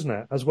together, isn't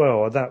it, as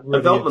well? That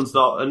really Veltman's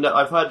not, and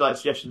I've heard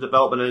suggestions that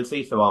Veltman and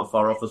Enciso aren't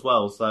far off as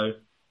well, so...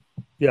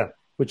 Yeah,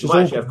 which is... We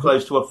might actually have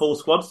close to a full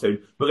squad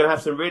soon. We're going to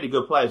have some really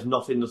good players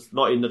not in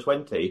the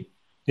 20.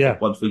 Yeah.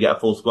 Once we get a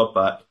full squad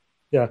back.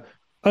 Yeah.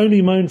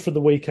 Only moan for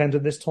the weekend,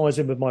 and this ties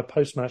in with my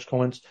post-match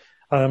comments,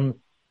 the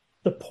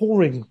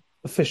pouring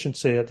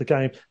efficiency at the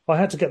game. I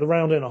had to get the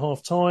round in at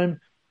half-time.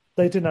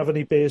 They didn't have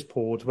any beers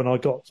poured when I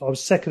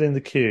was second in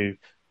the queue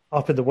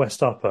up in the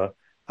West Upper,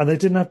 and they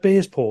didn't have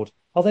beers poured.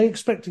 Are they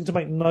expecting to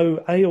make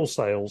no ale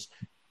sales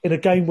in a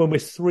game when we're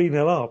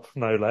 3-0 up,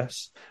 no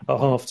less, at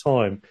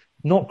half-time?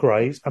 Not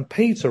great. And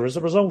Peter, as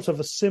a result of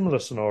a similar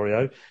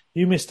scenario,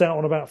 you missed out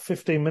on about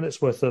 15 minutes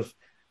worth of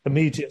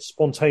immediate,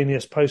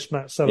 spontaneous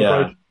post-match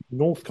celebration in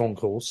North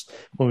Concourse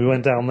when we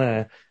went down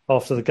there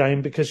after the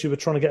game because you were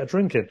trying to get a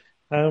drink in.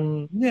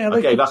 I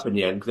gave up in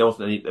the end because there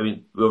wasn't any. I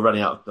mean, we were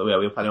running out. We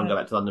were planning on going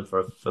back to London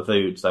for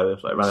food, so it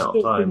ran out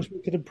of time. Things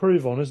we could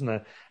improve on, isn't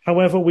there?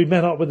 However, we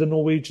met up with the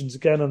Norwegians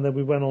again, and then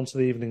we went on to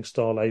the Evening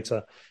Star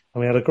later,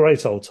 and we had a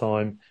great old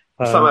time.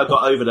 Somehow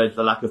got over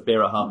the lack of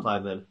beer at half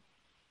time then.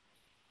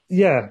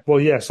 Yeah, well,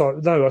 yes.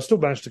 I still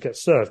managed to get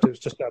served. It was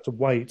just had to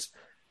wait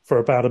for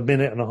about a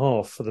minute and a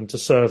half for them to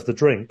serve the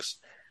drinks,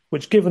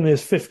 which, given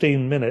there's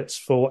 15 minutes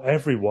for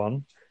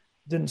everyone,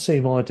 didn't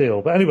seem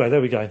ideal. But anyway,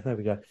 there we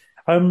go.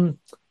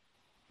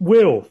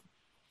 Will,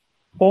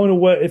 final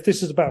word, if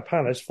this is about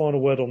Palace,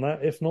 final word on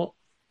that. If not,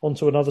 on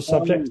to another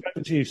subject.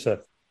 Over to you,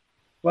 sir.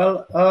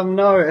 Well,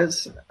 no,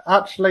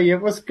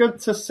 it was good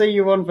to see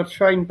you on the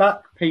train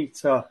back,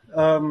 Peter.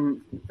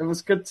 It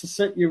was good to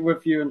sit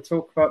with you and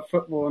talk about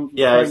football.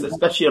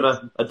 Especially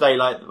on a day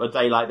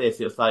like this.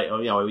 It's like,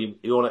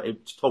 you want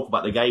to talk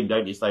about the game,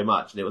 don't you, so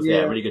much? And it was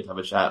really good to have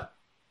a chat.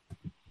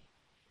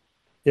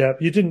 Yeah,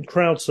 you didn't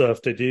crowd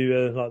surf, did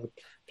you? Like the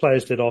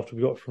players did after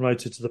we got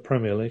promoted to the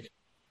Premier League.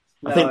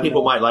 I think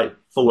people might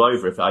fall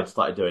over if I'd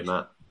started doing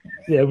that.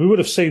 Yeah, we would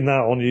have seen that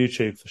on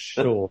YouTube for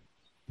sure.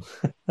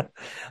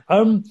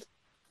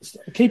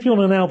 Keeping on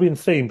an Albion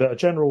theme, but a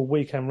general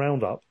weekend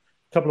roundup.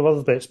 A couple of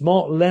other bits.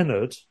 Mark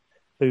Leonard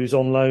who's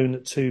on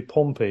loan to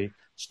Pompey,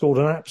 scored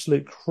an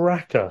absolute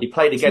cracker. He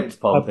played against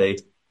Pompey.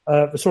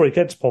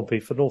 Against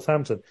Pompey for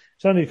Northampton.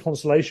 It's only a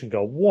consolation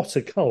goal. What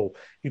a goal.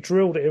 He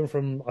drilled it in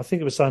from, I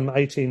think it was some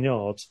 18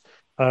 yards.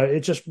 It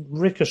just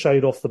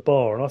ricocheted off the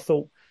bar. And I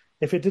thought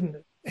if it didn't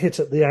hit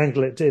at the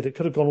angle it did, it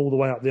could have gone all the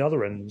way up the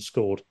other end and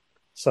scored.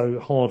 So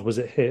hard was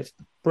it hit.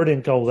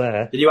 Brilliant goal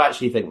there. Did you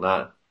actually think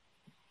that?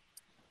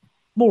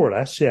 More or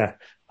less, yeah.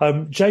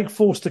 Jake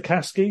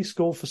Forster-Caskey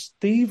scored for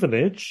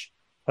Stevenage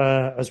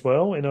as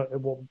well in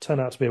what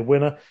turned out to be a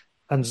winner.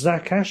 And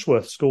Zach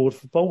Ashworth scored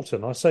for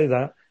Bolton. I say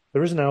that.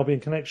 There is an Albion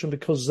connection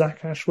because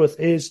Zach Ashworth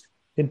is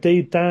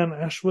indeed Dan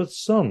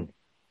Ashworth's son,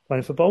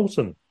 playing for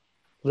Bolton.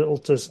 Little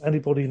does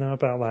anybody know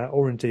about that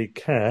or indeed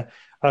care.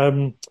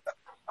 Other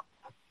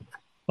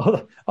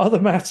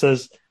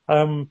matters,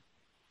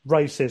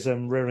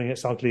 racism rearing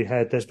its ugly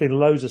head. There's been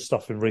loads of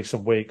stuff in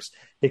recent weeks.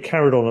 It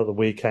carried on at the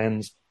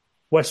weekends.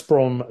 West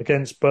Brom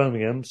against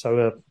Birmingham,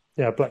 so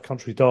Black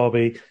Country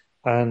derby,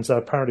 and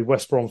apparently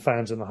West Brom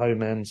fans in the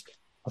home end,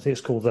 I think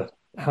it's called the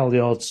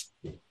Halyards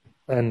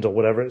End or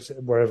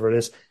wherever it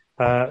is,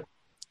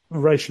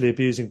 racially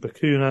abusing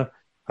Bakuna.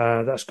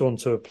 That's gone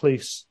to a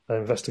police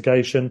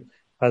investigation.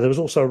 There was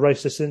also a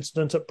racist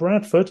incident at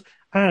Bradford,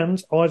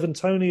 and Ivan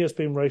Toney has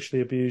been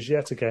racially abused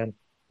yet again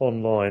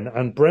online.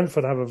 And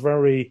Brentford have a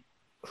very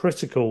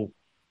critical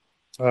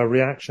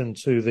reaction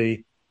to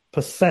the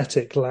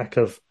pathetic lack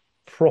of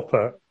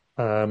proper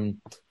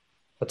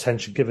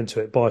attention given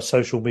to it by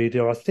social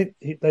media. I think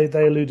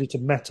they alluded to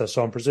Meta,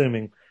 so I'm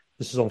presuming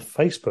this is on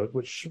Facebook,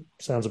 which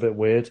sounds a bit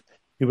weird.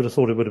 You would have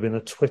thought it would have been a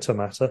Twitter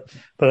matter.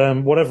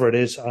 But whatever it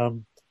is,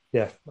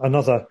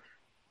 another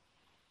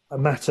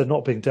matter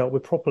not being dealt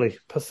with properly.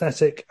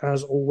 Pathetic,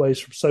 as always,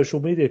 from social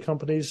media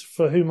companies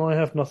for whom I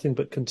have nothing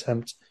but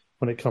contempt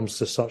when it comes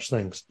to such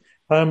things.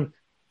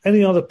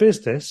 Any other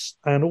business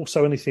and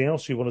also anything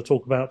else you want to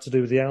talk about to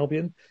do with the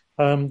Albion?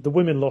 The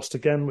women lost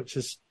again, which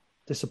is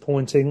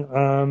disappointing.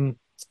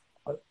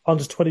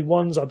 Under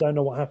 21s, I don't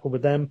know what happened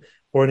with them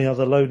or any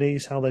other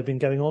loanees, how they've been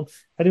getting on.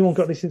 Anyone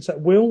got anything to say?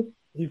 Will,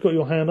 you've got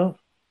your hand up.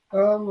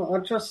 I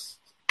just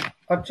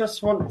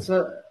want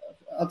to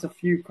add a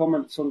few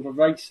comments on the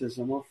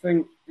racism. I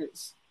think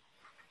it's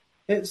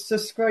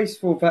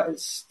disgraceful that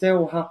it's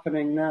still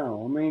happening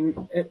now. I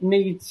mean, it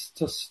needs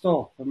to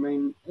stop. I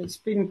mean, it's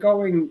been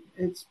going.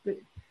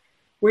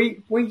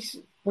 We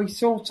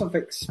sort of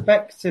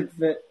expected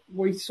that.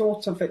 We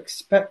sort of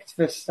expect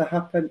this to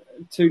happen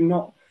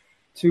to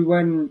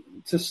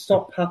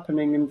stop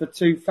happening in the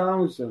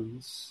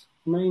 2000s.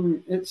 I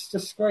mean, it's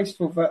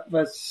disgraceful that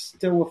there's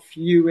still a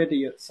few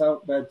idiots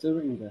out there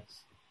doing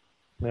this.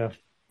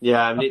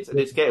 Yeah, I mean,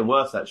 it's getting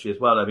worse actually as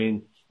well. I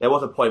mean, there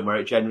was a point where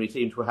it generally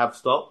seemed to have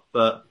stopped,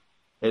 but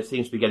it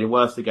seems to be getting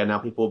worse again now.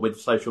 People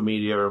with social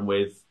media and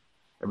with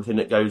everything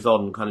that goes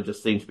on kind of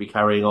just seem to be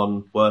carrying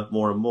on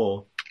more and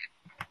more.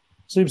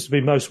 Seems to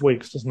be most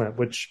weeks, doesn't it?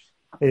 Which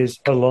is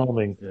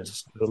alarming,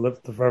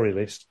 at the very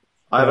least.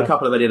 I have a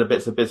couple of other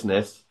bits of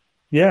business.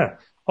 Yeah.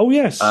 Oh,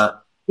 yes.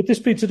 Would this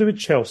be to do with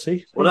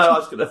Chelsea? Well,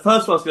 no, the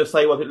first one I was going to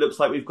say was it looks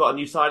like we've got a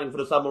new signing for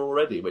the summer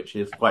already, which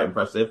is quite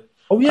impressive.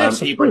 Oh,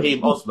 yes.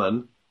 Ibrahim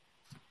Osman,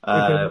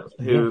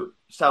 who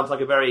sounds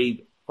like a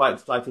very quite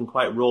exciting,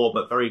 quite raw,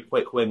 but very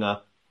quick winger.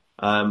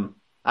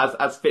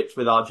 As fits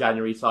with our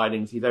January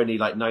signings, he's only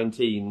like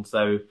 19,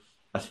 so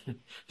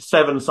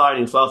 7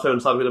 signings, last 7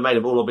 signings we've made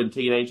have all been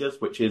teenagers,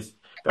 which is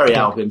very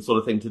Albion sort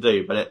of thing to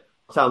do, but it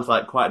sounds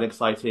like quite an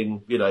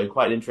exciting,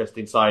 quite an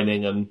interesting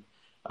signing. And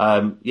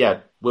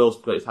Will's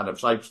put his hand up.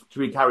 Should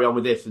we carry on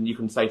with this and you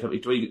can say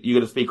something? You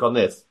going to speak on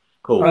this?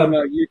 Cool. Oh,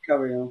 no, you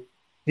carry on.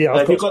 Yeah,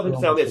 if you've got something to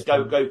say on this,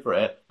 go for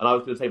it. And I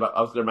was going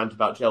to rant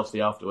about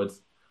Chelsea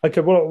afterwards.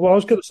 Okay, well, I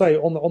was going to say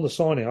on the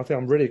signing, I think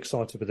I'm really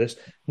excited with this.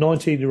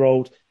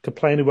 19-year-old, can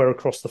play anywhere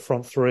across the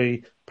front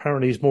three.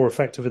 Apparently he's more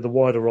effective in the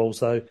wider roles,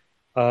 though.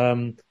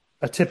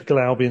 A typical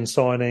Albion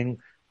signing.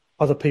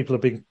 Other people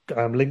have been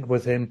linked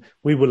with him.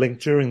 We were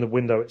linked during the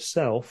window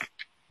itself.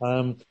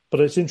 But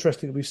it's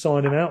interesting that we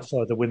signed him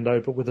outside the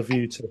window, but with a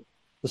view to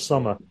the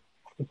summer.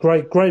 A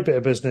great bit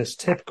of business,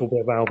 typical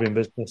bit of Albion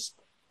business.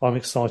 I'm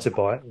excited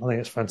by it. I think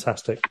it's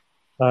fantastic.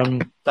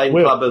 Same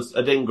club as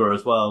Adingra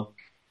as well.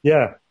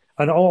 Yeah.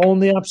 And on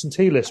the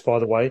absentee list, by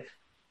the way,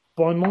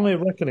 by my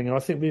reckoning, I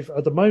think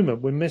at the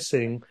moment, we're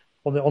missing,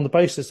 on the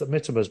basis that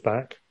Mittimer's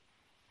back,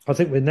 I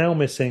think we're now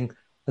missing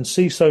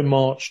Enciso,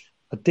 March,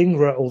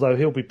 Adingra, although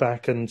he'll be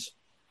back and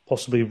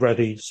possibly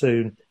ready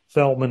soon.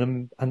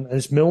 Veltman and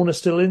is Milner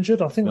still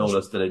injured? I think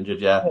Milner's still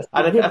injured, yeah.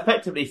 And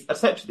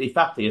effectively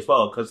Fatty as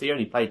well, because he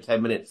only played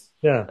 10 minutes.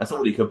 Yeah. That's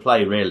all he could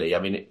play, really. I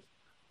mean,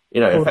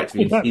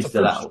 effectively he's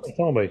still out.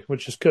 Army,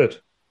 which is good.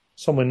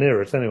 Somewhere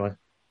near it, anyway.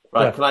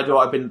 Right, yeah. Can I do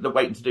what I've been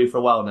waiting to do for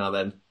a while now,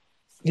 then?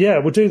 Yeah,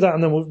 we'll do that,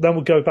 and then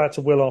we'll go back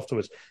to Will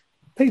afterwards.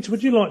 Peter,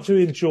 would you like to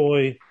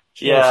enjoy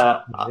Chelsea?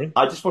 Yeah,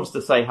 I just wanted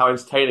to say how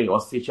entertaining it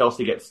was to see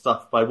Chelsea get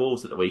stuffed by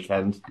Wolves at the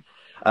weekend.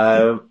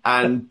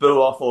 And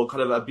boo off or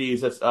kind of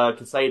abuse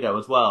Caicedo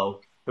as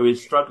well, who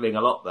is struggling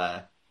a lot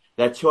there.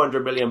 Their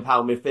 £200 million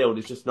midfield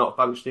is just not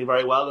functioning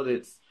very well,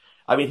 and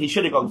I mean, he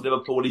should have gone to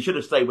Liverpool. He should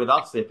have stayed with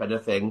us, if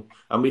anything,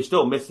 and we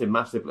still miss him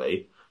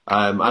massively.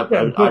 I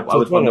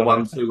was one of the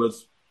ones who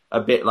was a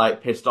bit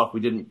like pissed off we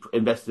didn't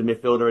invest in a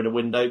midfielder in a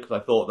window, because I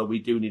thought that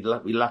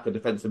we lack a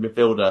defensive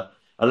midfielder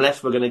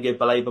unless we're going to give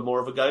Baleba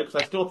more of a go, because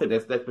I still think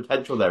there's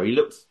potential there. He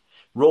looks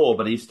raw,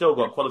 but he's still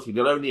got quality.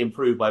 He'll only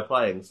improve by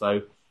playing,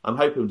 so I'm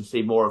hoping to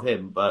see more of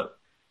him. But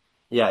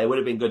yeah, it would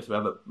have been good to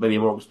have maybe a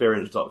more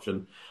experienced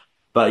option.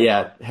 But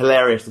yeah,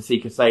 hilarious to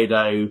see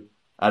Caicedo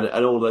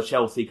and all the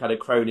Chelsea kind of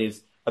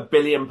cronies, £1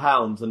 billion,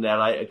 and they're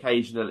like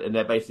occasionally, and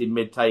they're basically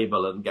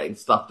mid-table and getting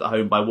stuffed at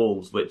home by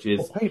Wolves, which is...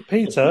 Well,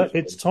 Peter,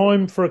 it's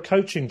time for a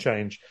coaching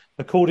change.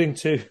 According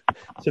to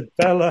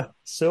Bella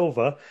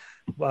Silva,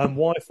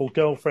 wife or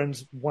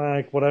girlfriend's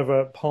wag,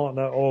 whatever,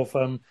 partner of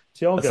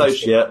Thiago.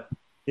 Associate.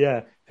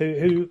 Yeah,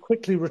 who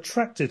quickly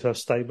retracted her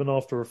statement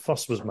after a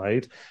fuss was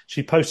made.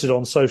 She posted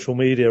on social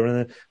media and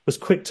then was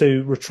quick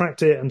to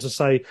retract it and to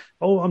say,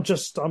 "Oh,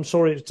 I'm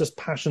sorry, it's just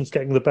passion's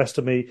getting the best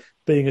of me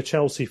being a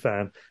Chelsea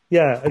fan."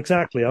 Yeah,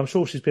 exactly. I'm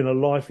sure she's been a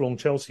lifelong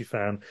Chelsea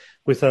fan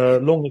with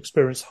her long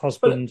experienced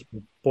husband,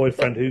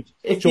 boyfriend who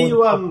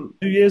joined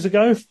 2 years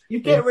ago. You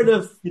get rid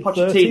of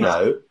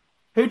Pochettino,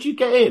 who do you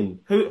get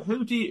in?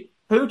 Who do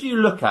you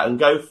look at and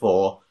go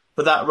for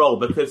that role?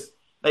 Because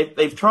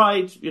They've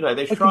tried,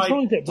 they've tried. Try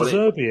and get De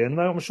Zerbi in.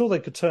 I'm sure they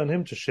could turn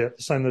him to shit,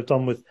 the same they've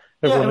done with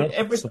everyone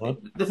else.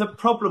 There's a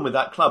problem with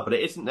that club, but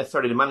it isn't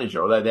necessarily the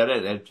manager, although they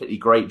don't do a particularly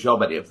great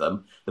job, any of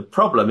them. The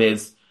problem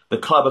is the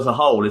club as a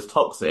whole is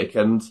toxic,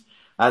 and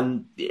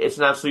it's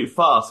an absolute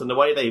farce. And the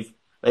way they've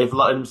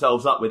lined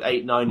themselves up with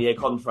 8-9 year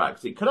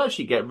contracts, it could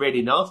actually get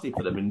really nasty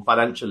for them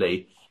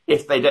financially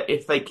if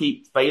they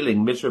keep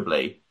failing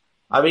miserably.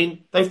 I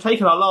mean, they've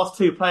taken our last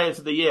 2 players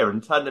of the year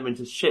and turned them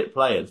into shit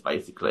players,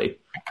 basically.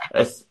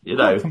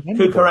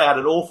 Cucurella had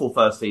an awful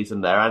first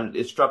season there and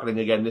is struggling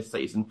again this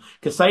season.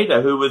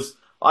 Caicedo, who was,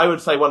 I would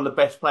say, one of the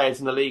best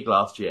players in the league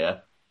last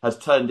year, has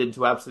turned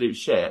into absolute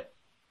shit.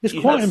 At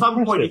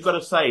some point, you've got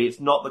to say it's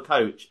not the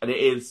coach, and it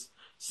is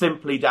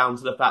simply down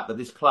to the fact that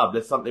this club,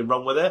 there's something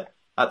wrong with it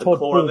at the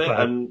core of it,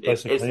 and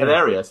it's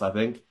hilarious, I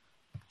think.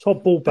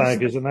 Todd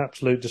Ballbag is an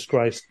absolute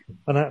disgrace,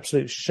 an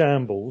absolute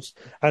shambles.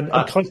 And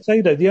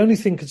Caicedo, the only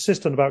thing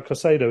consistent about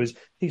Caicedo is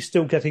he's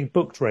still getting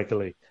booked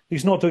regularly.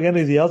 He's not doing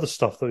any of the other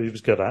stuff that he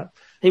was good at.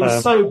 He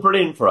was so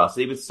brilliant for us.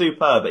 He was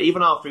superb. But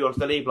even after he wanted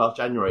to leave last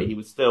January, he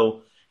was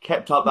still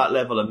kept up that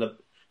level. And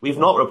we've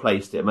not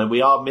replaced him, and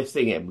we are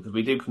missing him because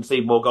we do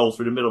concede more goals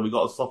through the middle. We've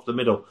got a softer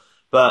middle.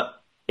 But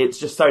it's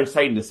just so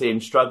insane to see him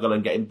struggle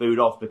and getting booed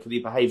off because he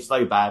behaved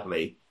so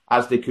badly,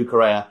 as did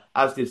Cucurella,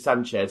 as did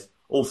Sanchez.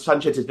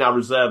 Sanchez is now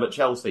reserve at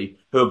Chelsea,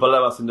 who are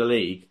below us in the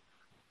league.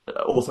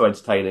 Also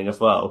entertaining as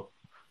well.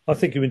 I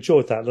think you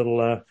enjoyed that little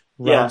rant.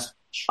 Yeah,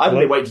 I've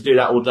been waiting to do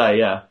that all day,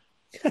 yeah.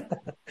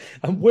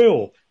 And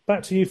Will,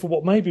 back to you for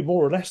what may be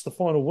more or less the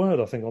final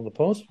word, I think, on the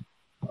pod.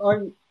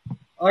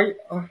 I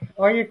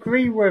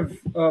agree with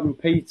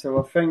Peter.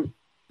 I think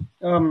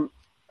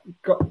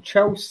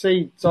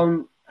Chelsea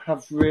don't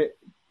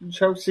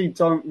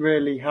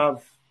really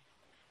have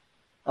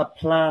a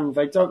plan.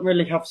 They don't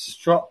really have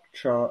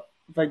structure.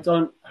 They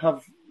don't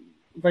have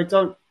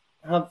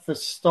the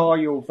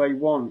style they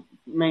want.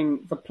 I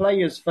mean, the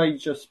players they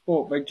just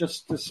bought, they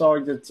just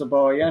decided to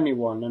buy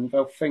anyone, and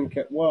they'll think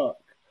it work.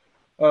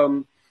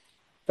 What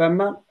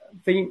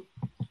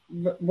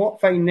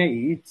they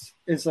need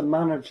is a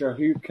manager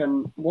who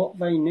can. What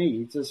they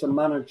need is a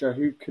manager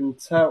who can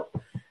tell,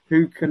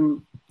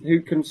 who's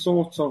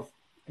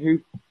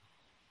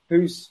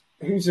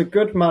a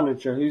good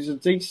manager, who's a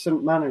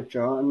decent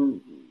manager, and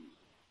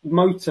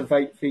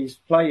motivate these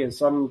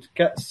players and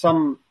get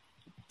some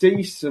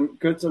decent,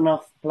 good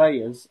enough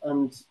players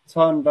and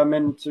turn them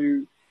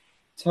into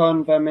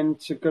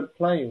good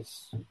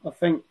players. I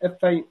think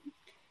if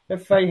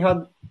they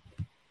had,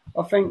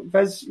 I think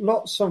there's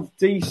lots of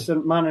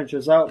decent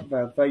managers out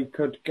there they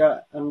could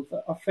get, and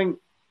I think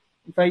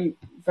they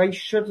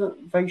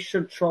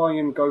should try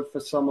and go for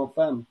some of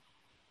them.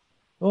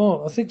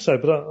 Oh, I think so,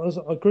 but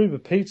I agree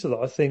with Peter that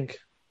I think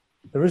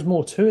there is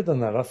more to it than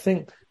that. I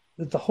think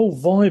the whole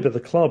vibe of the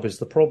club is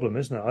the problem,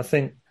 isn't it? I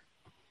think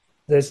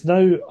there's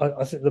no.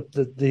 I think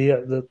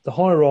the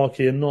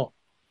hierarchy are not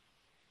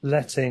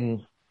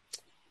letting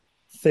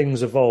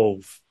things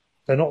evolve.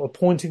 They're not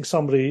appointing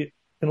somebody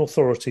in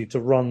authority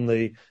to run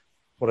the,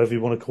 whatever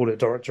you want to call it,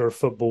 director of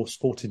football,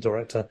 sporting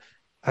director,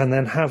 and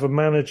then have a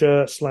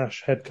manager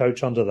 / head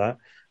coach under that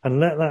and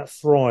let that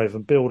thrive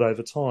and build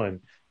over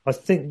time. I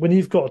think when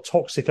you've got a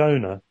toxic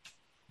owner,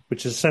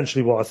 which is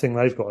essentially what I think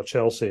they've got at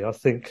Chelsea, I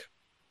think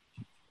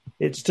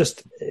it's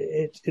just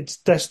it's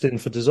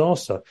destined for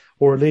disaster,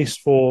 or at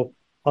least for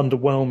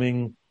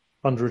underwhelming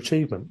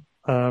underachievement.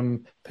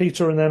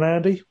 Peter and then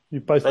Andy, you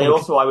both. They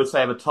also, I would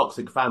say, have a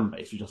toxic fan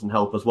base, which doesn't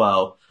help as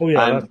well. Oh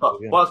yeah.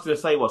 But what I was going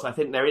to say was, I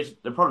think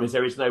the problem is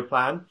there is no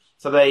plan.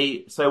 So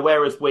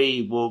whereas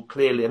we will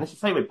clearly, and it's the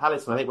same with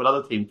Palace, and I think with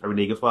other teams in the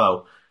Premier League as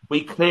well,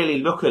 we clearly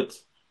look at,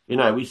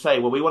 we say,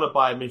 well, we want to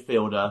buy a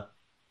midfielder,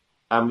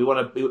 and we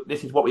want to.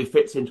 This is what we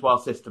fits into our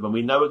system, and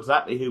we know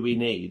exactly who we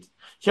need.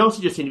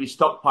 Chelsea just seem to be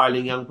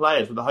stockpiling young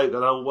players with the hope that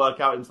they'll work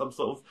out in some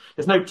sort of.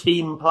 There's no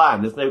team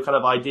plan. There's no kind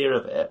of idea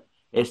of it.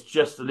 It's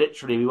just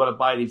literally we want to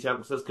buy these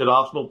youngsters. Could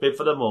Arsenal bid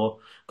for them, or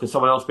could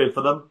someone else bid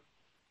for them?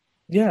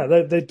 Yeah,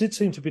 they did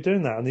seem to be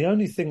doing that. And the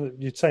only thing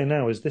that you'd say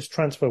now is this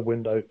transfer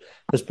window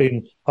has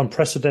been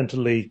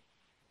unprecedentedly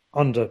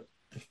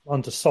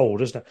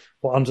undersold, isn't it?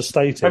 Or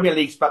understated. Premier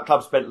League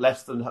clubs spent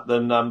less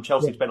than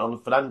Chelsea spent on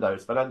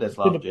Fernandes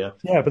last year.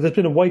 Yeah, but there's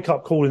been a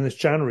wake-up call in this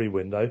January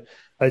window.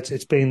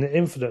 It's been an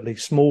infinitely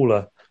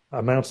smaller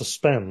amount of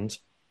spend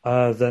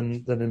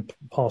than in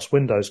past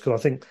windows, because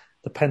I think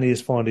the penny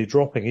is finally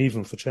dropping,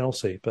 even for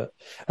Chelsea. But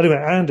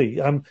anyway,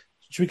 Andy,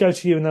 should we go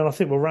to you, and then I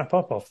think we'll wrap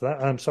up after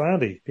that. So,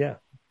 Andy, yeah.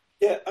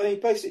 Yeah, I mean,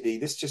 basically,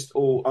 this just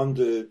all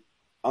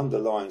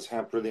underlines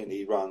how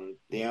brilliantly run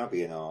the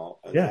Albion are,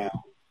 and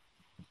how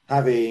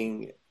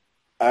having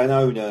an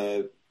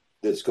owner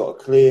that's got a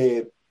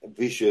clear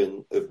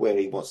vision of where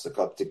he wants the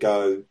club to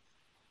go,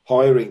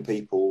 hiring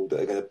people that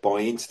are going to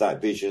buy into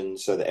that vision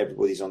so that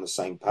everybody's on the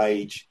same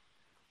page,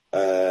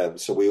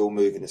 so we all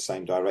move in the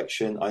same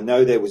direction. I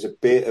know there was a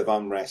bit of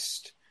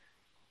unrest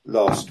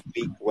last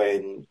week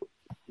when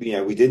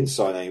we didn't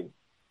sign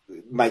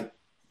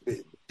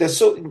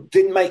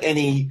didn't make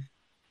any.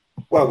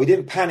 Well, we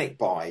didn't panic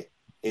buy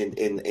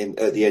in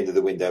at the end of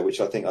the window,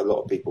 which I think a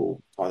lot of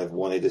people kind of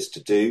wanted us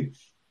to do.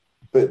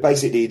 But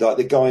basically, like,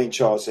 the guy in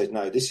charge said,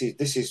 no, this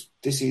is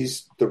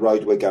the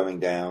road we're going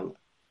down,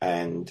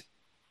 and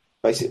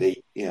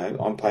basically,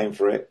 I'm paying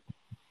for it.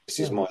 This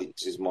is my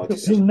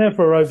decision. You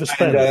never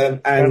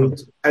overspend.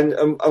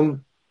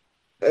 And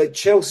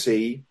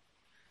Chelsea,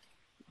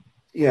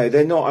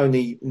 they're not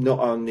only not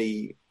on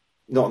the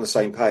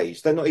same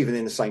page, they're not even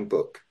in the same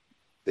book.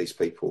 These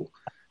people,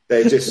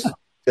 they're just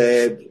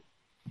they're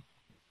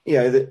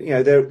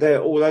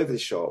all over the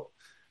shop.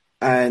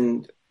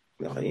 And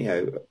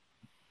I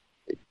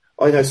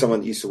know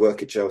someone that used to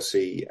work at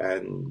Chelsea,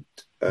 and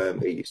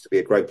it used to be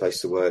a great place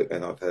to work,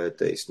 and I've heard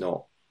that it's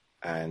not,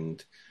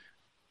 and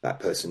that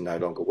person no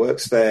longer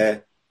works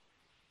there.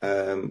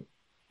 And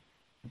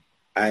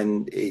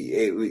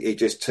it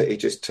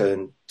just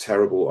turned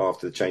terrible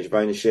after the change of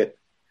ownership.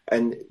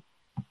 And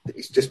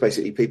it's just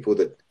basically people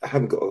that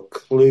haven't got a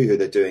clue who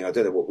they're doing. I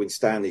don't know what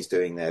Winstanley's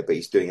doing there, but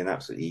he's doing an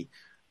absolutely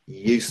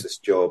useless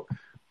job.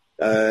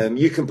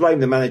 You can blame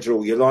the manager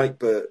all you like,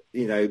 but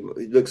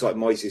it looks like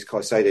Moises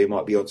Caicedo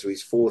might be onto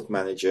his fourth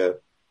manager,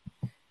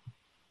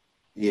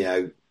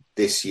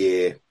 this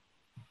year,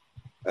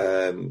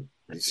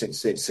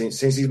 since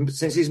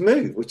his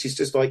move, which is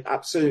just like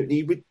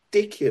absolutely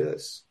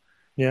ridiculous.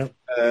 Yeah.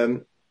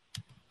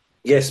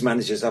 Yes,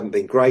 managers haven't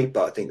been great,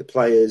 but I think the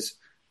players,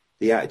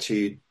 the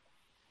attitude,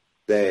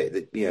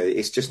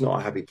 it's just not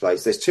a happy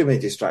place. There's too many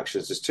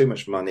distractions. There's too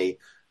much money,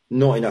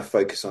 not enough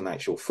focus on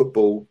actual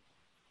football.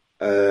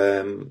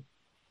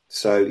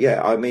 So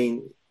yeah, I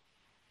mean,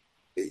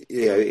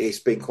 it's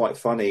been quite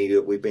funny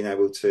that we've been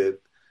able to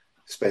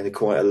spend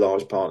quite a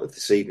large part of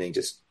this evening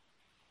just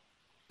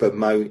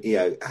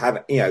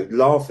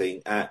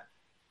laughing at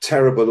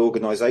terrible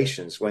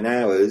organisations when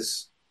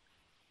ours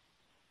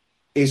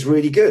is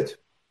really good.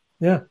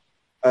 Yeah.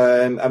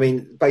 I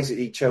mean,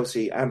 basically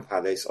Chelsea and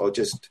Palace are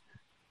just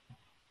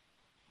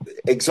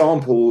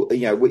example.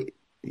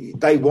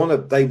 They want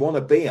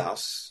to be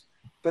us,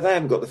 but they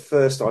haven't got the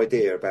first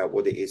idea about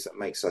what it is that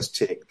makes us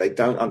tick. They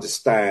don't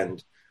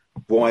understand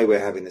why we're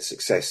having the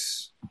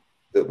success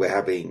that we're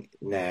having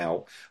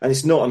now, and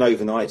it's not an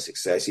overnight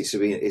success. It's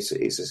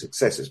a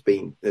success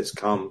that's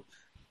come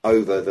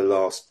over the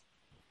last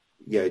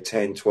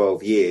 10,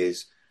 12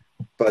 years,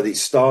 but it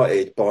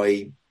started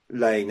by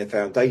laying the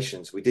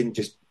foundations. We didn't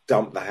just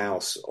dump the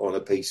house on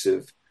a piece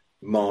of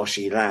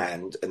marshy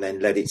land and then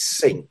let it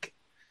sink.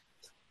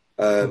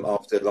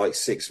 After like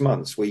 6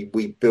 months, we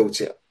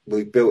built it.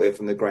 We built it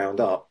from the ground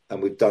up,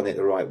 and we've done it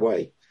the right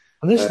way.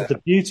 And this is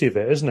the beauty of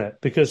it, isn't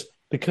it? Because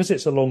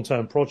it's a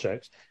long-term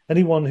project.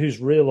 Anyone who's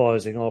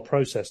realising our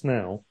process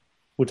now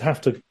would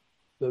have to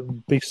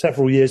be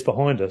several years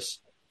behind us,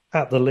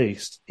 at the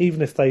least,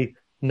 even if they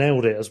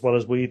nailed it as well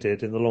as we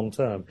did in the long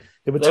term.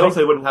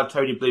 Also wouldn't have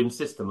Tony Bloom's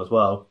system as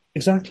well.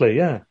 Exactly,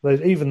 yeah.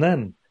 Even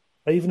then,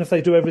 even if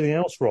they do everything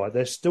else right,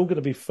 they're still going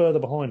to be further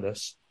behind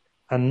us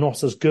and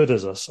not as good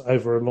as us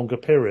over a longer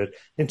period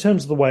in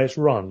terms of the way it's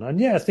run. And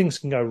yeah, things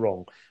can go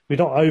wrong. We're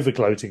not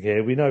over-gloating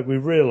here. We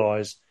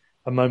realise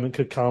a moment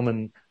could come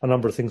and a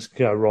number of things could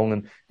go wrong,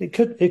 and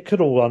it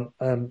could all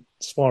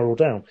spiral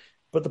down.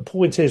 But the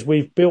point is,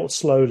 we've built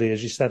slowly,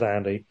 as you said,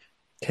 Andy,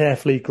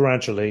 carefully,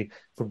 gradually,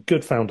 from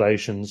good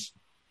foundations.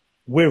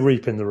 We're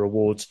reaping the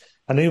rewards.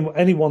 And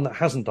anyone that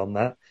hasn't done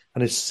that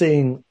and is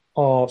seeing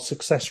our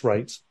success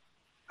rate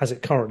as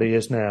it currently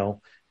is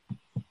now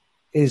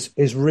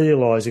is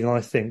realising,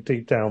 I think,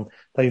 deep down,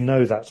 they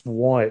know that's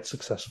why it's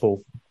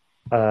successful.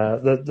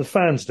 The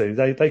fans do.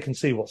 They can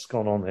see what's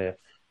gone on here.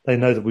 They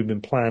know that we've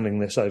been planning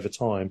this over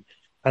time,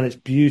 and it's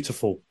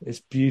beautiful. It's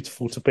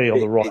beautiful to be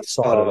on the right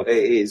side of it.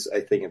 It is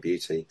a thing of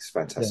beauty. It's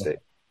fantastic.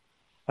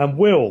 Yeah. And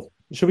Will,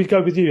 should we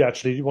go with you,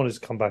 actually? You wanted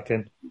to come back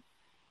in.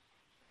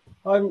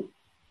 I'm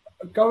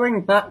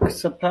going back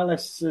to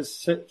Palace's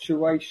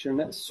situation.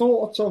 It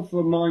sort of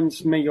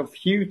reminds me of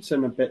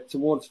Houghton a bit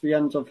towards the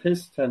end of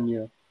his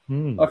tenure.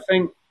 I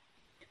think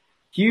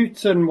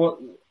Houghton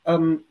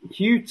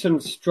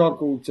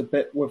struggled a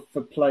bit with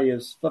the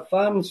players. The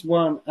fans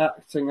weren't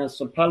acting as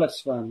the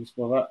Palace fans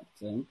were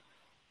acting,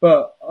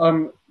 but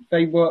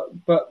they were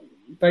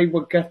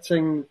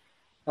getting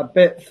a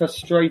bit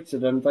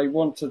frustrated, and they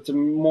wanted a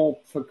more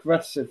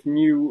progressive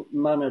new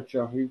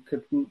manager who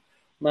could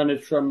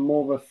manage them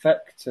more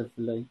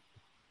effectively.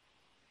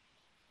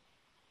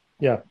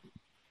 Yeah,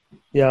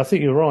 I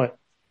think you're right.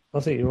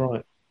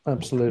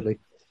 Absolutely.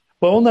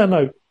 Well, on that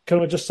note, can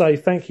I just say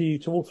thank you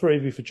to all three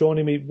of you for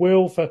joining me.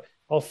 Will, for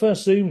our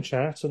first Zoom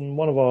chat and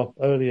one of our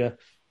earlier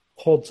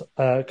pod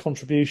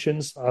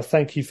contributions.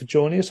 Thank you for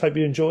joining us. Hope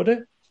you enjoyed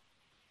it.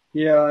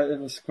 Yeah, it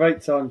was a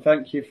great time.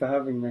 Thank you for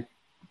having me.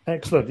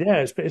 Excellent. Yeah,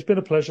 it's been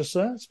a pleasure,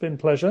 sir. It's been a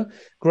pleasure.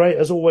 Great,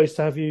 as always,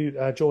 to have you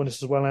join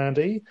us as well,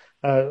 Andy.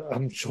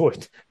 I'm sure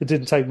it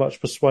didn't take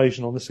much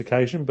persuasion on this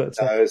occasion, but...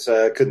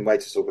 couldn't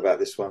wait to talk about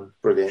this one.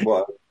 Brilliant.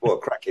 What a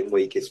cracking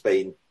week it's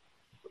been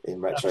in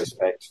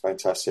retrospect.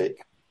 Fantastic.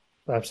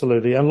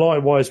 Absolutely. And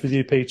likewise with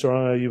you, Peter,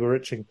 I know you were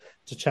itching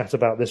to chat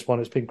about this one.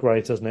 It's been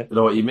great, hasn't it? I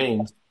know what you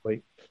mean.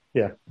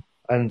 Yeah.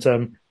 And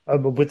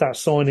with that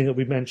signing that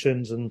we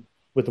mentioned and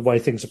with the way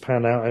things have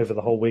panned out over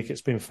the whole week,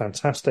 it's been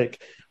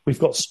fantastic. We've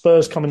got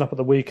Spurs coming up at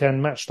the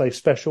weekend. Match day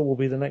special will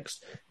be the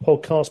next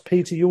podcast.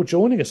 Peter, you're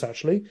joining us,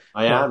 actually.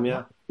 I am,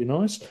 yeah. Be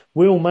nice.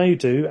 Will may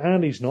do.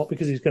 Andy's not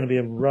because he's going to be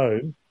in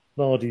Rome.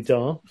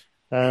 La-di-da.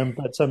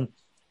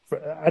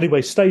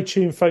 Anyway, stay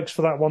tuned, folks,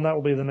 for that one. That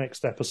will be the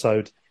next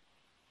episode.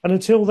 And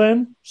until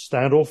then,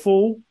 stand or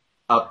fall.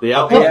 Up the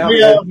Up alpha.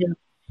 the alpha.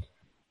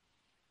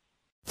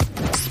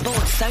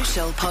 Sports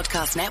Social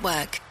Podcast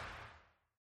Network.